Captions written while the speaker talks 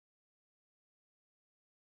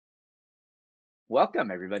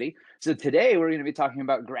Welcome, everybody. So today we're going to be talking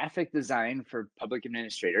about graphic design for public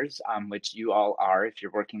administrators, which you all are. If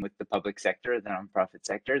you're working with the public sector, the nonprofit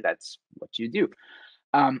sector, that's what you do.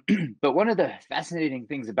 Um, but one of the fascinating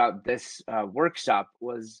things about this workshop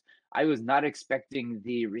was I was not expecting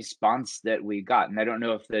the response that we got. And I don't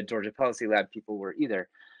know if the Georgia Policy Lab people were either,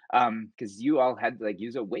 because you all had to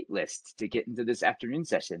use a wait list to get into this afternoon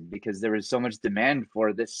session because there was so much demand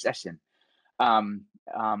for this session.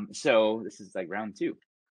 So this is like round two.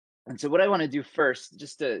 And so what I want to do first,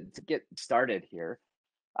 just to get started here,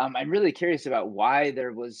 I'm really curious about why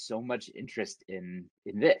there was so much interest in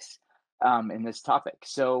this topic.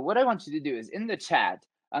 So what I want you to do is in the chat,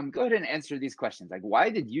 go ahead and answer these questions. Like, why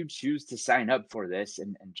did you choose to sign up for this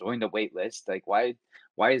and join the wait list? Like, why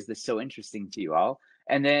is this so interesting to you all?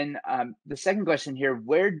 And then the second question here,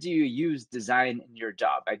 where do you use design in your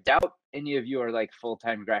job? I doubt any of you are like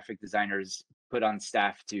full-time graphic designers put on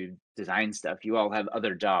staff to design stuff. You all have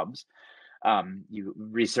other jobs. You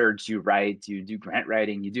research, you write, you do grant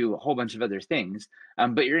writing, you do a whole bunch of other things,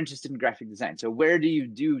 but you're interested in graphic design. So where do you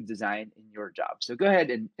do design in your job? So go ahead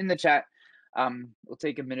and in the chat, we'll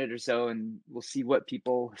take a minute or so and we'll see what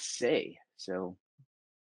people say. So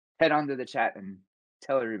head on to the chat and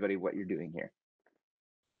tell everybody what you're doing here.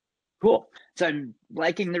 Cool. So I'm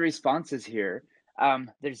liking the responses here.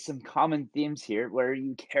 There's some common themes here where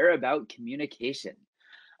you care about communication.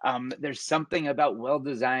 There's something about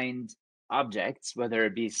well-designed objects, whether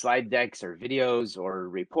it be slide decks or videos or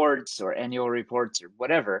reports or annual reports or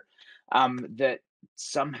whatever, that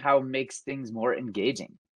somehow makes things more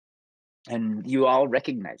engaging. And you all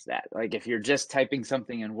recognize that. Like if you're just typing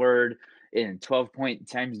something in Word in 12-point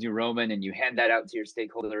Times New Roman and you hand that out to your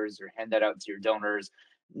stakeholders or hand that out to your donors,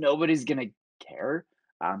 nobody's gonna care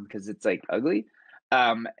because it's like ugly.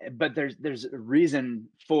 But there's a reason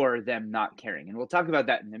for them not caring. And we'll talk about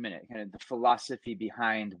that in a minute, kind of the philosophy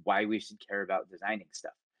behind why we should care about designing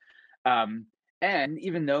stuff. And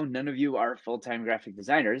even though none of you are full-time graphic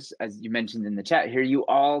designers, as you mentioned in the chat here, you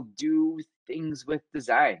all do things with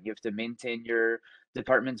design. You have to maintain your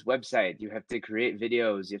department's website. You have to create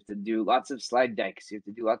videos. You have to do lots of slide decks. You have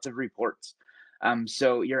to do lots of reports.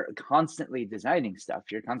 So you're constantly designing stuff.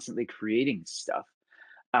 You're constantly creating stuff.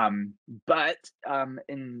 But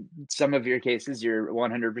in some of your cases, you're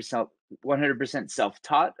 100%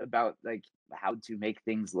 self-taught about like how to make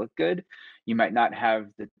things look good. You might not have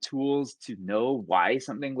the tools to know why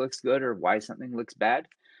something looks good or why something looks bad.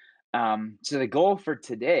 So the goal for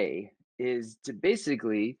today is to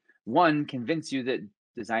basically, one, convince you that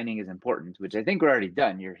designing is important, which I think we're already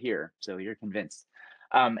done. You're here, so you're convinced.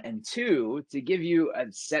 And two, to give you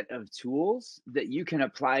a set of tools that you can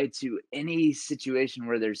apply to any situation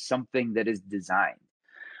where there's something that is designed,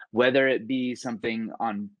 whether it be something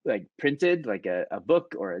on like printed, like a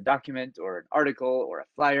book or a document or an article or a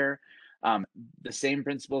flyer. The same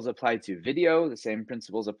principles apply to video. The same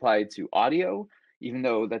principles apply to audio, even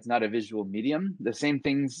though that's not a visual medium. The same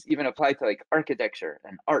things even apply to like architecture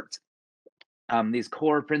and art. These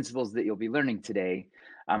core principles that you'll be learning today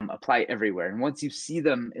apply everywhere. And once you see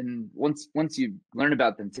them and once you learn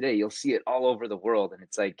about them today, you'll see it all over the world. And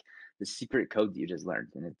it's like the secret code that you just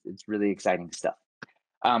learned. And it's really exciting stuff.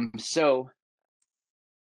 So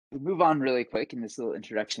we move on really quick in this little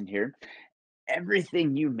introduction here.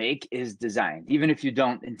 Everything you make is designed, even if you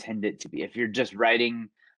don't intend it to be. If you're just writing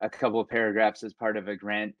a couple of paragraphs as part of a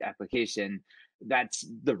grant application, that's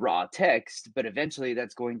the raw text, but eventually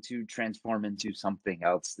that's going to transform into something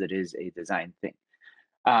else that is a design thing.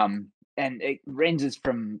 And it ranges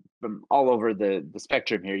from all over the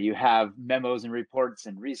spectrum here. You have memos and reports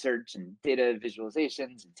and research and data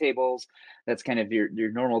visualizations and tables. That's kind of your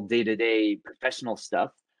normal day-to-day professional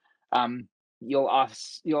stuff. You'll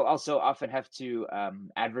also often have to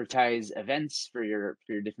advertise events for your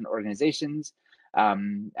different organizations,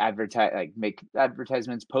 make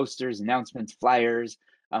advertisements, posters, announcements, flyers,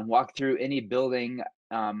 walk through any building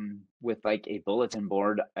with like a bulletin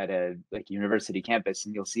board at a like university campus,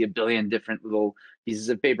 and you'll see a billion different little pieces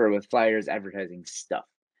of paper with flyers advertising stuff.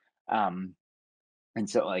 And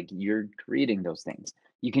so like you're creating those things.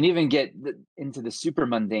 You can even get into the super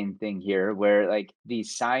mundane thing here where like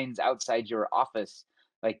these signs outside your office,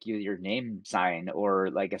 like your name sign or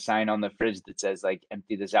like a sign on the fridge that says like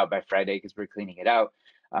empty this out by Friday because we're cleaning it out.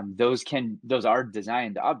 Those are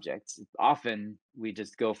designed objects. Often we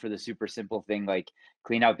just go for the super simple thing like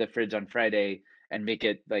clean out the fridge on Friday and make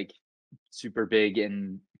it like super big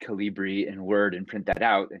in Calibri and Word and print that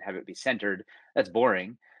out and have it be centered. That's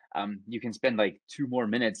boring. You can spend like 2 more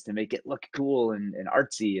minutes to make it look cool and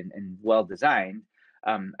artsy and well designed.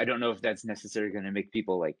 I don't know if that's necessarily going to make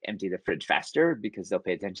people like empty the fridge faster because they'll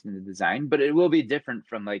pay attention to the design, but it will be different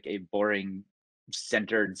from like a boring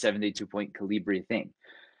centered 72 point Calibri thing.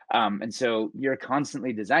 And so you're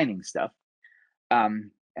constantly designing stuff.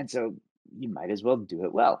 And so you might as well do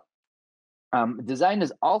it well. Design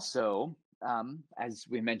is also, as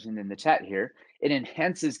we mentioned in the chat here, it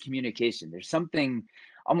enhances communication. There's something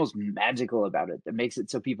almost magical about it that makes it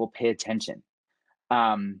so people pay attention,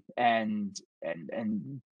 and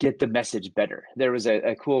get the message better. There was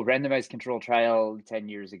a cool randomized control trial 10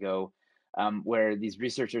 years ago, where these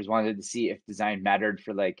researchers wanted to see if design mattered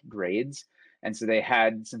for like grades. And so they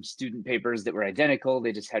had some student papers that were identical.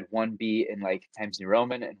 They just had one B in like Times New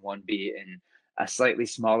Roman and one B in a slightly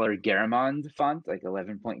smaller Garamond font, like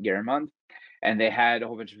 11-point Garamond. And they had a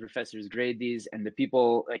whole bunch of professors grade these, and the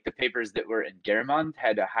people, like the papers that were in Garamond,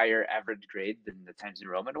 had a higher average grade than the Times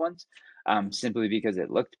New Roman ones, simply because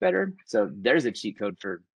it looked better. So there's a cheat code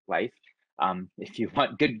for life. If you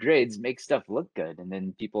want good grades, make stuff look good, and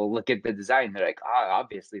then people look at the design, they're like, oh,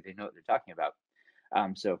 obviously they know what they're talking about.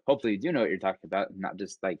 So hopefully you do know what you're talking about, and not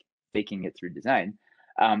just like faking it through design.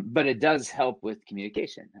 But it does help with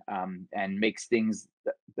communication, and makes things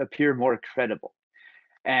appear more credible.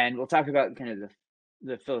 And we'll talk about kind of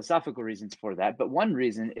the philosophical reasons for that. But one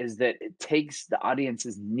reason is that it takes the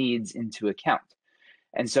audience's needs into account.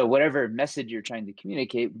 And so whatever message you're trying to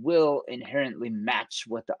communicate will inherently match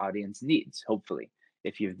what the audience needs, hopefully,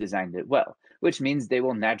 if you've designed it well, which means they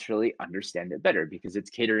will naturally understand it better because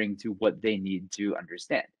it's catering to what they need to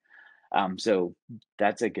understand. So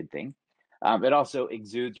that's a good thing. It also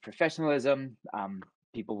exudes professionalism.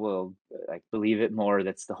 People will like believe it more.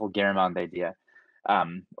 That's the whole Garamond idea.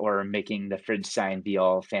 Or making the fridge sign be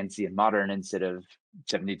all fancy and modern instead of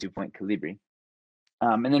 72-point Calibri.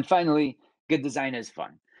 And then finally, good design is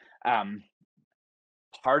fun. Um,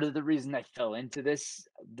 Part of the reason I fell into this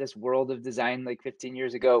world of design like 15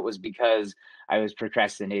 years ago was because I was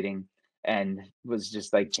procrastinating and was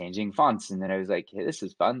just like changing fonts, and then I was like, hey, this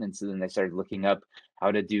is fun. And so then I started looking up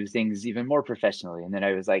how to do things even more professionally, and then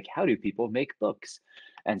I was like, how do people make books?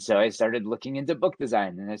 And so I started looking into book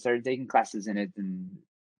design, and I started taking classes in it, and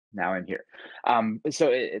now I'm here.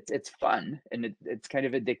 So it's fun, and it's kind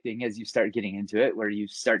of addicting as you start getting into it, where you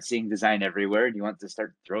start seeing design everywhere and you want to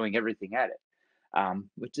start throwing everything at it,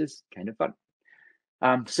 which is kind of fun.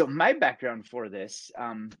 So my background for this,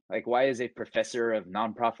 like why is a professor of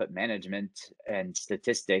nonprofit management and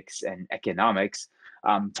statistics and economics,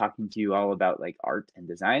 talking to you all about like art and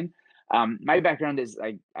design? My background is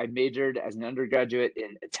I majored as an undergraduate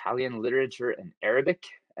in Italian literature and Arabic,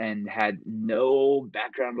 and had no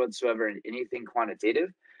background whatsoever in anything quantitative.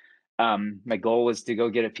 My goal was to go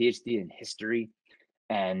get a PhD in history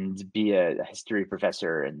and be a history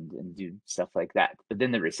professor and do stuff like that. But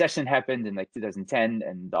then the recession happened in like 2010,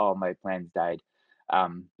 and all my plans died,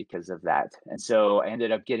 because of that. And so I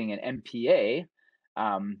ended up getting an MPA,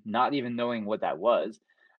 not even knowing what that was,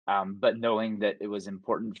 but knowing that it was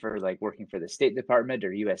important for like working for the State Department or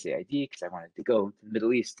USAID, because I wanted to go to the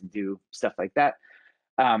Middle East and do stuff like that.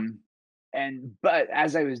 But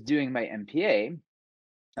as I was doing my MPA,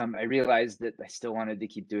 I realized that I still wanted to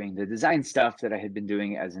keep doing the design stuff that I had been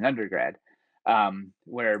doing as an undergrad.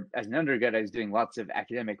 Where as an undergrad, I was doing lots of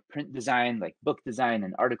academic print design, like book design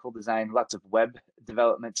and article design, lots of web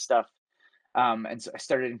development stuff. And so I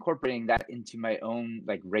started incorporating that into my own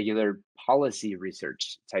like regular policy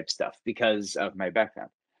research type stuff because of my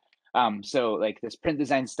background. So like this print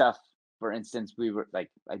design stuff, for instance, we were like,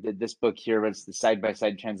 I did this book here, was the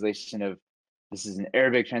side-by-side translation of, this is an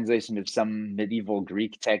Arabic translation of some medieval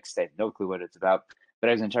Greek text. I have no clue what it's about, but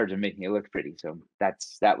I was in charge of making it look pretty. So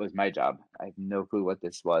that was my job. I have no clue what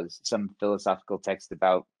this was, some philosophical text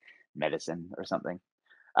about medicine or something.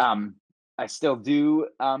 I still do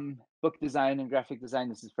book design and graphic design.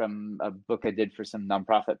 This is from a book I did for some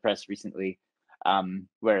nonprofit press recently,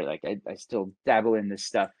 where like I still dabble in this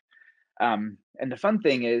stuff. And the fun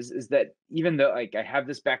thing is that even though like I have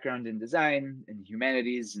this background in design and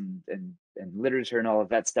humanities and literature and all of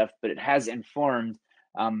that stuff, but it has informed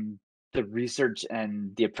the research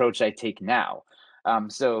and the approach I take now.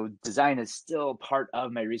 So design is still part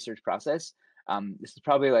of my research process. This is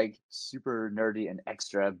probably like super nerdy and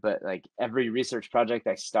extra, but like every research project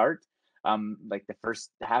I start, like the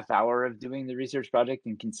first half hour of doing the research project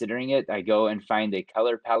and considering it, I go and find a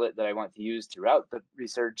color palette that I want to use throughout the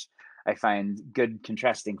research. I find good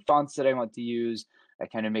contrasting fonts that I want to use. I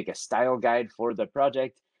kind of make a style guide for the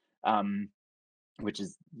project, which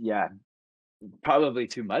is, yeah, probably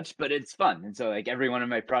too much, but it's fun. And so like every one of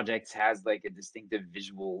my projects has like a distinctive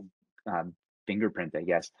visual fingerprint, I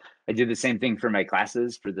guess. I do the same thing for my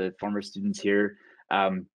classes for the former students here.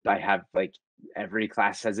 I have like every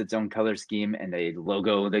class has its own color scheme and a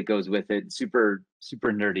logo that goes with it. Super,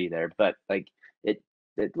 super nerdy there, but like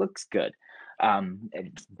it looks good.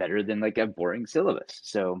 It's better than like a boring syllabus.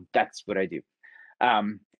 So that's what I do.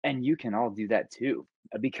 And you can all do that too,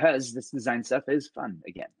 because this design stuff is fun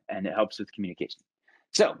again, and it helps with communication.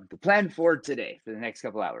 So the plan for today, for the next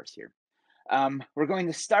couple hours here, we're going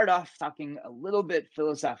to start off talking a little bit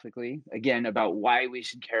philosophically, again, about why we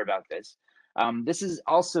should care about this. This is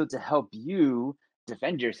also to help you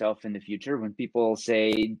defend yourself in the future when people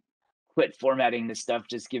say, quit formatting this stuff,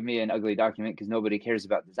 just give me an ugly document because nobody cares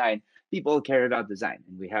about design. People care about design,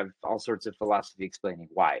 and we have all sorts of philosophy explaining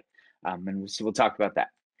why. And so we'll talk about that.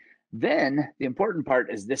 Then the important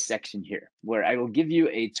part is this section here, where I will give you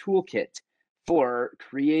a toolkit for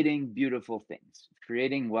creating beautiful things,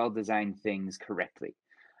 creating well-designed things correctly.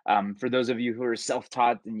 For those of you who are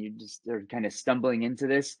self-taught and you just are kind of stumbling into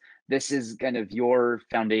this, this is kind of your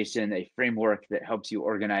foundation, a framework that helps you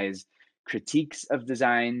organize critiques of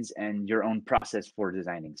designs and your own process for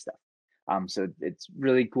designing stuff. So it's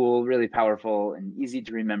really cool, really powerful, and easy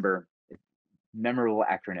to remember. Memorable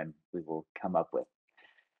acronym we will come up with.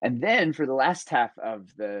 And then for the last half of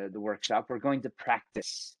the workshop, we're going to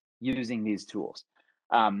practice using these tools.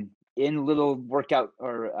 In little workout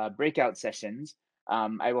or breakout sessions,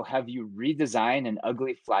 I will have you redesign an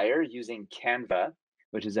ugly flyer using Canva,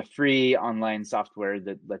 which is a free online software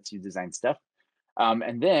that lets you design stuff.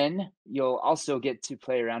 And then you'll also get to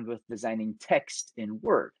play around with designing text in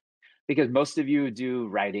Word, because most of you do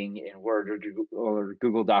writing in Word or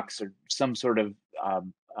Google Docs or some sort of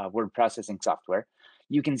word processing software.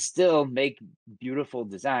 You can still make beautiful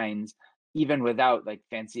designs even without like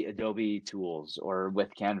fancy Adobe tools or with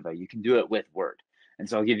Canva. You can do it with Word. And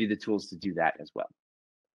so I'll give you the tools to do that as well,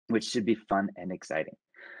 which should be fun and exciting.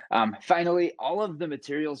 Finally, all of the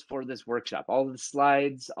materials for this workshop, all of the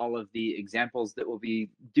slides, all of the examples that we'll be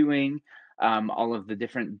doing, all of the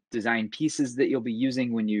different design pieces that you'll be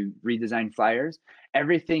using when you redesign flyers,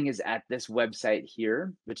 everything is at this website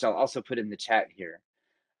here, which I'll also put in the chat here.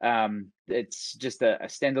 It's just a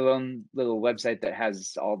standalone little website that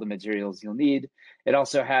has all the materials you'll need. It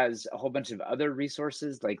also has a whole bunch of other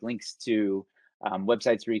resources, like links to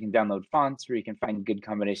websites where you can download fonts, where you can find good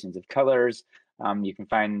combinations of colors. You can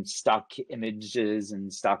find stock images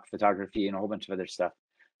and stock photography and a whole bunch of other stuff.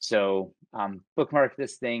 So bookmark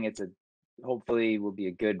this thing. It's hopefully will be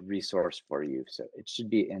a good resource for you. So it should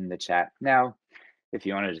be in the chat now. If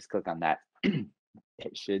you want to just click on that,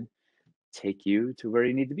 it should take you to where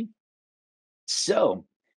you need to be. So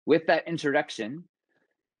with that introduction,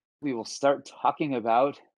 we will start talking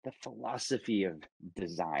about the philosophy of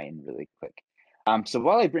design really quick. So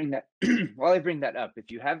while I bring that up, if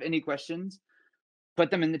you have any questions, put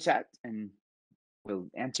them in the chat and we'll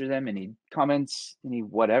answer them. Any comments, any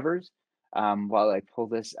whatevers, while I pull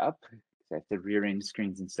this up. I have to rearrange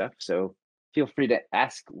screens and stuff. So feel free to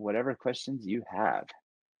ask whatever questions you have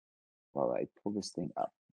while I pull this thing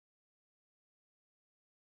up.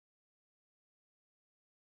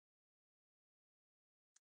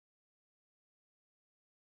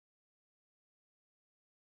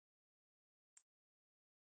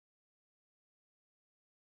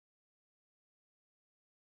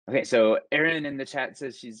 Okay, so Erin in the chat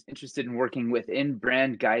says she's interested in working within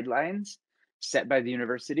brand guidelines set by the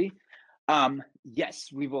university. Yes,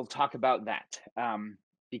 we will talk about that,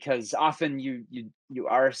 because often you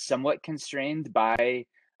are somewhat constrained by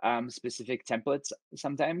specific templates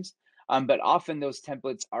sometimes, but often those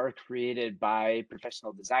templates are created by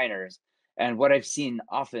professional designers. And what I've seen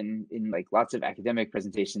often in like lots of academic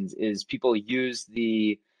presentations is people use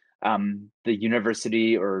the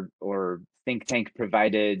university or think tank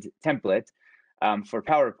provided template for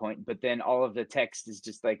PowerPoint, but then all of the text is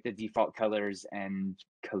just like the default colors and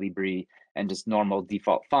Calibri and just normal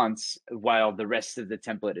default fonts, while the rest of the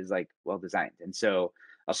template is like well designed. And so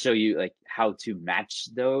I'll show you like how to match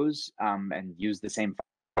those and use the same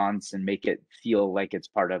fonts and make it feel like it's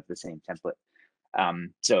part of the same template.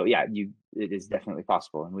 So yeah, it is definitely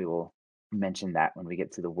possible, and we will mention that when we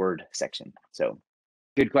get to the Word section. So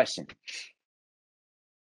good question.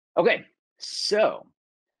 Okay, so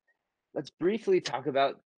let's briefly talk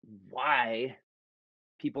about why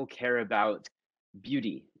people care about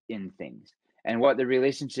beauty in things and what the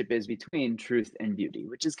relationship is between truth and beauty,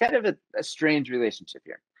 which is kind of a strange relationship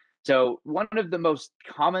here. So one of the most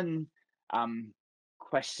common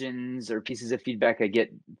questions or pieces of feedback I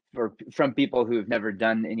get from people who have never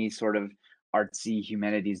done any sort of artsy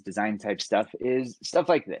humanities design type stuff is stuff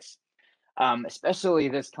like this. Especially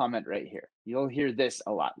this comment right here. You'll hear this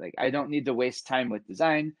a lot. Like, I don't need to waste time with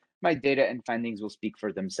design. my data and findings will speak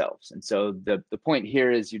for themselves. And so the point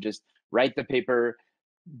here is you just write the paper,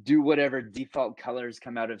 do whatever default colors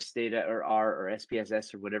come out of Stata or R or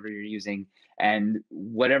SPSS or whatever you're using, and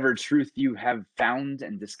whatever truth you have found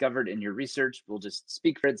and discovered in your research will just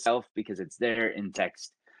speak for itself because it's there in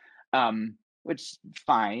text, which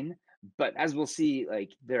fine. But as we'll see,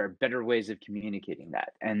 like there are better ways of communicating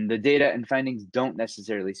that, and the data and findings don't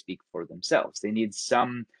necessarily speak for themselves. They need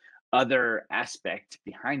some other aspect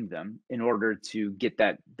behind them in order to get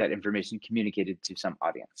that information communicated to some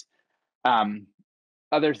audience.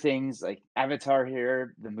 Other things like Avatar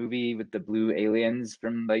here, the movie with the blue aliens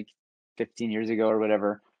from like 15 years ago or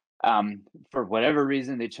whatever. For whatever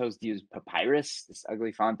reason, they chose to use papyrus, this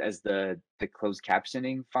ugly font, as the closed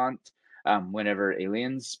captioning font. Whenever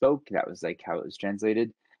aliens spoke, that was like how it was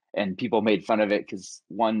translated. And people made fun of it because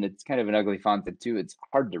one, it's kind of an ugly font, and two, it's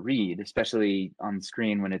hard to read, especially on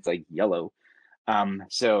screen when it's like yellow.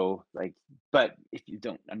 So like, but if you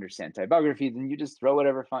don't understand typography, then you just throw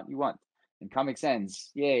whatever font you want. In Comic Sans,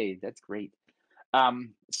 yay, that's great.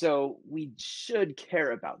 So we should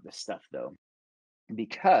care about this stuff though,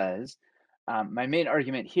 because my main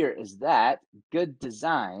argument here is that good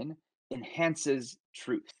design enhances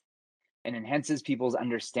truth and enhances people's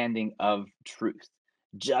understanding of truth.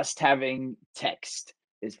 Just having text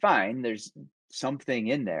is fine. There's something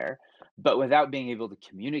in there, but without being able to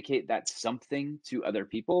communicate that something to other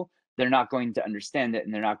people, they're not going to understand it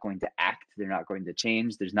and they're not going to act. They're not going to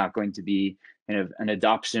change. There's not going to be kind of an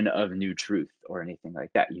adoption of new truth or anything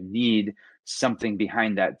like that. You need something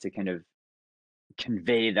behind that to kind of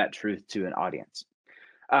convey that truth to an audience.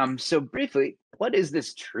 So briefly, what is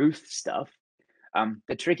this truth stuff?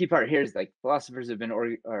 The tricky part here is like philosophers have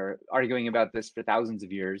been arguing about this for thousands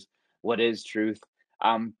of years. What is truth?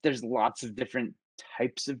 There's lots of different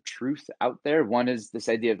types of truth out there. One is this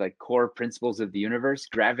idea of like core principles of the universe.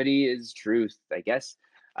 Gravity is truth, I guess.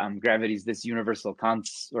 Gravity is this universal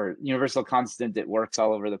constant. It works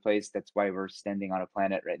all over the place. That's why we're standing on a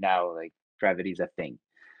planet right now. Like gravity is a thing.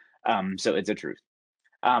 So it's a truth.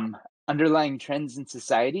 Underlying trends in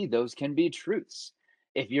society, those can be truths.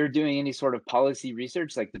 If you're doing any sort of policy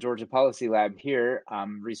research, like the Georgia Policy Lab here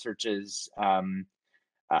researches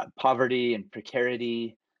poverty and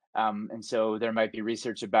precarity. And so there might be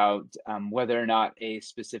research about whether or not a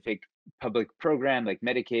specific public program like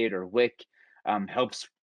Medicaid or WIC helps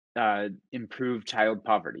improve child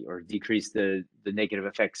poverty or decrease the negative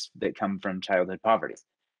effects that come from childhood poverty.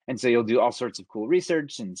 And so you'll do all sorts of cool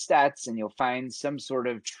research and stats, and you'll find some sort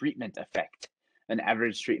of treatment effect, an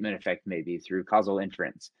average treatment effect maybe through causal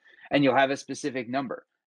inference. And you'll have a specific number.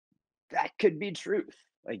 That could be truth.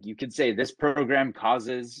 Like you could say this program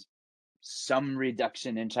causes some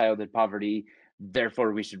reduction in childhood poverty,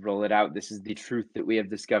 therefore we should roll it out. This is the truth that we have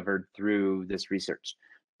discovered through this research.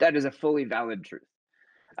 That is a fully valid truth.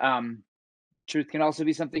 Truth can also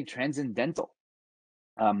be something transcendental.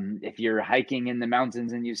 If you're hiking in the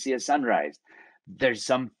mountains and you see a sunrise, there's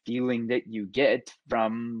some feeling that you get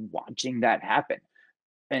from watching that happen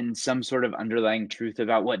and some sort of underlying truth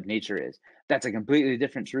about what nature is. That's a completely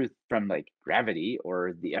different truth from like gravity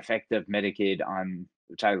or the effect of Medicaid on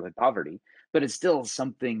childhood poverty, but it's still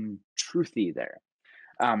something truthy there.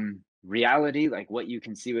 Reality, like what you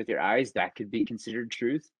can see with your eyes, that could be considered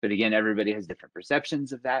truth. But again, everybody has different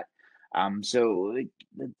perceptions of that. So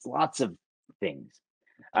it's lots of things.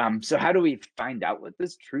 So how do we find out what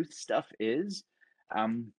this truth stuff is?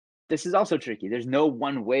 This is also tricky. There's no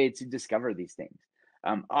one way to discover these things.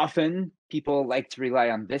 Often people like to rely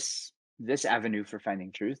on this avenue for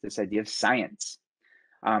finding truth, this idea of science.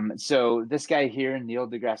 So this guy here, Neil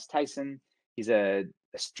deGrasse Tyson, he's a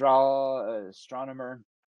astronomer,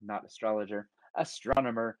 not astrologer,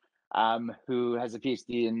 astronomer, who has a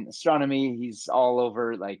PhD in astronomy. He's all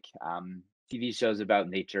over like TV shows about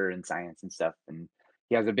nature and science and stuff, and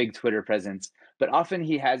he has a big Twitter presence. But often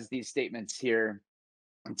he has these statements here.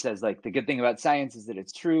 It says like the good thing about science is that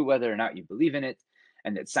it's true whether or not you believe in it,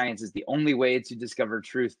 and that science is the only way to discover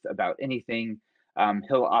truth about anything.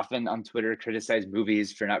 He'll often on Twitter criticize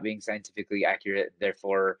movies for not being scientifically accurate,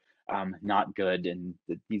 therefore not good, and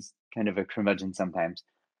he's kind of a curmudgeon sometimes.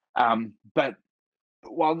 But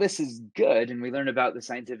while this is good, and we learn about the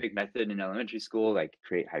scientific method in elementary school, like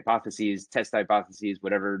create hypotheses, test hypotheses,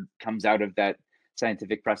 whatever comes out of that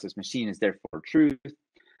scientific process machine is therefore truth.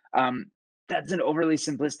 That's an overly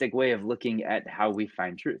simplistic way of looking at how we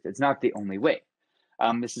find truth. It's not the only way.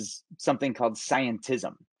 This is something called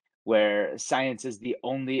scientism, where science is the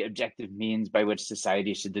only objective means by which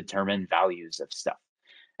society should determine values of stuff.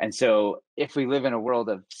 And so if we live in a world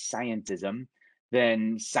of scientism,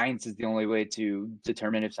 then science is the only way to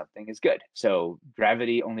determine if something is good. So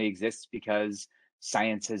gravity only exists because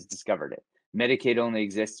science has discovered it. Medicaid only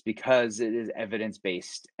exists because it is evidence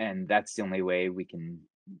based, and that's the only way we can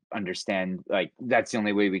understand, like, that's the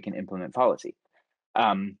only way we can implement policy.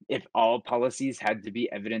 If all policies had to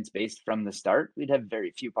be evidence based from the start, we'd have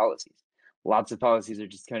very few policies. Lots of policies are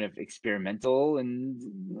just kind of experimental and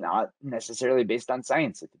not necessarily based on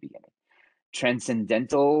science at the beginning.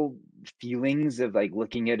 Transcendental feelings of like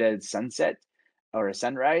looking at a sunset or a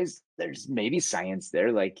sunrise, there's maybe science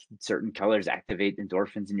there, like certain colors activate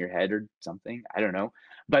endorphins in your head or something. I don't know.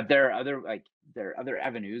 But there are other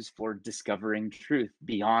avenues for discovering truth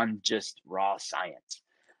beyond just raw science.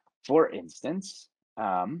 For instance,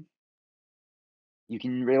 you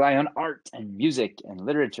can rely on art and music and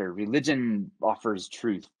literature. Religion offers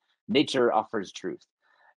truth. Nature offers truth.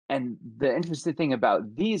 And the interesting thing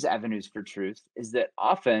about these avenues for truth is that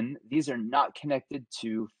often these are not connected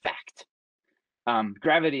to fact.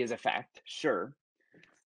 Gravity is a fact, sure.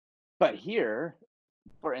 But here,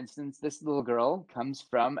 for instance, this little girl comes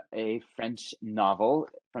from a French novel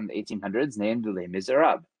from the 1800s named Les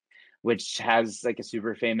Miserables, which has like a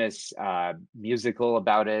super famous musical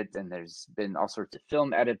about it, and there's been all sorts of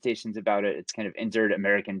film adaptations about it. It's kind of entered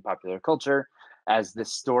American popular culture as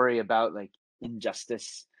this story about like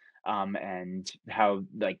injustice, and how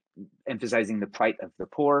like emphasizing the plight of the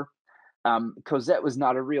poor. Cosette was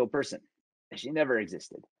not a real person. She never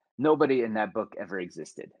existed. Nobody in that book ever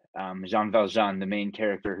existed. Jean Valjean, the main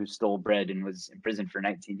character who stole bread and was imprisoned for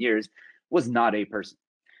 19 years, was not a person.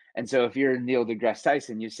 And so if you're Neil deGrasse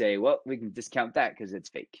Tyson, you say, well, we can discount that because it's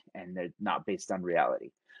fake and they're not based on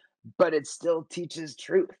reality. But it still teaches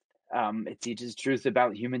truth. It teaches truth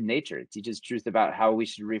about human nature. It teaches truth about how we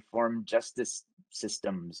should reform justice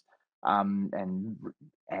systems, and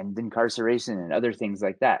incarceration and other things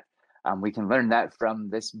like that. We can learn that from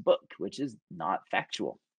this book, which is not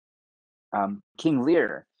factual. King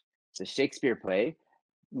Lear, it's a Shakespeare play.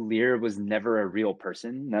 Lear was never a real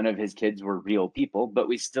person. None of his kids were real people, but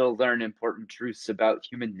we still learn important truths about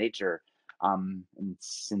human nature, and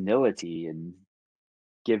senility, and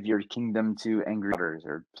give your kingdom to angry daughters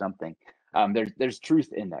or something. There's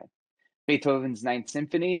truth in that. Beethoven's Ninth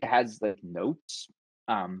Symphony has like notes,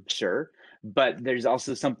 sure, but there's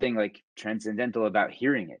also something like transcendental about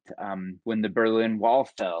hearing it. When the Berlin Wall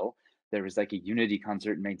fell, there was like a unity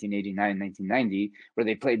concert in 1989, 1990, where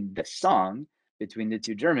they played the song between the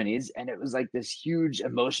two Germanys, and it was like this huge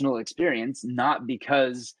emotional experience, not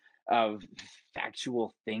because of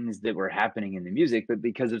factual things that were happening in the music, but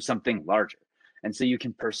because of something larger. And so you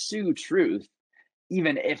can pursue truth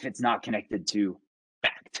even if it's not connected to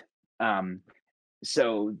fact. Um,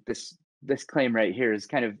 so this claim right here is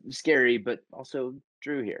kind of scary, but also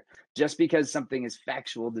true here. Just because something is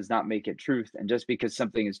factual does not make it truth, and just because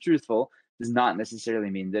something is truthful does not necessarily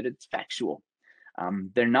mean that it's factual.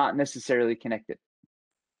 They're not necessarily connected.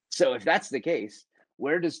 So if that's the case,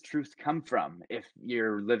 where does truth come from if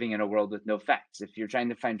you're living in a world with no facts? If you're trying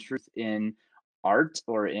to find truth in art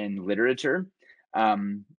or in literature,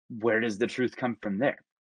 where does the truth come from there?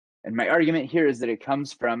 And my argument here is that it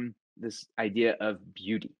comes from this idea of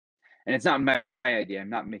beauty. And it's not my idea. I'm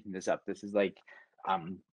not making this up. This is like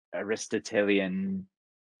Aristotelian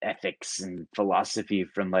ethics and philosophy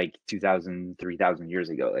from like 2,000, 3,000 years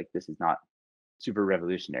ago. Like, this is not super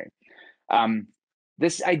revolutionary.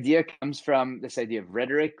 This idea comes from this idea of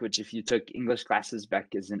rhetoric, which if you took English classes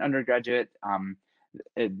back as an undergraduate,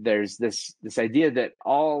 there's this idea that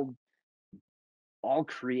all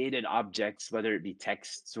created objects, whether it be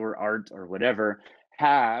texts or art or whatever,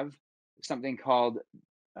 have something called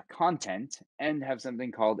a content and have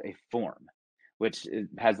something called a form, which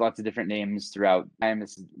has lots of different names throughout time.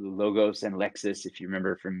 This is logos and lexis, if you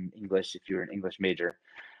remember from English, if you're an English major,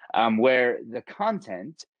 where the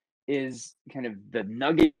content is kind of the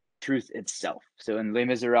nugget of truth itself. So in Les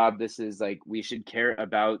Miserables, this is like, we should care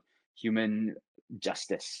about human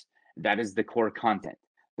justice. That is the core content.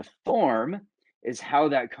 The form is how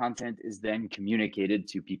that content is then communicated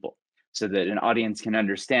to people so that an audience can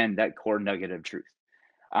understand that core nugget of truth.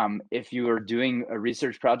 If you are doing a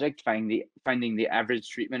research project finding the average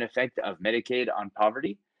treatment effect of Medicaid on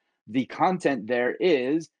poverty, the content there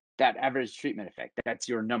is that average treatment effect. That's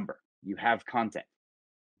your number. You have content.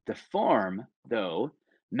 The form, though,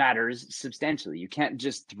 matters substantially. You can't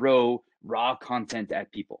just throw raw content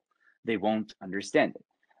at people. They won't understand it.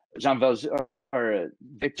 Jean Valjean or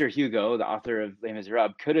Victor Hugo, the author of Les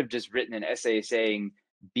Miserables, could have just written an essay saying,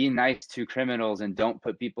 be nice to criminals and don't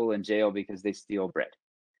put people in jail because they steal bread.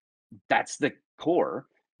 That's the core.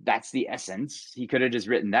 That's the essence. He could have just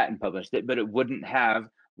written that and published it, but it wouldn't have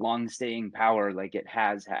long-staying power like it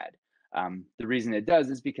has had. The reason it does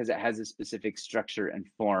is because it has a specific structure and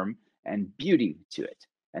form and beauty to it.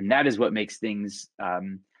 And that is what makes things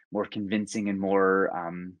more convincing and more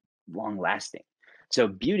long-lasting. So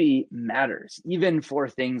beauty matters, even for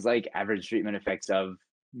things like average treatment effects of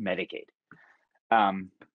Medicaid.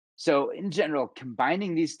 So in general,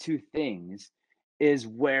 combining these two things is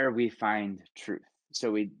where we find truth.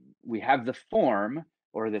 So we have the form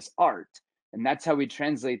or this art, and that's how we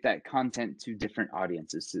translate that content to different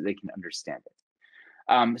audiences so they can understand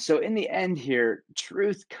it. So in the end here,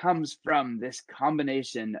 truth comes from this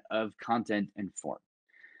combination of content and form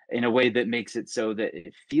in a way that makes it so that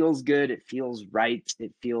it feels good, it feels right,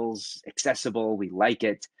 it feels accessible, we like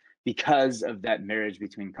it because of that marriage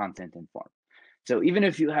between content and form. So even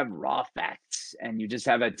if you have raw facts and you just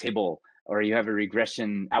have a table or you have a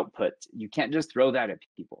regression output, you can't just throw that at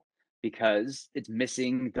people because it's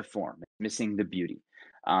missing the form, it's missing the beauty.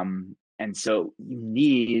 And so you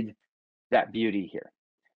need that beauty here.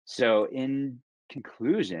 So in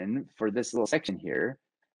conclusion for this little section here,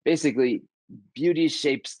 basically beauty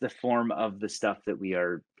shapes the form of the stuff that we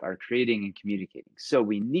are creating and communicating. So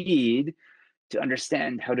we need to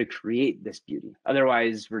understand how to create this beauty.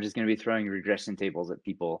 Otherwise, we're just going to be throwing regression tables at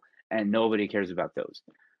people and nobody cares about those.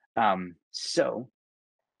 So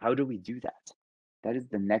how do we do that? That is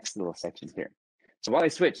the next little section here. So while I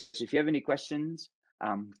switch, if you have any questions,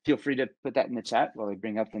 feel free to put that in the chat while I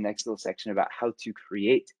bring up the next little section about how to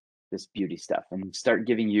create this beauty stuff and start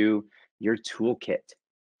giving you your toolkit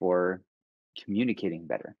for communicating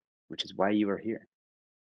better, which is why you are here.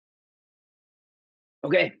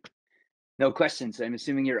 Okay, no questions. So I'm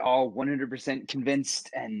assuming you're all 100% convinced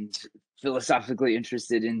and philosophically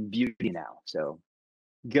interested in beauty now. So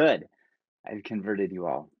good. I've converted you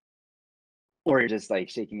all. Or you're just like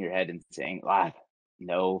shaking your head and saying, ah,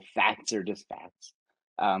 no, facts are just facts.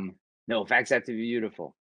 No, facts have to be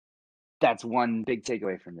beautiful. That's one big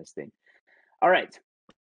takeaway from this thing. All right.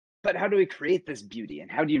 But how do we create this beauty?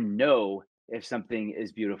 And how do you know if something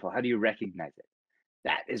is beautiful? How do you recognize it?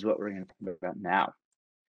 That is what we're going to talk about now.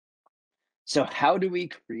 So how do we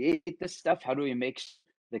create this stuff? How do we make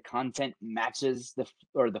the content matches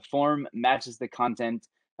the form matches the content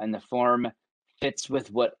and the form fits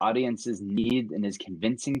with what audiences need and is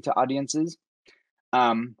convincing to audiences?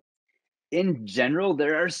 In general,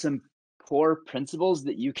 there are some core principles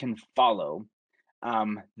that you can follow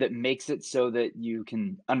that makes it so that you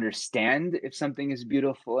can understand if something is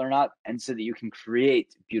beautiful or not, and so that you can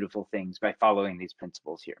create beautiful things by following these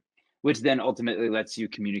principles here, which then ultimately lets you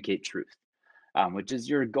communicate truth, which is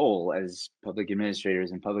your goal as public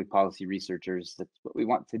administrators and public policy researchers. That's what we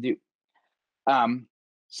want to do.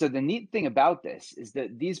 So the neat thing about this is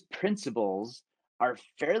that these principles are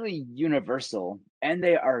fairly universal and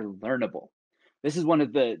they are learnable. This is one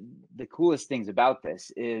of the coolest things about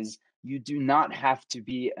this is you do not have to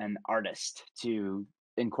be an artist to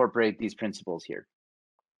incorporate these principles here.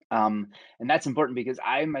 And that's important because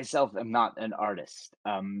I myself am not an artist.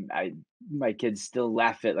 My kids still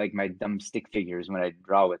laugh at like my dumb stick figures when I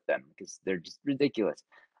draw with them because they're just ridiculous.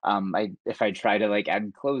 If I try to like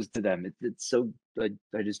add clothes to them, it's so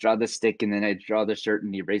I just draw the stick and then I draw the shirt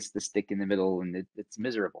and erase the stick in the middle and it's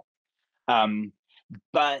miserable.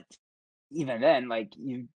 But even then, like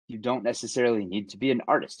you don't necessarily need to be an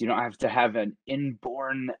artist. You don't have to have an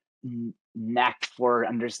inborn knack for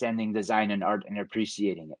understanding design and art and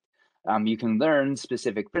appreciating it. You can learn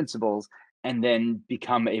specific principles and then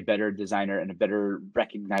become a better designer and a better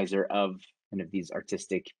recognizer of kind of these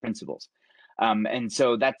artistic principles. And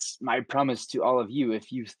so that's my promise to all of you.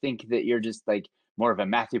 If you think that you're just like more of a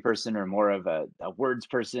mathy person or more of a words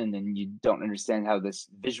person and you don't understand how this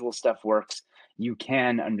visual stuff works, you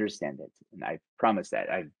can understand it. And I promise that.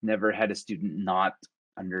 I've never had a student not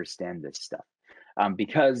understand this stuff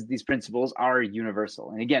because these principles are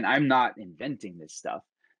universal. And again, I'm not inventing this stuff.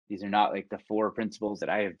 These are not like the 4 principles that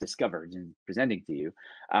I have discovered and presenting to you.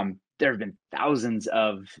 There have been thousands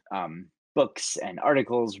of books and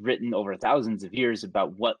articles written over thousands of years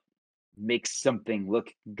about what makes something look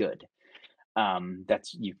good.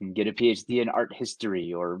 That's you can get a PhD in art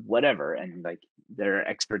history or whatever, and like there are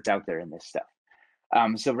experts out there in this stuff.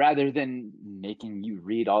 So rather than making you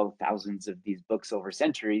read all thousands of these books over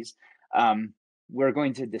centuries, we're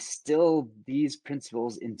going to distill these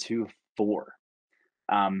principles into 4.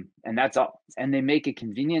 And that's all. And they make a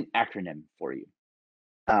convenient acronym for you,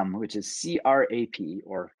 which is CRAP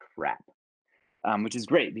or crap, which is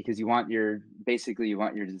great because you want your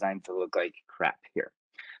design to look like crap here.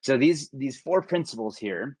 So these 4 principles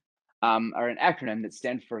here are an acronym that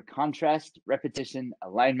stand for contrast, repetition,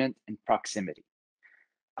 alignment, and proximity.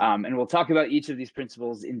 And we'll talk about each of these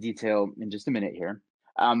principles in detail in just a minute here.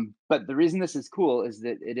 But the reason this is cool is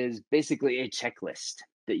that it is basically a checklist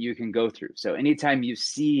that you can go through. So anytime you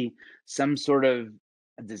see some sort of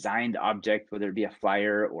a designed object, whether it be a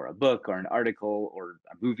flyer or a book or an article or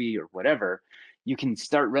a movie or whatever, you can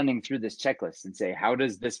start running through this checklist and say, how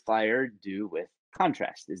does this flyer do with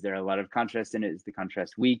contrast? Is there a lot of contrast in it? Is the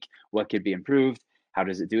contrast weak? What could be improved? How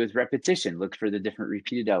does it do with repetition? Look for the different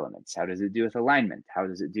repeated elements. How does it do with alignment? How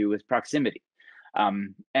does it do with proximity?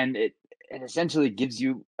 And it essentially gives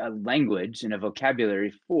you a language and a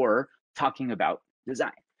vocabulary for talking about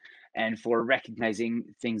design and for recognizing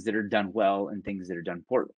things that are done well and things that are done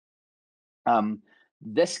poorly.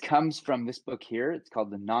 This comes from this book here. It's called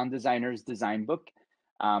The Non-Designer's Design Book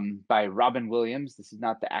by Robin Williams. This is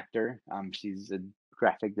not the actor. She's a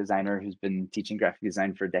graphic designer who's been teaching graphic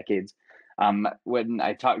design for decades. When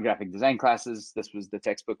I taught graphic design classes, this was the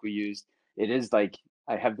textbook we used. It is like,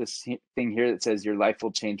 I have this thing here that says your life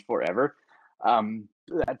will change forever.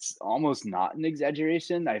 That's almost not an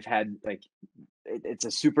exaggeration. I've had like, it's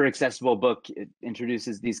a super accessible book. It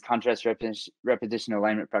introduces these contrast, repetition,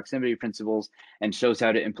 alignment, proximity principles and shows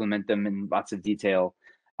how to implement them in lots of detail.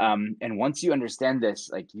 And once you understand this,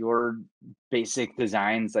 like your basic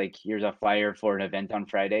designs, like here's a flyer for an event on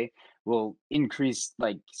Friday, will increase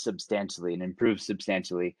like substantially and improve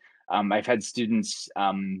substantially. I've had students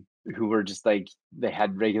who were just like, they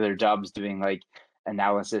had regular jobs doing like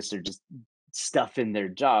analysis or just stuff in their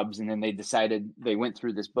jobs. And then they decided, they went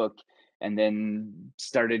through this book and then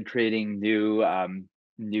started creating new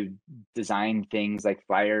design things like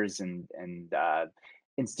flyers and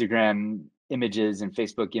Instagram images and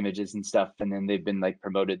Facebook images and stuff. And then they've been like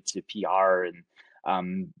promoted to PR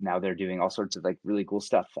and now they're doing all sorts of like really cool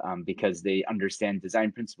stuff because they understand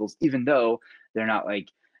design principles, even though they're not like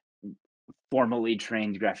formally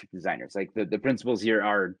trained graphic designers. Like the principles here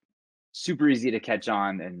are super easy to catch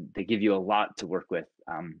on and they give you a lot to work with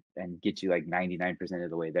and get you like 99% of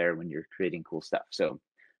the way there when you're creating cool stuff. So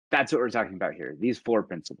that's what we're talking about here, these 4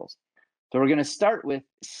 principles. So we're going to start with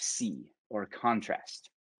C, or contrast.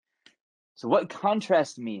 So what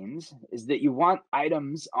contrast means is that you want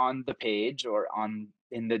items on the page or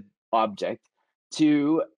in the object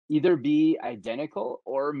to either be identical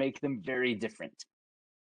or make them very different,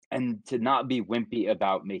 and to not be wimpy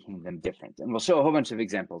about making them different. And we'll show a whole bunch of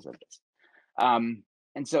examples of this.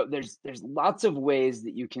 And so there's lots of ways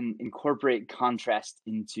that you can incorporate contrast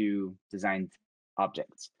into designed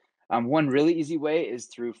objects. One really easy way is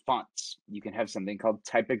through fonts. You can have something called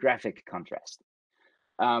typographic contrast.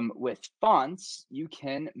 With fonts, you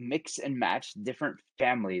can mix and match different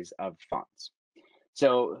families of fonts.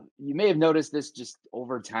 So you may have noticed this just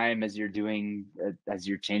over time as you're doing, as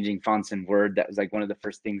you're changing fonts in Word. That was like one of the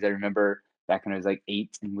first things I remember back when I was like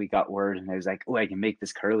 8 and we got Word, and I was like, oh, I can make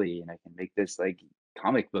this curly and I can make this like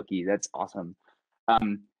comic booky. That's awesome.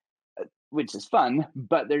 Which is fun,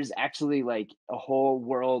 but there's actually like a whole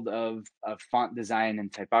world of font design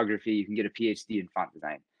and typography. You can get a PhD in font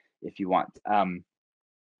design if you want,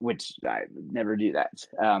 which I would never do that.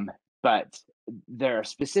 But there are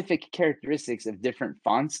specific characteristics of different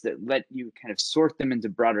fonts that let you kind of sort them into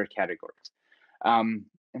broader categories.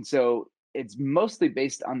 And so it's mostly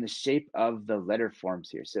based on the shape of the letter forms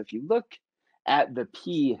here. So if you look at the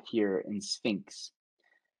P here in Sphinx,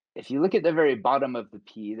 if you look at the very bottom of the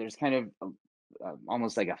P, there's kind of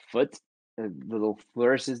almost like a foot, little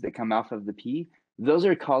flourishes that come off of the P. Those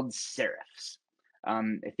are called serifs.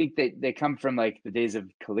 I think they come from like the days of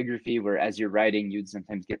calligraphy, where as you're writing, you'd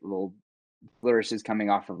sometimes get little flourishes coming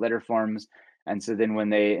off of letter forms. And so then when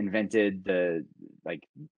they invented the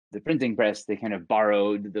printing press, they kind of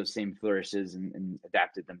borrowed those same flourishes and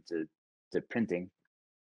adapted them to printing.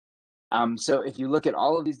 So if you look at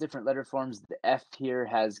all of these different letter forms, the F here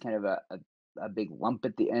has kind of a big lump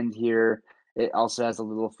at the end here. It also has a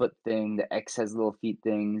little foot thing. The X has little feet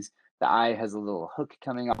things. The I has a little hook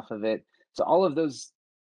coming off of it. So all of those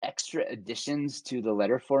extra additions to the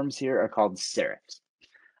letter forms here are called serifs.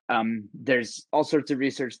 There's all sorts of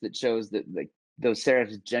research that shows that like those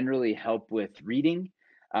serifs generally help with reading.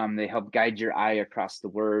 They help guide your eye across the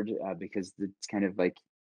word because it's kind of like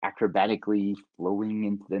acrobatically flowing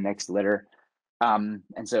into the next letter. And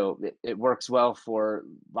so it works well for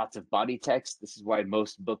lots of body text. This is why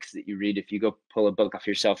most books that you read, if you go pull a book off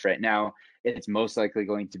your shelf right now, it's most likely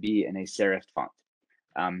going to be in a serif font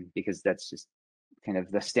because that's just kind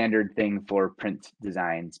of the standard thing for print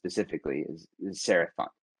design specifically is serif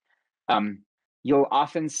font. You'll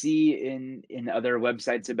often see in other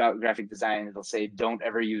websites about graphic design, it'll say, don't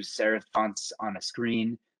ever use serif fonts on a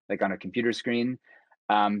screen, like on a computer screen.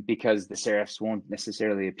 because the serifs won't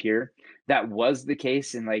necessarily appear. That was the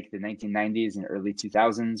case in like the 1990s and early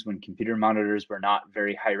 2000s when computer monitors were not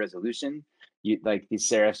very high resolution. Like these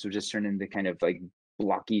serifs would just turn into kind of like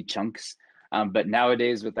blocky chunks. But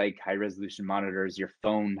nowadays with like high resolution monitors, your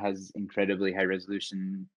phone has incredibly high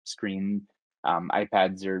resolution screen.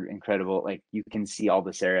 iPads are incredible. Like you can see all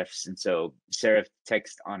the serifs. And so serif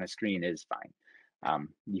text on a screen is fine.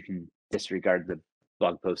 You can disregard the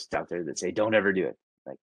blog posts out there that say, don't ever do it.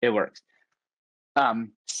 Like it works.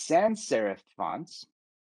 Sans serif fonts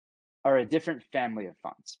are a different family of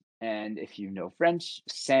fonts. And if you know French,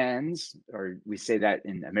 sans, or we say that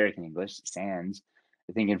in American English, sans,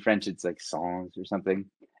 I think in French it's like sans or something.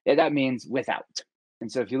 Yeah, that means without.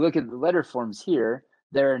 And so if you look at the letter forms here,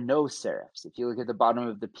 there are no serifs. If you look at the bottom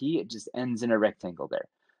of the P, it just ends in a rectangle there.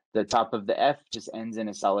 The top of the F just ends in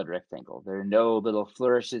a solid rectangle. There are no little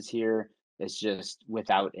flourishes here. It's just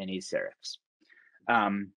without any serifs.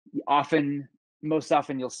 Most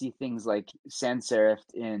often you'll see things like sans serif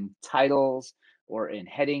in titles or in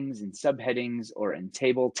headings and subheadings or in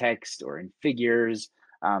table text or in figures.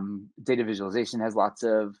 Data visualization has lots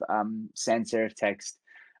of sans serif text.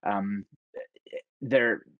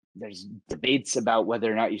 There's debates about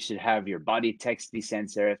whether or not you should have your body text be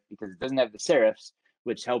sans serif because it doesn't have the serifs,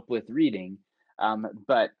 which help with reading.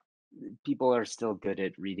 But people are still good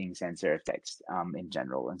at reading sans serif text in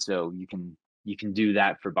general, and so you can do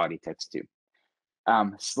that for body text too.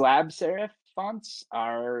 Slab serif fonts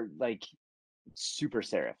are like super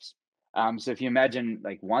serifs. So if you imagine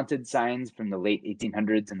like wanted signs from the late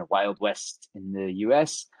 1800s in the Wild West in the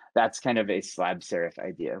US, that's kind of a slab serif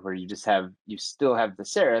idea where you still have the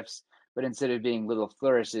serifs, but instead of being little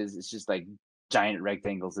flourishes, it's just like giant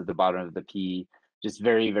rectangles at the bottom of the P, just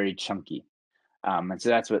very, very chunky. And so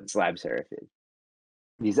that's what slab serif is.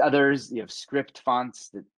 These others, you have script fonts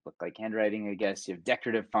that look like handwriting, I guess. You have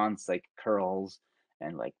decorative fonts like curls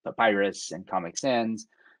and like papyrus and Comic Sans.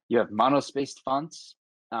 You have monospaced fonts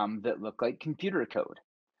that look like computer code.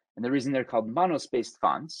 And the reason they're called monospaced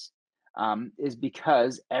fonts is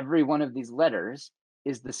because every one of these letters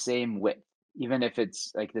is the same width. Even if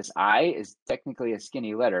it's like this I is technically a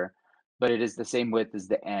skinny letter, but it is the same width as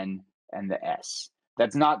the N and the S.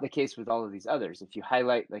 That's not the case with all of these others. If you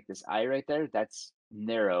highlight like this I right there, that's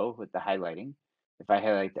narrow with the highlighting. If I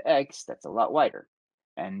highlight the X, that's a lot wider.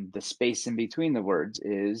 And the space in between the words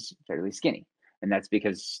is fairly skinny. And that's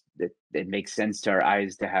because it makes sense to our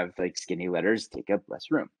eyes to have like skinny letters take up less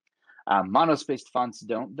room. Monospaced fonts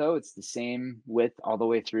don't, though. It's the same width all the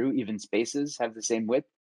way through. Even spaces have the same width.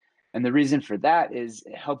 And the reason for that is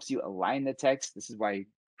it helps you align the text. This is why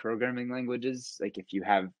programming languages, like if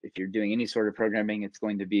you're doing any sort of programming, it's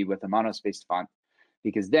going to be with a monospaced font.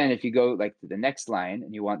 Because then if you go like to the next line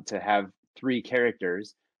and you want to have 3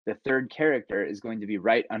 characters, the third character is going to be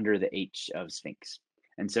right under the H of Sphinx.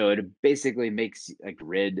 And so it basically makes a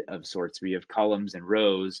grid of sorts where you have columns and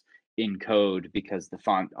rows in code because the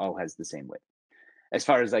font all has the same width. As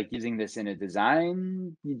far as like using this in a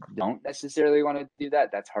design, you don't necessarily want to do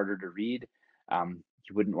that. That's harder to read.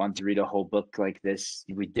 You wouldn't want to read a whole book like this.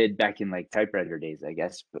 We did back in like typewriter days, I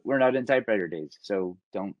guess, but we're not in typewriter days, so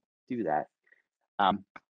don't do that.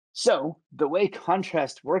 So the way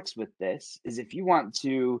contrast works with this is if you want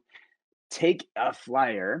to take a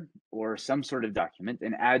flyer or some sort of document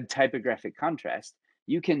and add typographic contrast,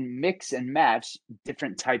 you can mix and match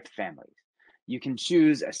different type families. You can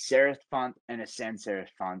choose a serif font and a sans serif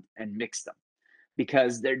font and mix them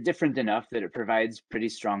because they're different enough that it provides pretty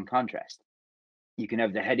strong contrast. You can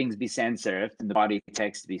have the headings be sans serif and the body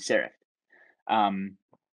text be serif.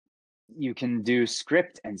 You can do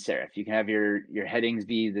script and serif. You can have your headings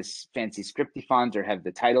be this fancy scripty font or have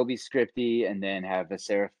the title be scripty and then have a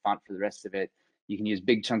serif font for the rest of it. You can use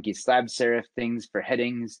big chunky slab serif things for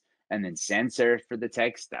headings and then sans serif for the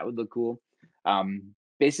text. That would look cool.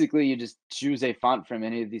 Basically, you just choose a font from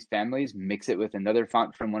any of these families, mix it with another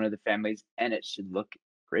font from one of the families, and it should look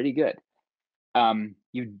pretty good.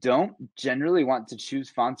 You don't generally want to choose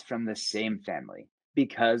fonts from the same family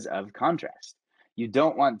because of contrast. You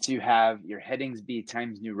don't want to have your headings be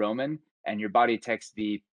Times New Roman and your body text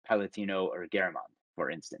be Palatino or Garamond,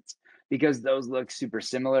 for instance, because those look super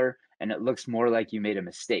similar and it looks more like you made a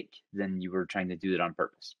mistake than you were trying to do it on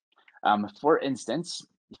purpose. For instance,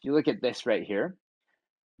 if you look at this right here,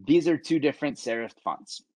 these are 2 different serif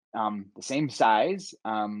fonts. The same size.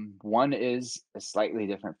 One is a slightly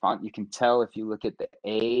different font. You can tell if you look at the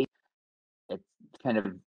A, it's kind of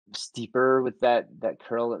steeper with that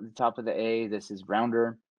curl at the top of the A. This is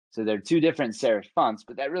rounder. So they're 2 different serif fonts,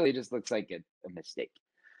 but that really just looks like a mistake.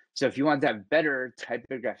 So if you want to have better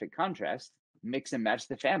typographic contrast, mix and match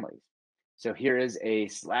the families. So here is a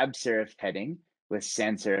slab serif heading with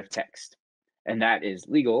sans serif text. And that is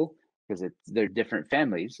legal because they're different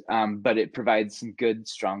families, but it provides some good,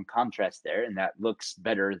 strong contrast there, and that looks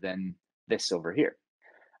better than this over here.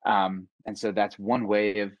 And so that's one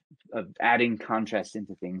way of adding contrast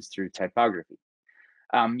into things through typography.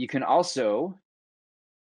 You can also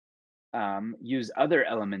use other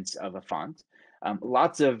elements of a font.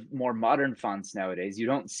 Lots of more modern fonts nowadays, you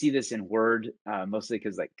don't see this in Word, mostly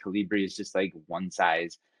because like Calibri is just like one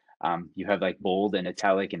size. You have like bold and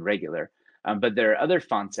italic and regular. But there are other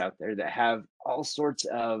fonts out there that have all sorts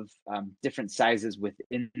of different sizes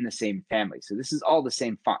within the same family. So this is all the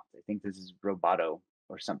same font. I think this is Roboto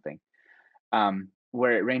or something,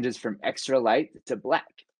 where it ranges from extra light to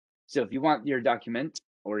black. So if you want your document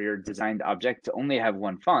or your designed object to only have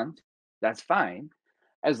one font, that's fine,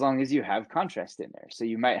 as long as you have contrast in there. So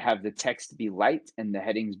you might have the text be light and the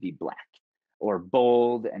headings be black, or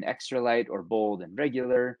bold and extra light, or bold and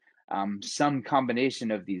regular. Some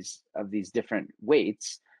combination of these different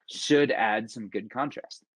weights should add some good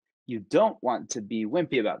contrast. You don't want to be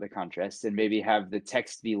wimpy about the contrast and maybe have the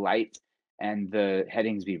text be light and the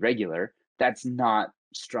headings be regular. That's not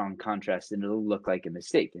strong contrast, and it'll look like a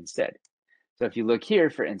mistake instead. So if you look here,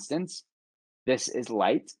 for instance, this is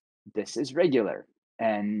light, this is regular,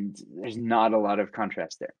 and there's not a lot of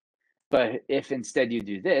contrast there. But if instead you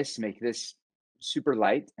do this, make this super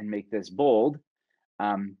light and make this bold,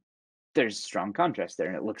 there's strong contrast there,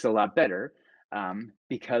 and it looks a lot better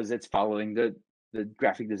because it's following the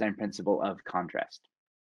graphic design principle of contrast.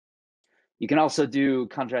 You can also do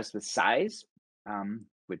contrast with size,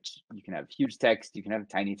 which you can have huge text, you can have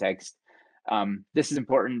tiny text. This is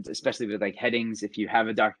important, especially with like headings. If you have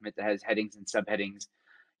a document that has headings and subheadings,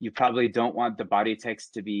 you probably don't want the body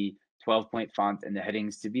text to be 12-point font and the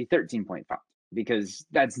headings to be 13-point font, because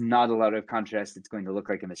that's not a lot of contrast. It's going to look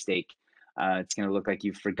like a mistake. It's going to look like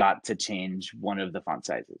you forgot to change one of the font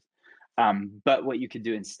sizes. But what you could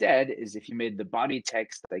do instead is if you made the body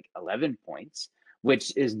text like 11 points,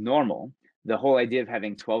 which is normal, the whole idea of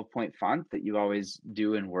having 12-point font that you always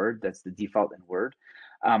do in Word, that's the default in Word,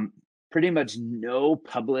 pretty much no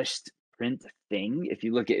published print thing, if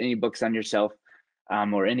you look at any books on your shelf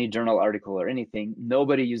or any journal article or anything,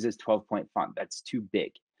 nobody uses 12-point font. That's too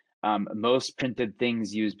big. Most printed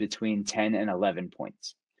things use between 10 and 11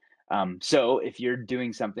 points. So if you're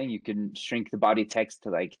doing something, you can shrink the body text to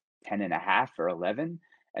like 10.5 or 11,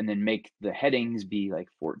 and then make the headings be like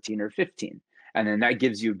 14 or 15. And then that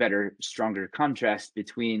gives you better, stronger contrast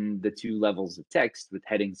between the two levels of text with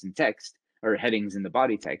headings and text, or headings in the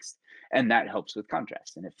body text. And that helps with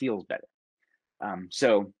contrast and it feels better.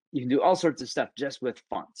 So you can do all sorts of stuff just with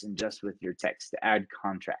fonts and just with your text to add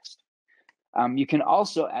contrast. You can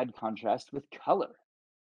also add contrast with color.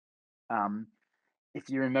 If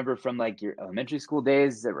you remember from like your elementary school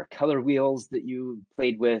days, there were color wheels that you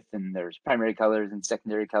played with, and there's primary colors and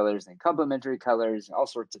secondary colors and complementary colors and all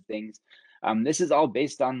sorts of things. This is all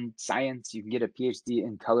based on science. You can get a PhD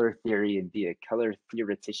in color theory and be a color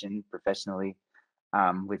theoretician professionally,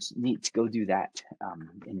 which neat to go do that,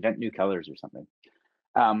 invent new colors or something.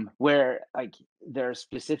 Where like there are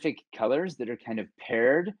specific colors that are kind of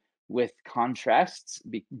paired with contrasts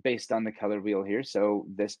based on the color wheel here. So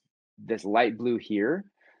this light blue here,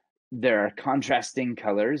 there are contrasting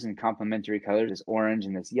colors and complementary colors. This orange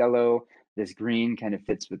and this yellow. This green kind of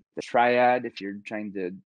fits with the triad if you're trying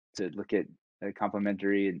to look at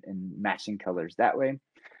complementary and matching colors that way.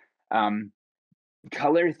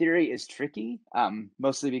 Color theory is tricky,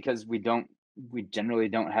 mostly because we generally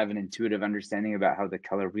don't have an intuitive understanding about how the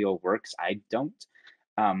color wheel works. I don't.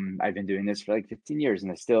 I've been doing this for like 15 years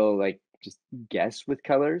and I still like just guess with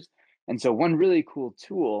colors. And so one really cool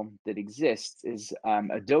tool that exists is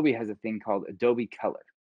Adobe has a thing called Adobe Color,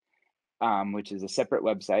 which is a separate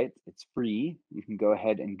website. It's free. You can go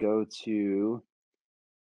ahead and go to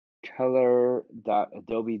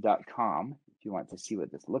color.adobe.com if you want to see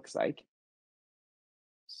what this looks like.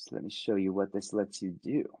 So let me show you what this lets you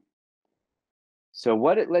do. So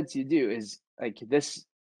what it lets you do is like this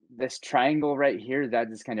triangle right here,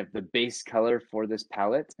 that is kind of the base color for this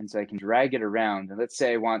palette. And so I can drag it around. And let's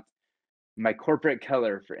say I want my corporate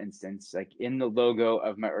color, for instance, like in the logo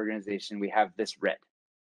of my organization, we have this red,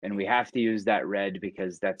 and we have to use that red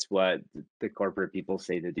because that's what the corporate people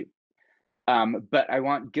say to do. But I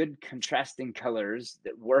want good contrasting colors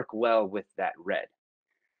that work well with that red.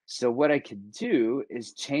 So what I could do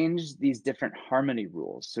is change these different harmony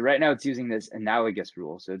rules. So right now it's using this analogous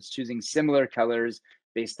rule. So it's choosing similar colors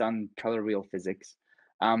based on color wheel physics.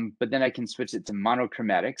 But then I can switch it to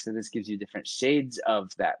monochromatic. So this gives you different shades of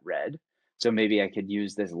that red. So maybe I could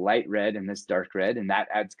use this light red and this dark red, and that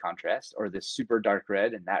adds contrast, or this super dark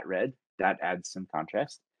red and that red, that adds some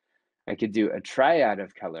contrast. I could do a triad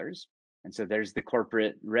of colors. And so there's the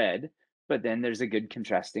corporate red, but then there's a good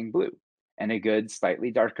contrasting blue and a good slightly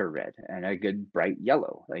darker red and a good bright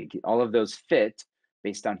yellow. Like all of those fit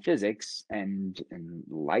based on physics and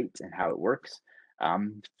light and how it works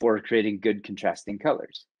for creating good contrasting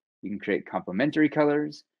colors. You can create complementary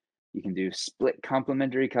colors. You can do split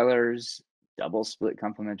complementary colors, double split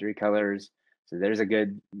complementary colors. So there's a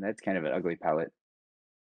good, that's kind of an ugly palette.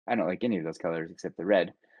 I don't like any of those colors except the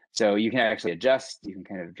red. So you can actually adjust, you can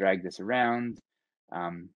kind of drag this around.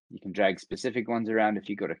 You can drag specific ones around. If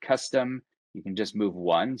you go to custom, you can just move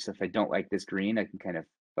one. So if I don't like this green, I can kind of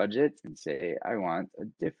fudge it and say, I want a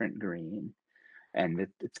different green, and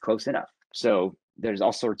it's close enough. So there's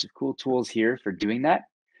all sorts of cool tools here for doing that.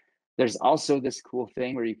 There's also this cool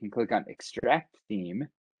thing where you can click on extract theme.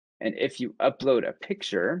 And if you upload a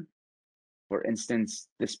picture, for instance,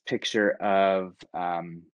 this picture of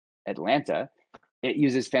Atlanta, it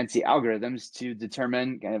uses fancy algorithms to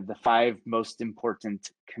determine kind of the 5 most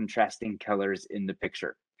important contrasting colors in the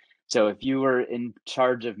picture. So if you were in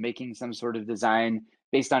charge of making some sort of design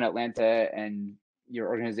based on Atlanta and your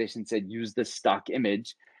organization said use the stock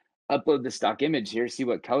image, upload the stock image here, see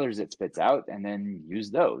what colors it spits out, and then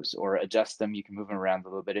use those or adjust them. You can move them around a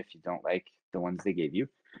little bit if you don't like the ones they gave you.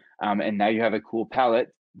 And now you have a cool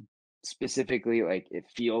palette, specifically like it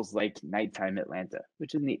feels like nighttime Atlanta,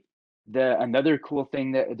 which is neat. Another cool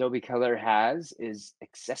thing that Adobe Color has is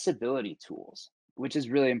accessibility tools, which is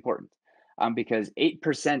really important because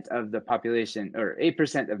 8% of the population, or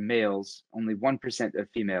 8% of males, only 1% of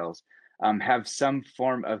females have some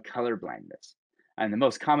form of color blindness. And the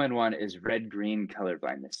most common one is red-green color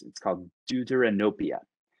blindness. It's called deuteranopia.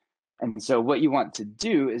 And so what you want to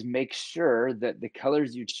do is make sure that the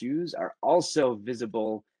colors you choose are also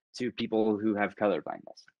visible to people who have color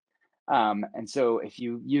blindness. And so if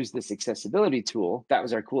you use this accessibility tool, that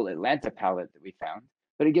was our cool Atlanta palette that we found,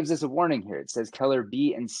 but it gives us a warning here. It says color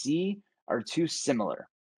B and C are too similar.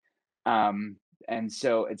 And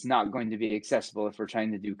so it's not going to be accessible if we're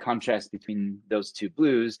trying to do contrast between those two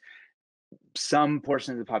blues. Some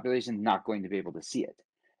portion of the population is not going to be able to see it.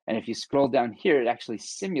 And if you scroll down here, it actually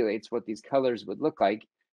simulates what these colors would look like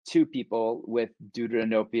to people with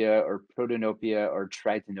deuteranopia or protanopia or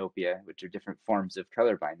tritanopia, which are different forms of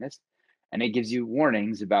color blindness. And it gives you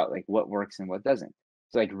warnings about like what works and what doesn't.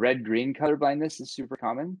 So like red-green color blindness is super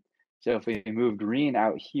common. So if we move green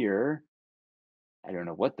out here, I don't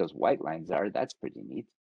know what those white lines are. That's pretty neat.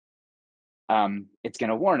 It's going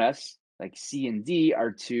to warn us like C and D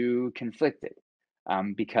are too conflicted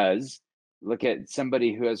because look at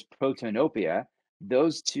somebody who has protanopia.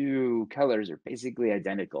 Those two colors are basically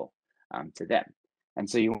identical to them. And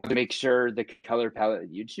so you want to make sure the color palette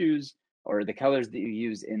that you choose or the colors that you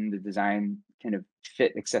use in the design kind of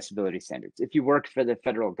fit accessibility standards. If you work for the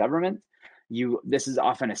federal government, this is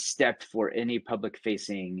often a step for any public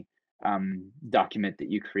facing document that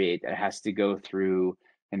you create that has to go through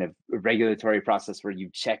kind of a regulatory process where you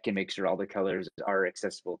check and make sure all the colors are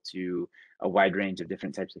accessible to a wide range of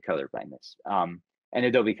different types of color blindness. And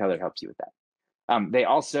Adobe Color helps you with that. They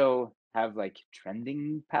also have like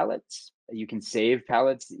trending palettes. You can save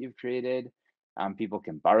palettes that you've created. People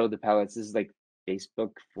can borrow the palettes. This is like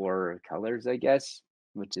Facebook for colors, I guess,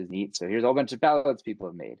 which is neat. So here's a whole bunch of palettes people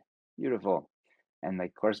have made. Beautiful. And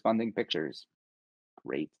like corresponding pictures.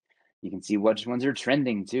 Great. You can see which ones are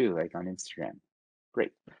trending too, like on Instagram.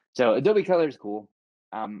 Great. So Adobe Color is cool.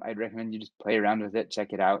 I'd recommend you just play around with it,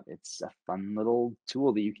 check it out. It's a fun little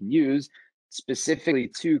tool that you can use specifically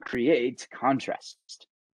to create contrast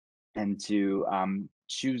and to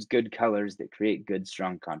choose good colors that create good,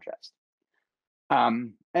 strong contrast.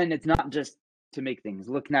 And it's not just to make things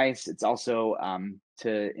look nice, it's also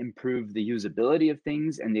to improve the usability of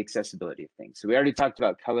things and the accessibility of things. So we already talked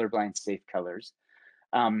about colorblind safe colors.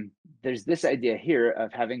 There's this idea here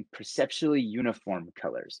of having perceptually uniform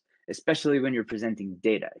colors, especially when you're presenting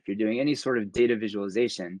data. If you're doing any sort of data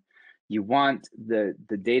visualization, you want the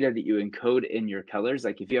data that you encode in your colors.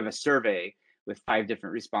 Like if you have a survey with 5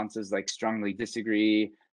 different responses, like strongly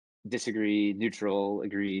disagree, disagree, neutral,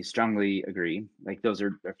 agree, strongly agree, like those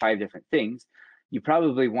are 5 different things. You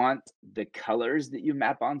probably want the colors that you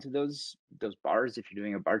map onto those bars if you're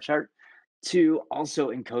doing a bar chart to also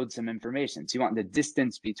encode some information. So you want the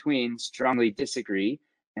distance between strongly disagree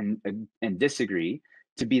and disagree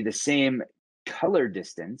to be the same color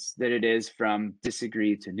distance that it is from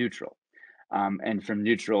disagree to neutral, and from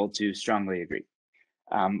neutral to strongly agree,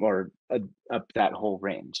 or up that whole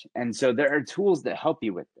range. And so there are tools that help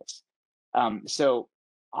you with this. So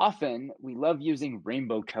often we love using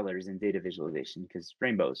rainbow colors in data visualization because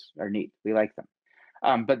rainbows are neat. We like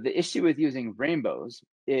them. But the issue with using rainbows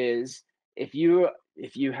is if you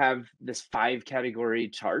have this 5 category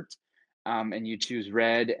chart, and you choose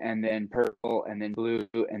red and then purple and then blue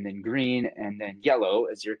and then green and then yellow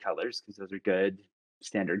as your colors, because those are good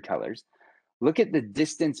standard colors. Look at the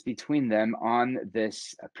distance between them on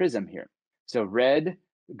this prism here. So red,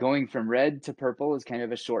 going from red to purple is kind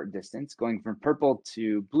of a short distance. Going from purple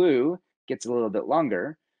to blue gets a little bit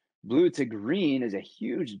longer. Blue to green is a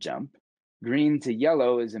huge jump. Green to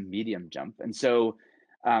yellow is a medium jump. And so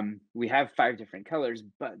we have 5 different colors,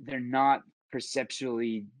 but they're not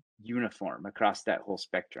perceptually uniform across that whole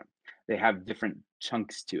spectrum. They have different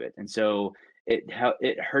chunks to it. And so it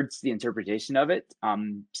hurts the interpretation of it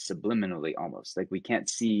subliminally, almost like we can't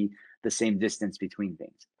see the same distance between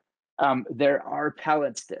things. There are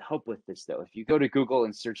palettes that help with this, though. If you go to Google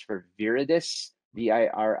and search for Viridis,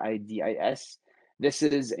 Viridis, this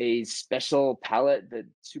is a special palette that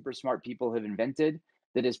super smart people have invented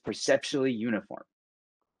that is perceptually uniform.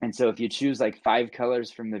 And so if you choose like 5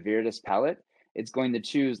 colors from the Viridis palette, it's going to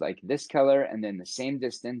choose like this color and then the same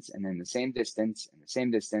distance and then the same distance and the same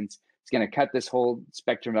distance. It's going to cut this whole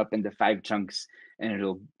spectrum up into 5 chunks, and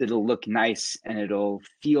it'll look nice and it'll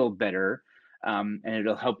feel better, and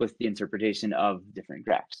it'll help with the interpretation of different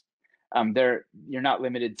graphs. You're not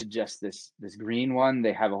limited to just this green one.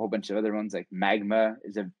 They have a whole bunch of other ones, like Magma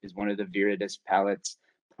is one of the Viridis palettes.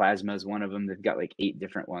 Plasma is one of them. They've got like 8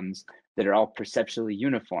 different ones that are all perceptually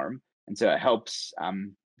uniform, and so it helps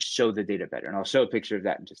show the data better. And I'll show a picture of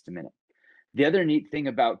that in just a minute. The other neat thing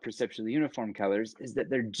about perceptually uniform colors is that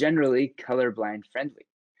they're generally colorblind friendly.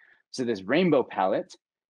 So this rainbow palette,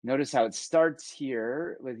 notice how it starts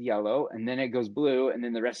here with yellow and then it goes blue and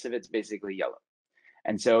then the rest of it's basically yellow.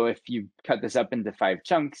 And so if you cut this up into 5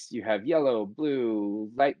 chunks, you have yellow, blue,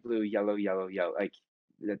 light blue, yellow, yellow, yellow. Like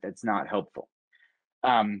that's not helpful.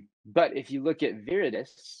 But if you look at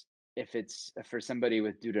Viridis, if it's for somebody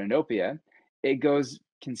with deuteranopia, it goes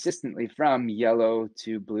consistently from yellow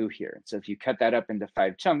to blue here. So if you cut that up into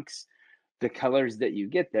 5 chunks, the colors that you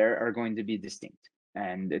get there are going to be distinct,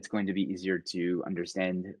 and it's going to be easier to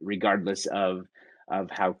understand regardless of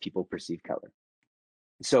how people perceive color.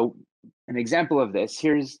 So an example of this,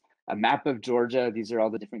 here's a map of Georgia. These are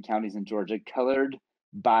all the different counties in Georgia, colored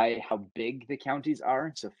by how big the counties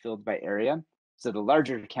are, so filled by area. So the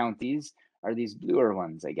larger counties are these bluer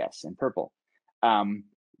ones, I guess, and purple.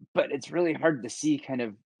 But it's really hard to see kind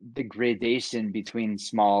of the gradation between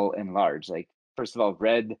small and large. Like, first of all,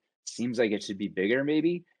 red seems like it should be bigger,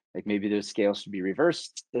 maybe. Like maybe the scale should be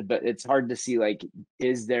reversed, but it's hard to see, like,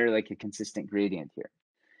 is there like a consistent gradient here?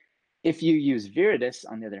 If you use Viridis,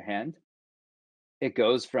 on the other hand, it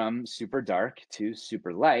goes from super dark to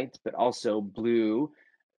super light, but also blue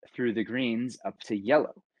through the greens up to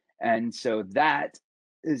yellow. And so that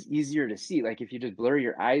is easier to see. Like if you just blur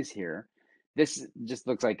your eyes here, this just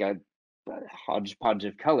looks like a hodgepodge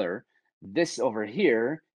of color. This over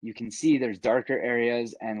here, you can see there's darker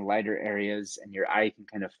areas and lighter areas, and your eye can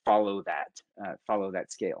kind of follow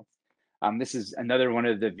that scale. This is another one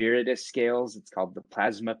of the Viridis scales. It's called the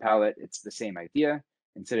Plasma palette. It's the same idea.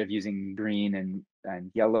 Instead of using green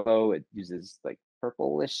and yellow, it uses like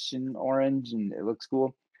purplish and orange, and it looks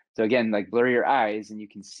cool. So again, like blur your eyes and you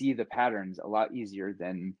can see the patterns a lot easier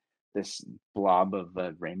than this blob of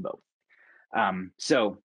a rainbow.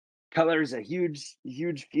 So color is a huge,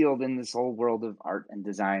 huge field in this whole world of art and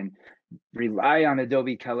design. Rely on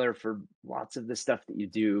Adobe Color for lots of the stuff that you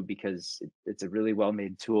do because it's a really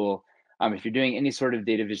well-made tool. If you're doing any sort of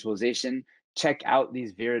data visualization, check out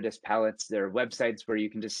these Viridis palettes. There are websites where you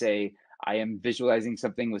can just say, I am visualizing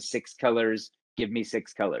something with 6 colors, give me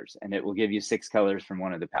 6 colors, and it will give you 6 colors from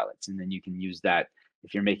one of the palettes. And then you can use that.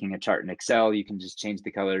 If you're making a chart in Excel, you can just change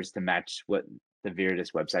the colors to match what the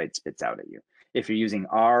Viridis website spits out at you. If you're using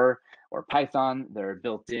R or Python, there are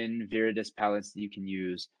built-in Viridis palettes that you can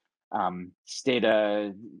use.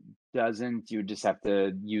 Stata doesn't. You would just have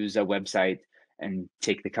to use a website and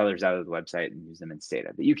take the colors out of the website and use them in Stata.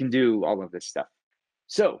 But you can do all of this stuff.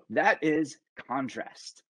 So that is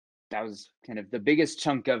contrast. That was kind of the biggest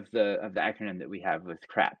chunk of the acronym that we have with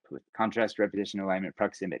CRAP, with contrast, repetition, alignment,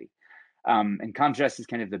 proximity. And contrast is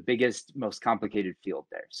kind of the biggest, most complicated field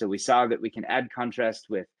there. So we saw that we can add contrast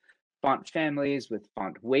with font families, with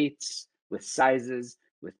font weights, with sizes,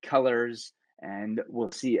 with colors, and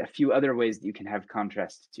we'll see a few other ways that you can have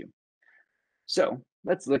contrast too. So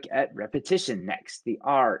let's look at repetition next, the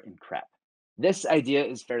R in CRAP. This idea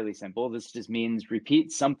is fairly simple. This just means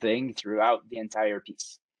repeat something throughout the entire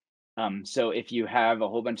piece. So if you have a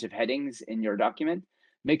whole bunch of headings in your document,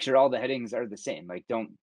 make sure all the headings are the same. Like,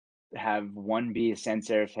 don't have one be a sans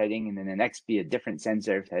serif heading and then the next be a different sans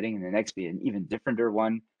serif heading and the next be an even differenter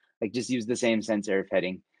one. Like, just use the same sans serif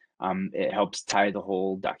heading. It helps tie the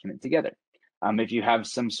whole document together. If you have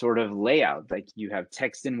some sort of layout, like you have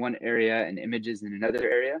text in one area and images in another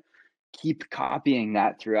area, keep copying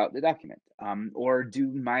that throughout the document, or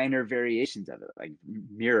do minor variations of it, like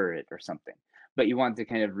mirror it or something. But you want to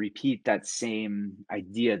kind of repeat that same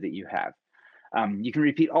idea that you have. You can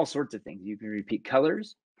repeat all sorts of things. You can repeat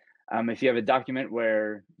colors. If you have a document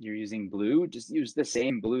where you're using blue, just use the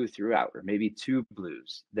same blue throughout, or maybe two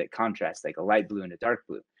blues that contrast, like a light blue and a dark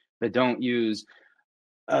blue. But don't use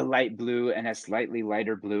a light blue and a slightly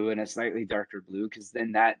lighter blue and a slightly darker blue, because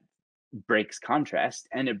then that breaks contrast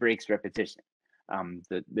and it breaks repetition.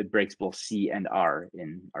 It breaks both C and R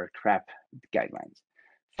in our CRAP guidelines.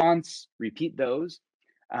 Fonts, repeat those.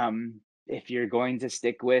 If you're going to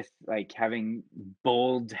stick with like having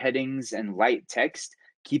bold headings and light text,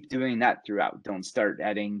 keep doing that throughout. Don't start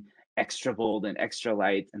adding extra bold and extra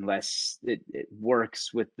light unless it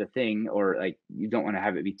works with the thing, or like you don't want to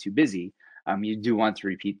have it be too busy. You do want to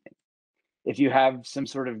repeat things. If you have some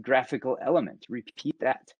sort of graphical element, repeat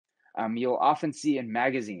that. You'll often see in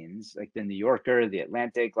magazines like the New Yorker, the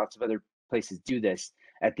Atlantic, lots of other places do this.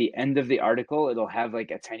 At the end of the article, it'll have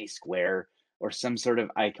like a tiny square or some sort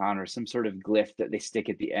of icon or some sort of glyph that they stick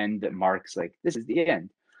at the end that marks like, this is the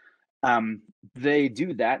end. They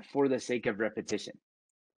do that for the sake of repetition.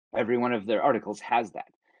 Every one of their articles has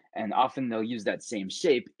that. And often they'll use that same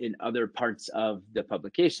shape in other parts of the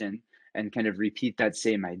publication and kind of repeat that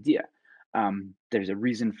same idea. There's a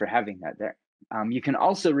reason for having that there. You can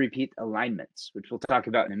also repeat alignments, which we'll talk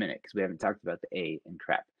about in a minute, because we haven't talked about the A in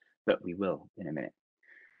CRAP, but we will in a minute.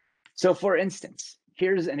 So for instance,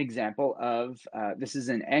 here's an example of, this is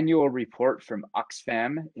an annual report from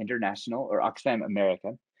Oxfam International, or Oxfam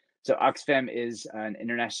America. So Oxfam is an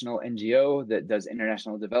international NGO that does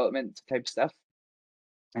international development type stuff.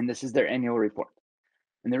 And this is their annual report.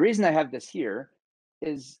 And the reason I have this here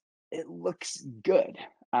is it looks good,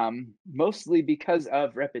 mostly because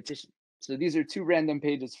of repetition. So these are two random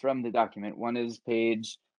pages from the document. One is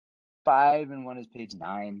page 5 and one is page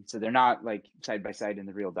 9. So they're not like side by side in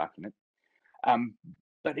the real document.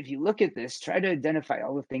 But if you look at this, try to identify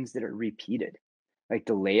all the things that are repeated. Like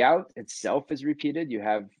the layout itself is repeated. You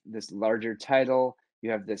have this larger title,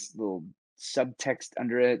 you have this little subtext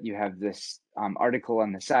under it, you have this article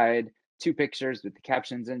on the side, two pictures with the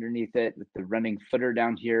captions underneath it, with the running footer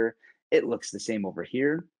down here. It looks the same over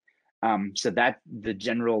here. So that the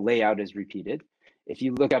general layout is repeated. If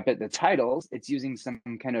you look up at the titles, it's using some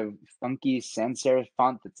kind of funky sans serif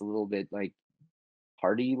font that's a little bit like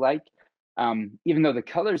party-like. Even though the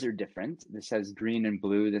colors are different, this has green and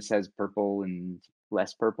blue, this has purple and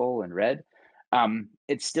less purple and red,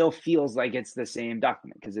 it still feels like it's the same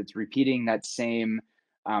document because it's repeating that same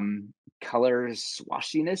color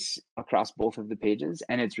swashiness across both of the pages,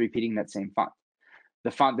 and it's repeating that same font.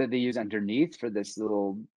 The font that they use underneath for this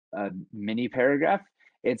little mini paragraph,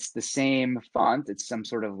 it's the same font. It's some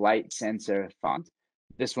sort of light sans serif font.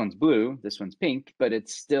 This one's blue, this one's pink, but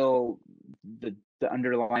it's still the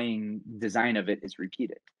underlying design of it is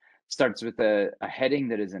repeated. Starts with a heading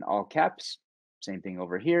that is in all caps. Same thing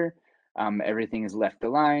over here. Everything is left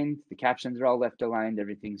aligned. The captions are all left aligned.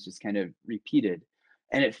 Everything's just kind of repeated.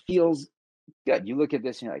 And it feels good. You look at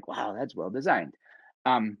this and you're like, wow, that's well designed.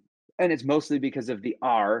 And it's mostly because of the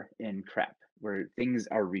R in CRAP, where things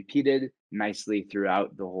are repeated nicely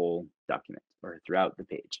throughout the whole document or throughout the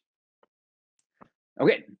page.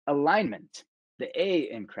 Okay, alignment, the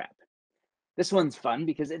A in CRAP. This one's fun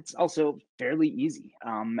because it's also fairly easy.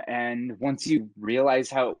 And once you realize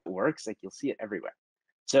how it works, like you'll see it everywhere.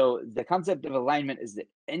 So the concept of alignment is that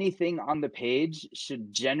anything on the page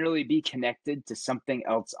should generally be connected to something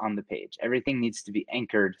else on the page. Everything needs to be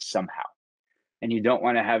anchored somehow. And you don't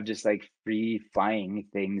want to have just like free flying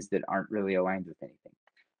things that aren't really aligned with anything.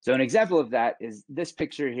 So an example of that is this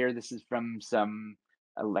picture here. This is from some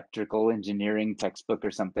electrical engineering textbook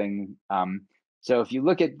or something. So if you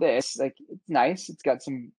look at this, like it's nice. It's got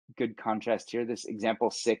some good contrast here. This example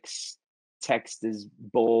 6 text is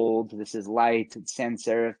bold. This is light. It's sans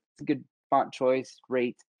serif. It's a good font choice.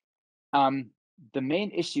 Great. The main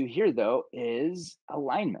issue here, though, is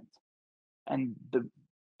alignment. And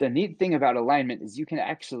the neat thing about alignment is you can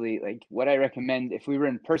actually, like what I recommend, if we were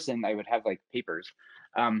in person, I would have like papers.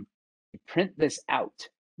 Print this out.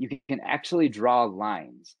 You can actually draw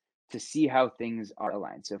lines to see how things are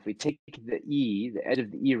aligned. So if we take the E, the edge of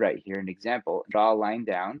the E right here, an example, draw a line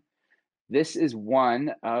down, this is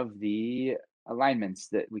one of the alignments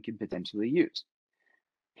that we could potentially use.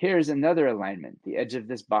 Here's another alignment, the edge of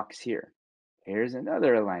this box here. Here's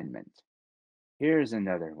another alignment. Here's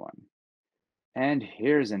another one. And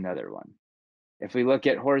here's another one. If we look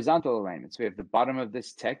at horizontal alignments, we have the bottom of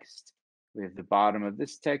this text, we have the bottom of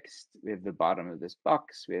this text, we have the bottom of this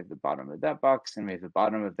box, we have the bottom of that box, and we have the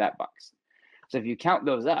bottom of that box. So if you count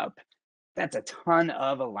those up, that's a ton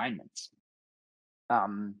of alignments.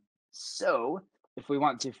 So if we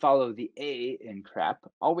want to follow the A in CRAP,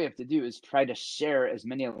 all we have to do is try to share as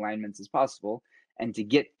many alignments as possible and to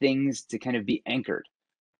get things to kind of be anchored.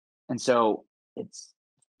 And so it's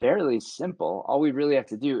fairly simple. All we really have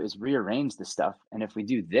to do is rearrange the stuff. And if we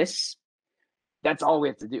do this, that's all we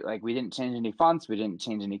have to do. Like, we didn't change any fonts, we didn't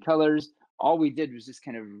change any colors. All we did was just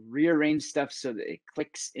kind of rearrange stuff so that it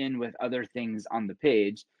clicks in with other things on the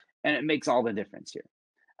page, and it makes all the difference here.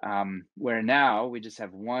 Where now we just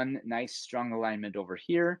have one nice strong alignment over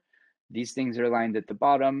here. These things are aligned at the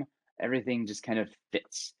bottom. Everything just kind of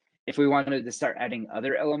fits. If we wanted to start adding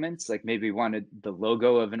other elements, like maybe we wanted the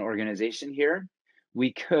logo of an organization here,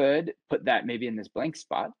 we could put that maybe in this blank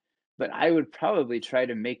spot, but I would probably try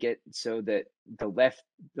to make it so that the left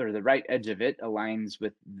or the right edge of it aligns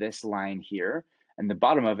with this line here, and the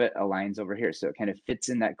bottom of it aligns over here. So it kind of fits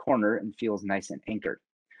in that corner and feels nice and anchored.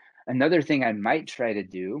 Another thing I might try to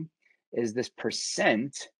do is this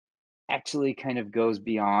percent actually kind of goes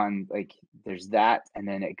beyond, like, there's that, and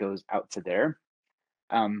then it goes out to there.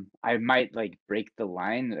 I might like break the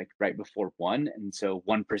line like right before one, and so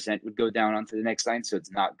 1% would go down onto the next line, so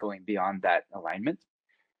it's not going beyond that alignment.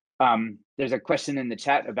 There's a question in the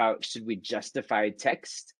chat about, should we justify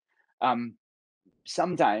text?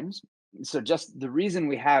 Sometimes. So just the reason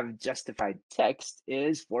we have justified text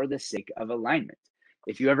is for the sake of alignment.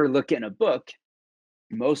 If you ever look in a book,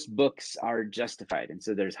 most books are justified. And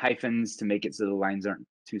so there's hyphens to make it so the lines aren't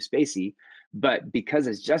too spacey. But because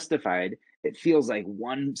it's justified, it feels like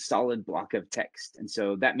one solid block of text. And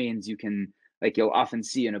so that means you can, like, you'll often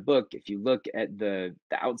see in a book, if you look at the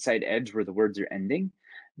outside edge where the words are ending,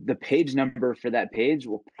 the page number for that page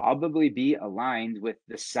will probably be aligned with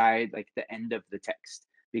the side, like the end of the text,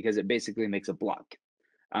 because it basically makes a block.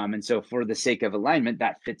 And so for the sake of alignment,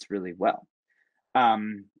 that fits really well.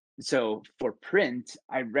 So for print,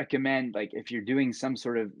 I recommend, like, if you're doing some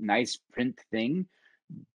sort of nice print thing,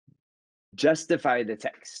 justify the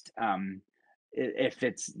text. If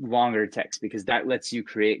it's longer text, because that lets you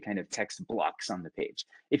create kind of text blocks on the page.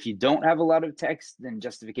 If you don't have a lot of text, then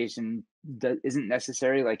justification isn't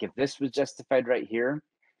necessary. Like, if this was justified right here,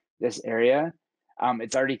 this area,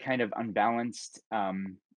 it's already kind of unbalanced.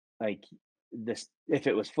 Like this, if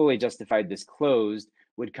it was fully justified, this closed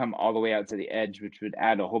would come all the way out to the edge, which would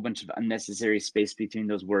add a whole bunch of unnecessary space between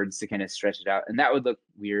those words to kind of stretch it out, and that would look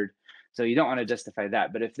weird. So you don't want to justify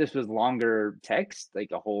that. But if this was longer text,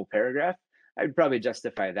 like a whole paragraph, I'd probably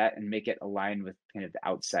justify that and make it align with kind of the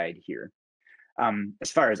outside here.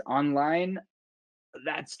 As far as online,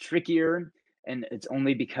 that's trickier, and it's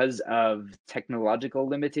only because of technological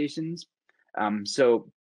limitations.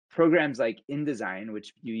 So programs like InDesign,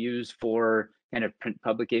 which you use for kind of print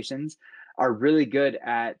publications, are really good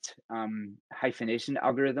at hyphenation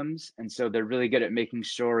algorithms. And so they're really good at making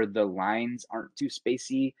sure the lines aren't too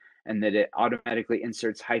spacey and that it automatically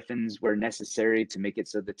inserts hyphens where necessary to make it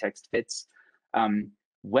so the text fits.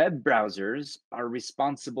 Web browsers are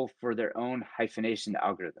responsible for their own hyphenation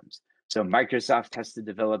algorithms. So Microsoft has to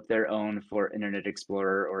develop their own for Internet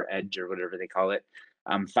Explorer or Edge or whatever they call it.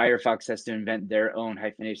 Firefox has to invent their own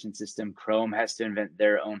hyphenation system. Chrome has to invent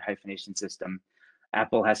their own hyphenation system.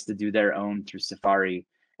 Apple has to do their own through Safari.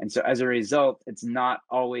 And so as a result, it's not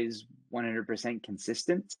always 100%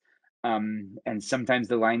 consistent. And sometimes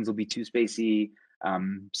the lines will be too spacey.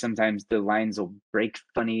 Sometimes the lines will break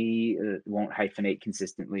funny, won't hyphenate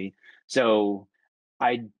consistently. So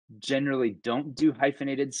I generally don't do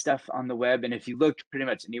hyphenated stuff on the web. And if you look pretty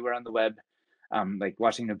much anywhere on the web, like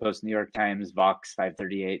Washington Post, New York Times, Vox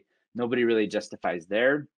 538, nobody really justifies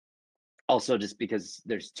there. Also, just because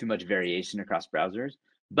there's too much variation across browsers.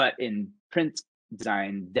 But in print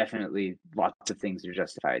design, definitely lots of things are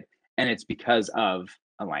justified. And it's because of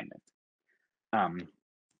alignment,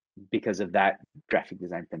 because of that graphic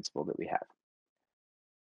design principle that we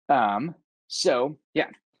have. So yeah,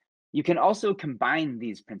 you can also combine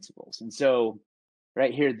these principles. And so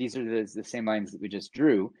right here, these are the same lines that we just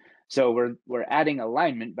drew. So we're adding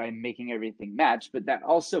alignment by making everything match, but that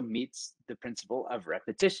also meets the principle of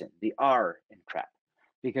repetition, the R in CRAP,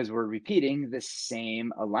 because we're repeating the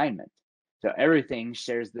same alignment. So everything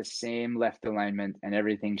shares the same left alignment, and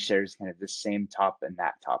everything shares kind of the same top and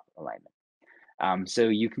that top alignment. So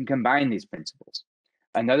you can combine these principles.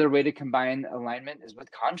 Another way to combine alignment is with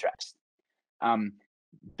contrast.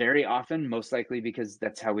 Very often, most likely because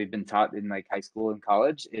that's how we've been taught in like high school and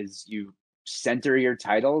college, is you center your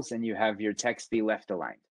titles and you have your text be left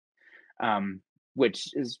aligned, um,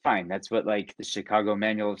 which is fine. That's what like the Chicago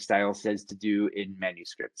Manual of Style says to do in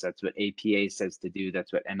manuscripts. That's what APA says to do.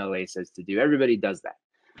 That's what MLA says to do. Everybody does that.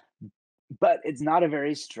 But it's not a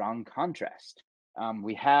very strong contrast.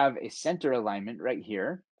 We have a center alignment right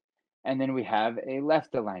here, and then we have a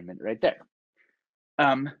left alignment right there,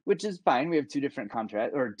 which is fine. We have two different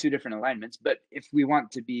contrast or two different alignments. But if we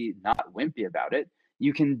want to be not wimpy about it,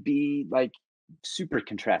 you can be like super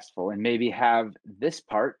contrastful and maybe have this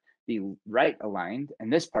part be right aligned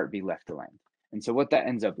and this part be left aligned. And so what that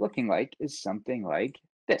ends up looking like is something like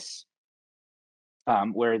this,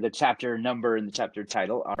 where the chapter number and the chapter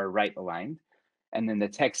title are right aligned. And then the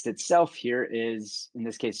text itself here is, in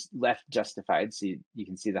this case, left justified. So you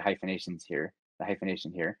can see the hyphenations here, the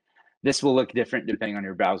hyphenation here. This will look different depending on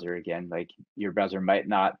your browser again. Like your browser might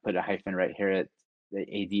not put a hyphen right here at the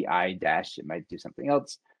ADI dash. It might do something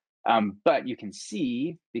else. But you can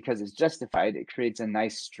see, because it's justified, it creates a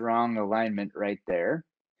nice strong alignment right there.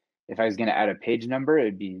 If I was going to add a page number,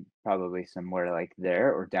 it'd be probably somewhere like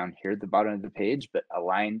there or down here at the bottom of the page, but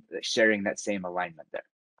aligned, sharing that same alignment there.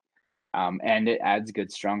 And it adds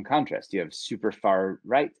good, strong contrast. You have super far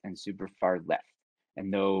right and super far left, and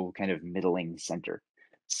no kind of middling center.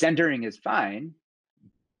 Centering is fine,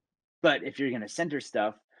 but if you're going to center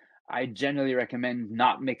stuff, I generally recommend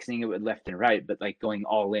not mixing it with left and right, but like going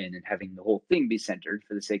all in and having the whole thing be centered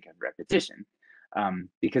for the sake of repetition,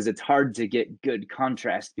 because it's hard to get good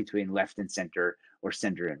contrast between left and center or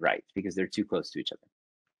center and right because they're too close to each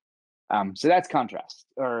other. So that's contrast,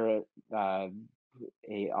 or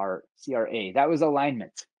CRA. That was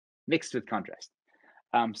alignment mixed with contrast.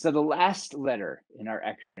 So the last letter in our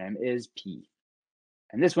acronym is P.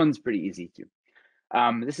 And this one's pretty easy too.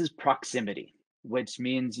 This is proximity, which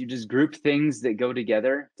means you just group things that go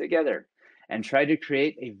together and try to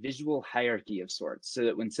create a visual hierarchy of sorts so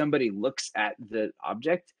that when somebody looks at the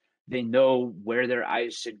object, they know where their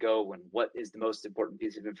eyes should go and what is the most important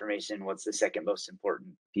piece of information, what's the second most important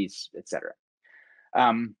piece, etc.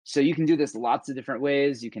 So you can do this lots of different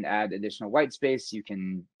ways. You can add additional white space. You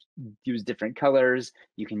can use different colors.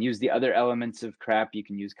 You can use the other elements of CRAP. You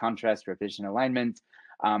can use contrast, repetition, alignment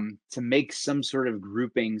to make some sort of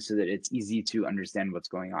grouping so that it's easy to understand what's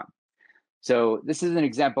going on. So this is an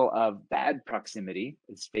example of bad proximity.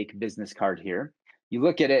 It's fake business card here. You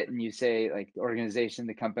look at it and you say, like, the organization,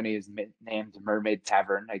 the company is named Mermaid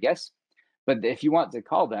Tavern, I guess. But if you want to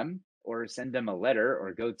call them or send them a letter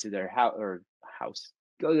or go to their house,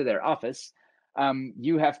 go to their office,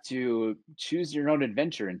 you have to choose your own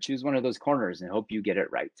adventure and choose one of those corners and hope you get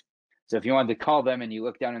it right. So if you wanted to call them and you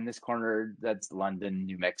look down in this corner, that's London,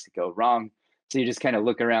 New Mexico, wrong. So you just kind of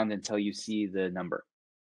look around until you see the number,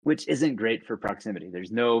 which isn't great for proximity.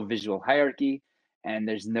 There's no visual hierarchy and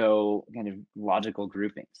there's no kind of logical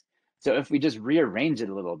groupings. So if we just rearrange it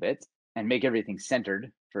a little bit and make everything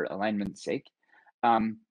centered for alignment's sake,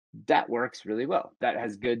 that works really well. That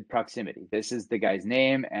has good proximity. This is the guy's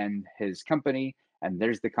name and his company, and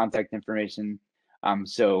there's the contact information.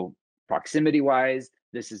 So proximity-wise,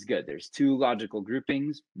 this is good. There's two logical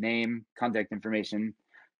groupings: name, contact information.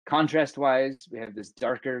 Contrast-wise, we have this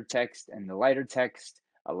darker text and the lighter text.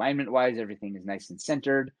 Alignment-wise, everything is nice and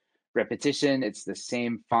centered. Repetition, it's the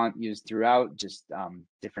same font used throughout, just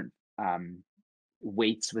different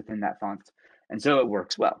weights within that font. And so it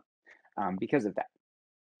works well because of that.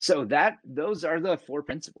 So those are the 4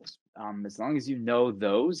 principles. As long as you know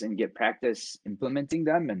those and get practice implementing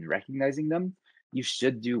them and recognizing them, you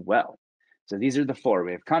should do well. So these are the 4.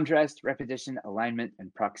 We have contrast, repetition, alignment,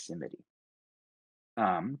 and proximity.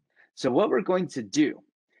 So what we're going to do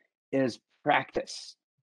is practice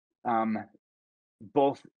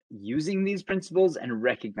both using these principles and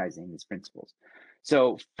recognizing these principles.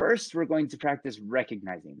 So first, we're going to practice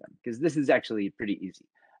recognizing them, because this is actually pretty easy.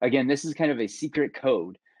 Again, this is kind of a secret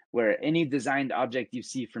code where any designed object you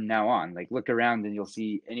see from now on, like look around and you'll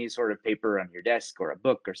see any sort of paper on your desk or a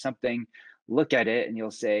book or something, look at it and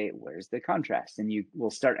you'll say, where's the contrast? And you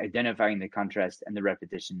will start identifying the contrast and the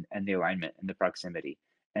repetition and the alignment and the proximity.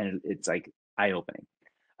 And it's like eye-opening.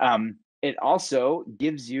 It also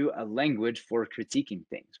gives you a language for critiquing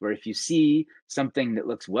things, where if you see something that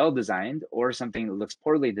looks well designed or something that looks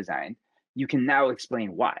poorly designed, you can now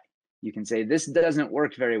explain why. You can say, this doesn't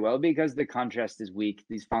work very well because the contrast is weak.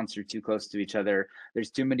 These fonts are too close to each other.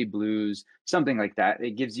 There's too many blues, something like that.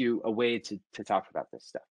 It gives you a way to talk about this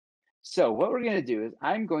stuff. So what we're going to do is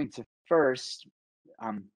I'm going to first,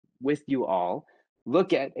 with you all,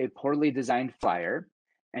 look at a poorly designed flyer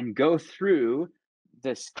and go through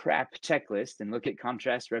this crap checklist and look at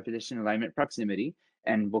contrast, repetition, alignment, proximity,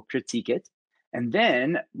 and we'll critique it. And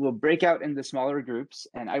then we'll break out into smaller groups,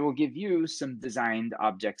 and I will give you some designed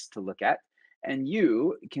objects to look at. And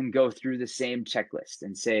you can go through the same checklist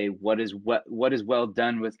and say what is well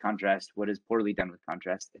done with contrast, what is poorly done with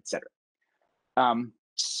contrast, etc.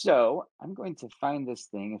 So I'm going to find this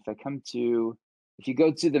thing. If you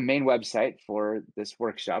go to the main website for this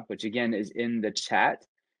workshop, which again is in the chat,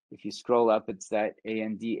 if you scroll up, it's that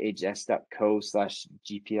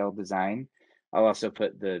andhs.co/GPL design. I'll also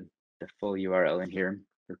put the full URL in here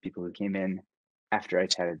for people who came in after I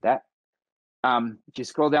chatted that. If you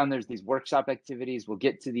scroll down, there's these workshop activities. We'll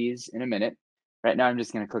get to these in a minute. Right now, I'm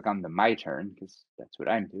just going to click on the My Turn because that's what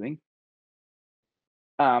I'm doing.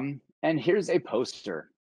 And here's a poster.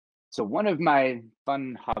 So one of my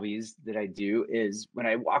fun hobbies that I do is when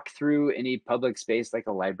I walk through any public space like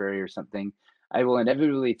a library or something, I will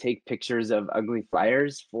inevitably take pictures of ugly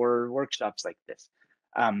flyers for workshops like this.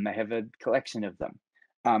 I have a collection of them.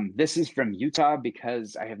 This is from Utah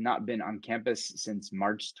because I have not been on campus since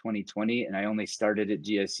March 2020, and I only started at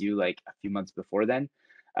GSU like a few months before then.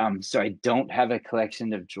 So I don't have a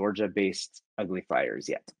collection of Georgia-based ugly flyers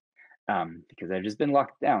yet because I've just been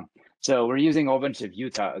locked down. So we're using a whole bunch of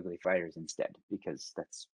Utah ugly flyers instead because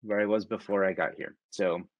that's where I was before I got here.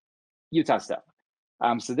 So Utah stuff.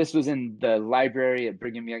 So this was in the library at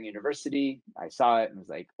Brigham Young University. I saw it and was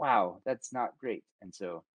like, wow, that's not great. And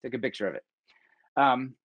so took a picture of it.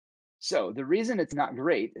 So the reason it's not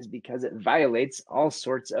great is because it violates all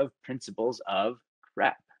sorts of principles of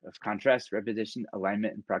CRAP, of contrast, repetition,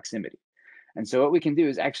 alignment, and proximity. And so what we can do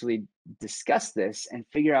is actually discuss this and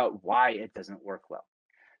figure out why it doesn't work well.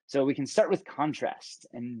 So we can start with contrast,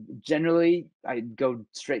 and generally I go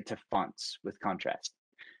straight to fonts with contrast.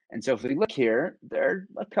 And so if we look here, there are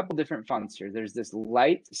a couple different fonts here. There's this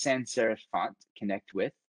light sans serif font, Connect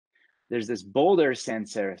With. There's this bolder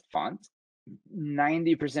sans serif font.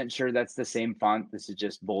 90% sure that's the same font. This is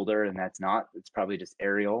just bolder, and that's not. It's probably just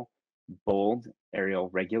Arial bold, Arial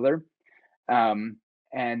regular.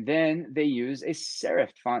 And then they use a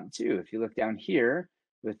serif font too. If you look down here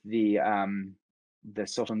with the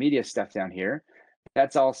social media stuff down here,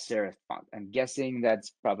 that's all serif font. I'm guessing that's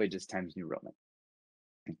probably just Times New Roman.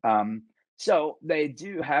 So they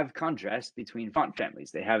do have contrast between font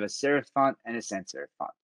families. They have a serif font and a sans serif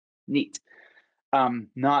font. Neat.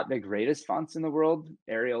 Not the greatest fonts in the world.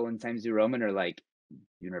 Arial and Times New Roman are like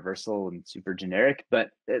universal and super generic,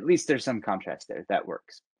 but at least there's some contrast there. That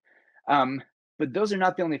works. But those are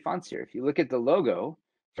not the only fonts here. If you look at the logo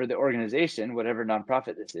for the organization, whatever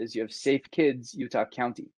nonprofit this is, you have Safe Kids Utah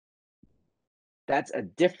County. That's a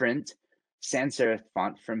different sans serif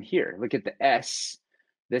font from here. Look at the S.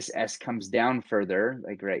 This S comes down further,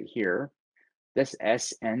 like right here. This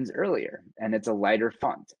S ends earlier, and it's a lighter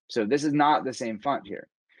font. So this is not the same font here.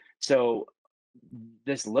 So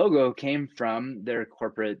this logo came from their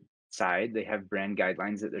corporate side. They have brand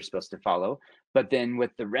guidelines that they're supposed to follow, but then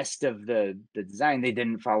with the rest of the design, they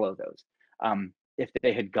didn't follow those. If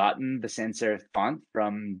they had gotten the sans serif font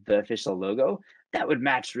from the official logo, that would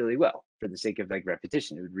match really well for the sake of like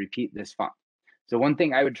repetition. It would repeat this font. So one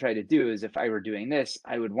thing I would try to do is if I were doing this,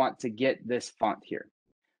 I would want to get this font here.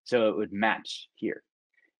 So it would match here.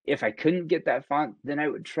 If I couldn't get that font, then I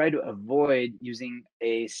would try to avoid using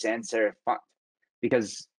a sans serif font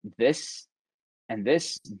because this and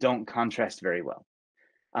this don't contrast very well.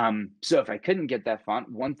 So if I couldn't get that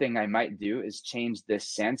font, one thing I might do is change this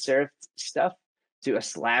sans serif stuff to a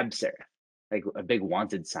slab serif, like a big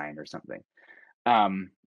wanted sign or something.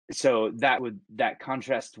 So that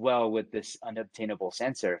contrasts well with this unobtainable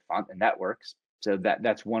sans serif font, and that works. So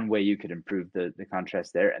that's one way you could improve the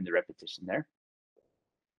contrast there and the repetition there.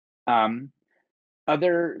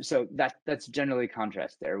 So that's generally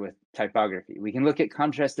contrast there with typography. We can look at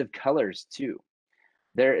contrast of colors too.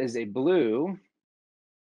 There is a blue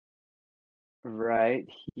right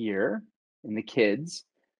here in the kids.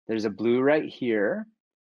 There's a blue right here.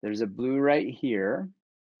 There's a blue right here.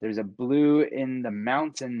 There's a blue in the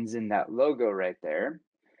mountains in that logo right there.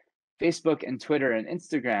 Facebook and Twitter and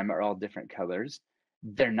Instagram are all different colors.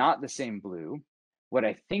 They're not the same blue. What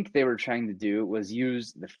I think they were trying to do was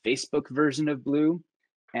use the Facebook version of blue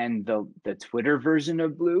and the Twitter version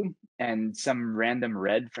of blue and some random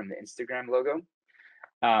red from the Instagram logo.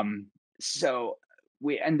 So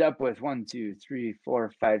we end up with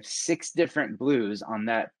 6 different blues on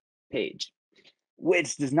that page,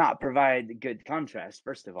 which does not provide good contrast.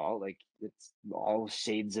 First of all, like it's all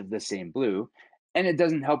shades of the same blue, and it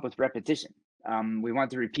doesn't help with repetition. We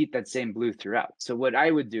want to repeat that same blue throughout. So what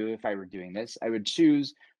I would do if I were doing this, I would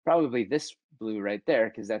choose probably this blue right there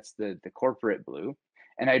because that's the corporate blue.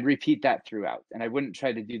 And I'd repeat that throughout. And I wouldn't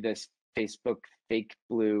try to do this Facebook fake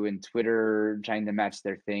blue and Twitter trying to match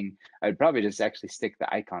their thing. I'd probably just actually stick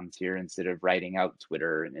the icons here instead of writing out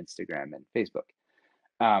Twitter and Instagram and Facebook.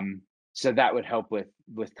 So that would help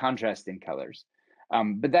with contrast in colors.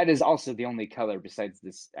 But that is also the only color besides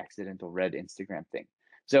this accidental red Instagram thing.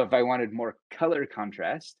 So if I wanted more color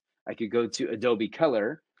contrast, I could go to Adobe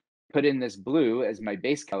Color, put in this blue as my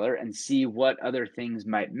base color, and see what other things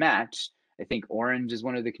might match. I think orange is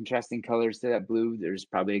one of the contrasting colors to that blue. There's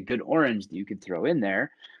probably a good orange that you could throw in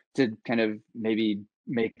there to kind of maybe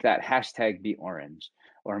make that hashtag be orange,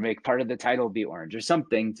 or make part of the title be orange, or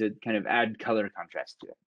something to kind of add color contrast to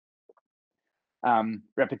it.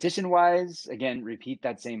 Repetition wise, again, repeat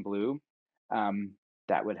that same blue.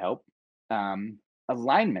 That would help.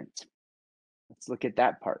 Alignment. Let's look at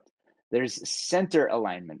that part. There's center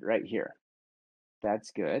alignment right here.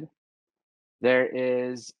 That's good. There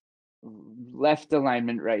is left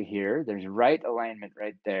alignment right here. There's right alignment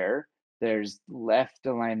right there. There's left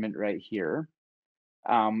alignment right here.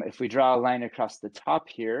 If we draw a line across the top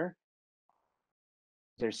here,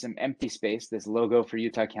 there's some empty space. This logo for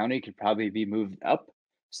Utah County could probably be moved up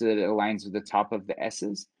so that it aligns with the top of the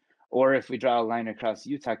S's. Or if we draw a line across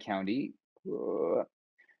Utah County,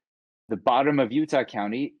 the bottom of Utah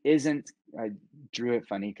County isn't, I drew it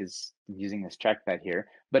funny because I'm using this trackpad here,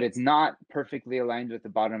 but it's not perfectly aligned with the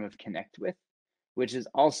bottom of Connect With, which is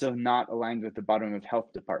also not aligned with the bottom of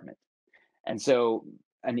Health Department. And so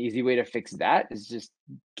an easy way to fix that is just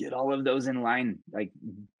get all of those in line, like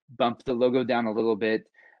bump the logo down a little bit,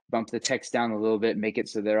 bump the text down a little bit, make it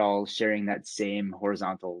so they're all sharing that same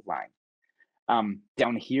horizontal line.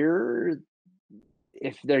 Down here,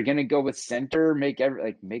 if they're gonna go with center, make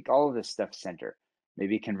all of this stuff center.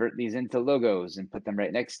 Maybe convert these into logos and put them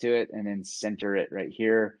right next to it, and then center it right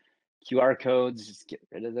here. QR codes, just get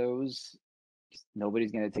rid of those.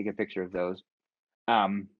 Nobody's gonna take a picture of those.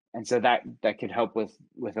 And so that could help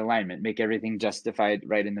with alignment, make everything justified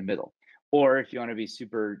right in the middle. Or if you want to be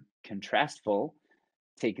super contrastful,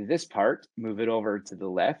 take this part, move it over to the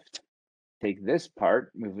left, take this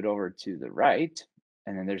part, move it over to the right,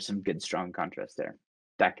 and then there's some good strong contrast there.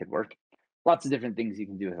 That could work. Lots of different things you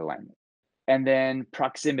can do with alignment. And then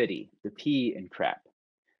proximity, the P in crap.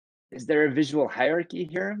 Is there a visual hierarchy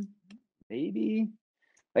here? Maybe.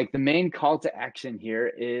 Like the main call to action here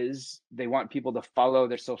is they want people to follow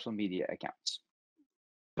their social media accounts.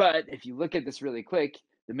 But if you look at this really quick,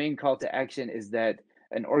 the main call to action is that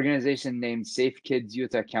an organization named Safe Kids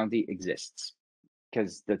Utah County exists,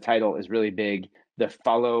 because the title is really big. The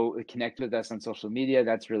connect with us on social media,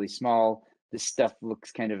 that's really small. This stuff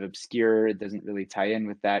looks kind of obscure. It doesn't really tie in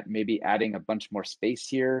with that. Maybe adding a bunch more space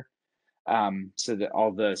here, so that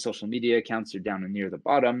all the social media accounts are down near the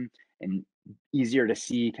bottom and easier to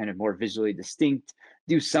see, kind of more visually distinct.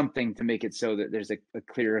 Do something to make it so that there's a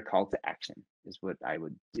clearer call to action is what I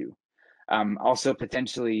would do. Also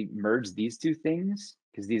potentially merge these two things,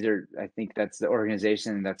 because these are, I think that's the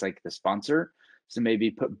organization and that's like the sponsor. So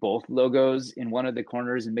maybe put both logos in one of the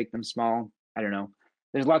corners and make them small. I don't know.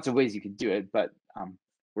 There's lots of ways you could do it, but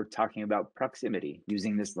we're talking about proximity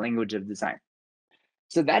using this language of design.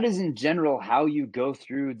 So that is in general how you go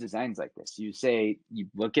through designs like this. You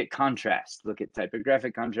look at contrast, look at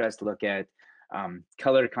typographic contrast, look at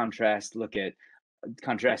color contrast, look at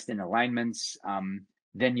contrast in alignments.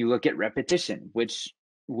 Then you look at repetition, which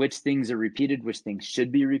things are repeated, which things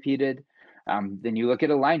should be repeated. Then you look at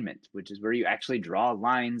alignment, which is where you actually draw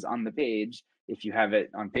lines on the page if you have it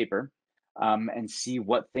on paper, and see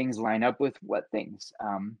what things line up with what things.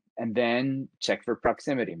 And then check for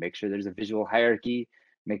proximity, make sure there's a visual hierarchy,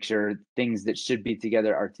 make sure things that should be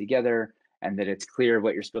together are together, and that it's clear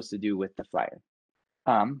what you're supposed to do with the flyer.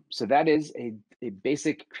 So that is a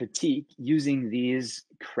basic critique using these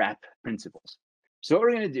CRAP principles. So what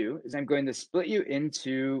we're going to do is I'm going to split you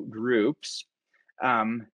into groups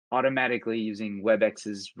automatically using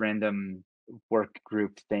WebEx's random work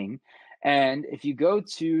group thing. And if you go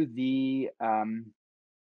to the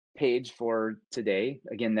page for today,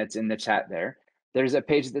 again, that's in the chat there, there's a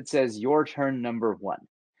page that says your turn number 1.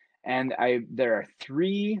 And there are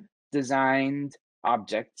 3 designed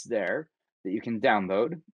objects there that you can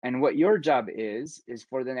download. And what your job is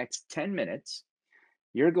for the next 10 minutes,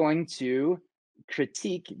 you're going to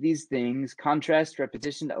critique these things: contrast,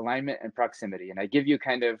 repetition, alignment, and proximity. And I give you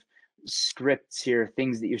kind of scripts here,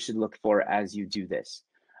 things that you should look for as you do this.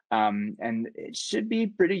 And it should be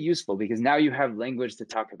pretty useful because now you have language to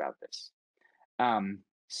talk about this.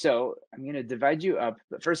 So I'm going to divide you up,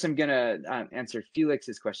 but first I'm going to answer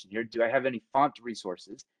Felix's question here. Do I have any font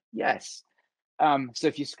resources? Yes. So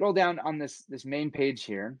if you scroll down on this main page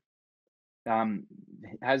here, um,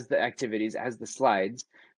 has the activities, has the slides,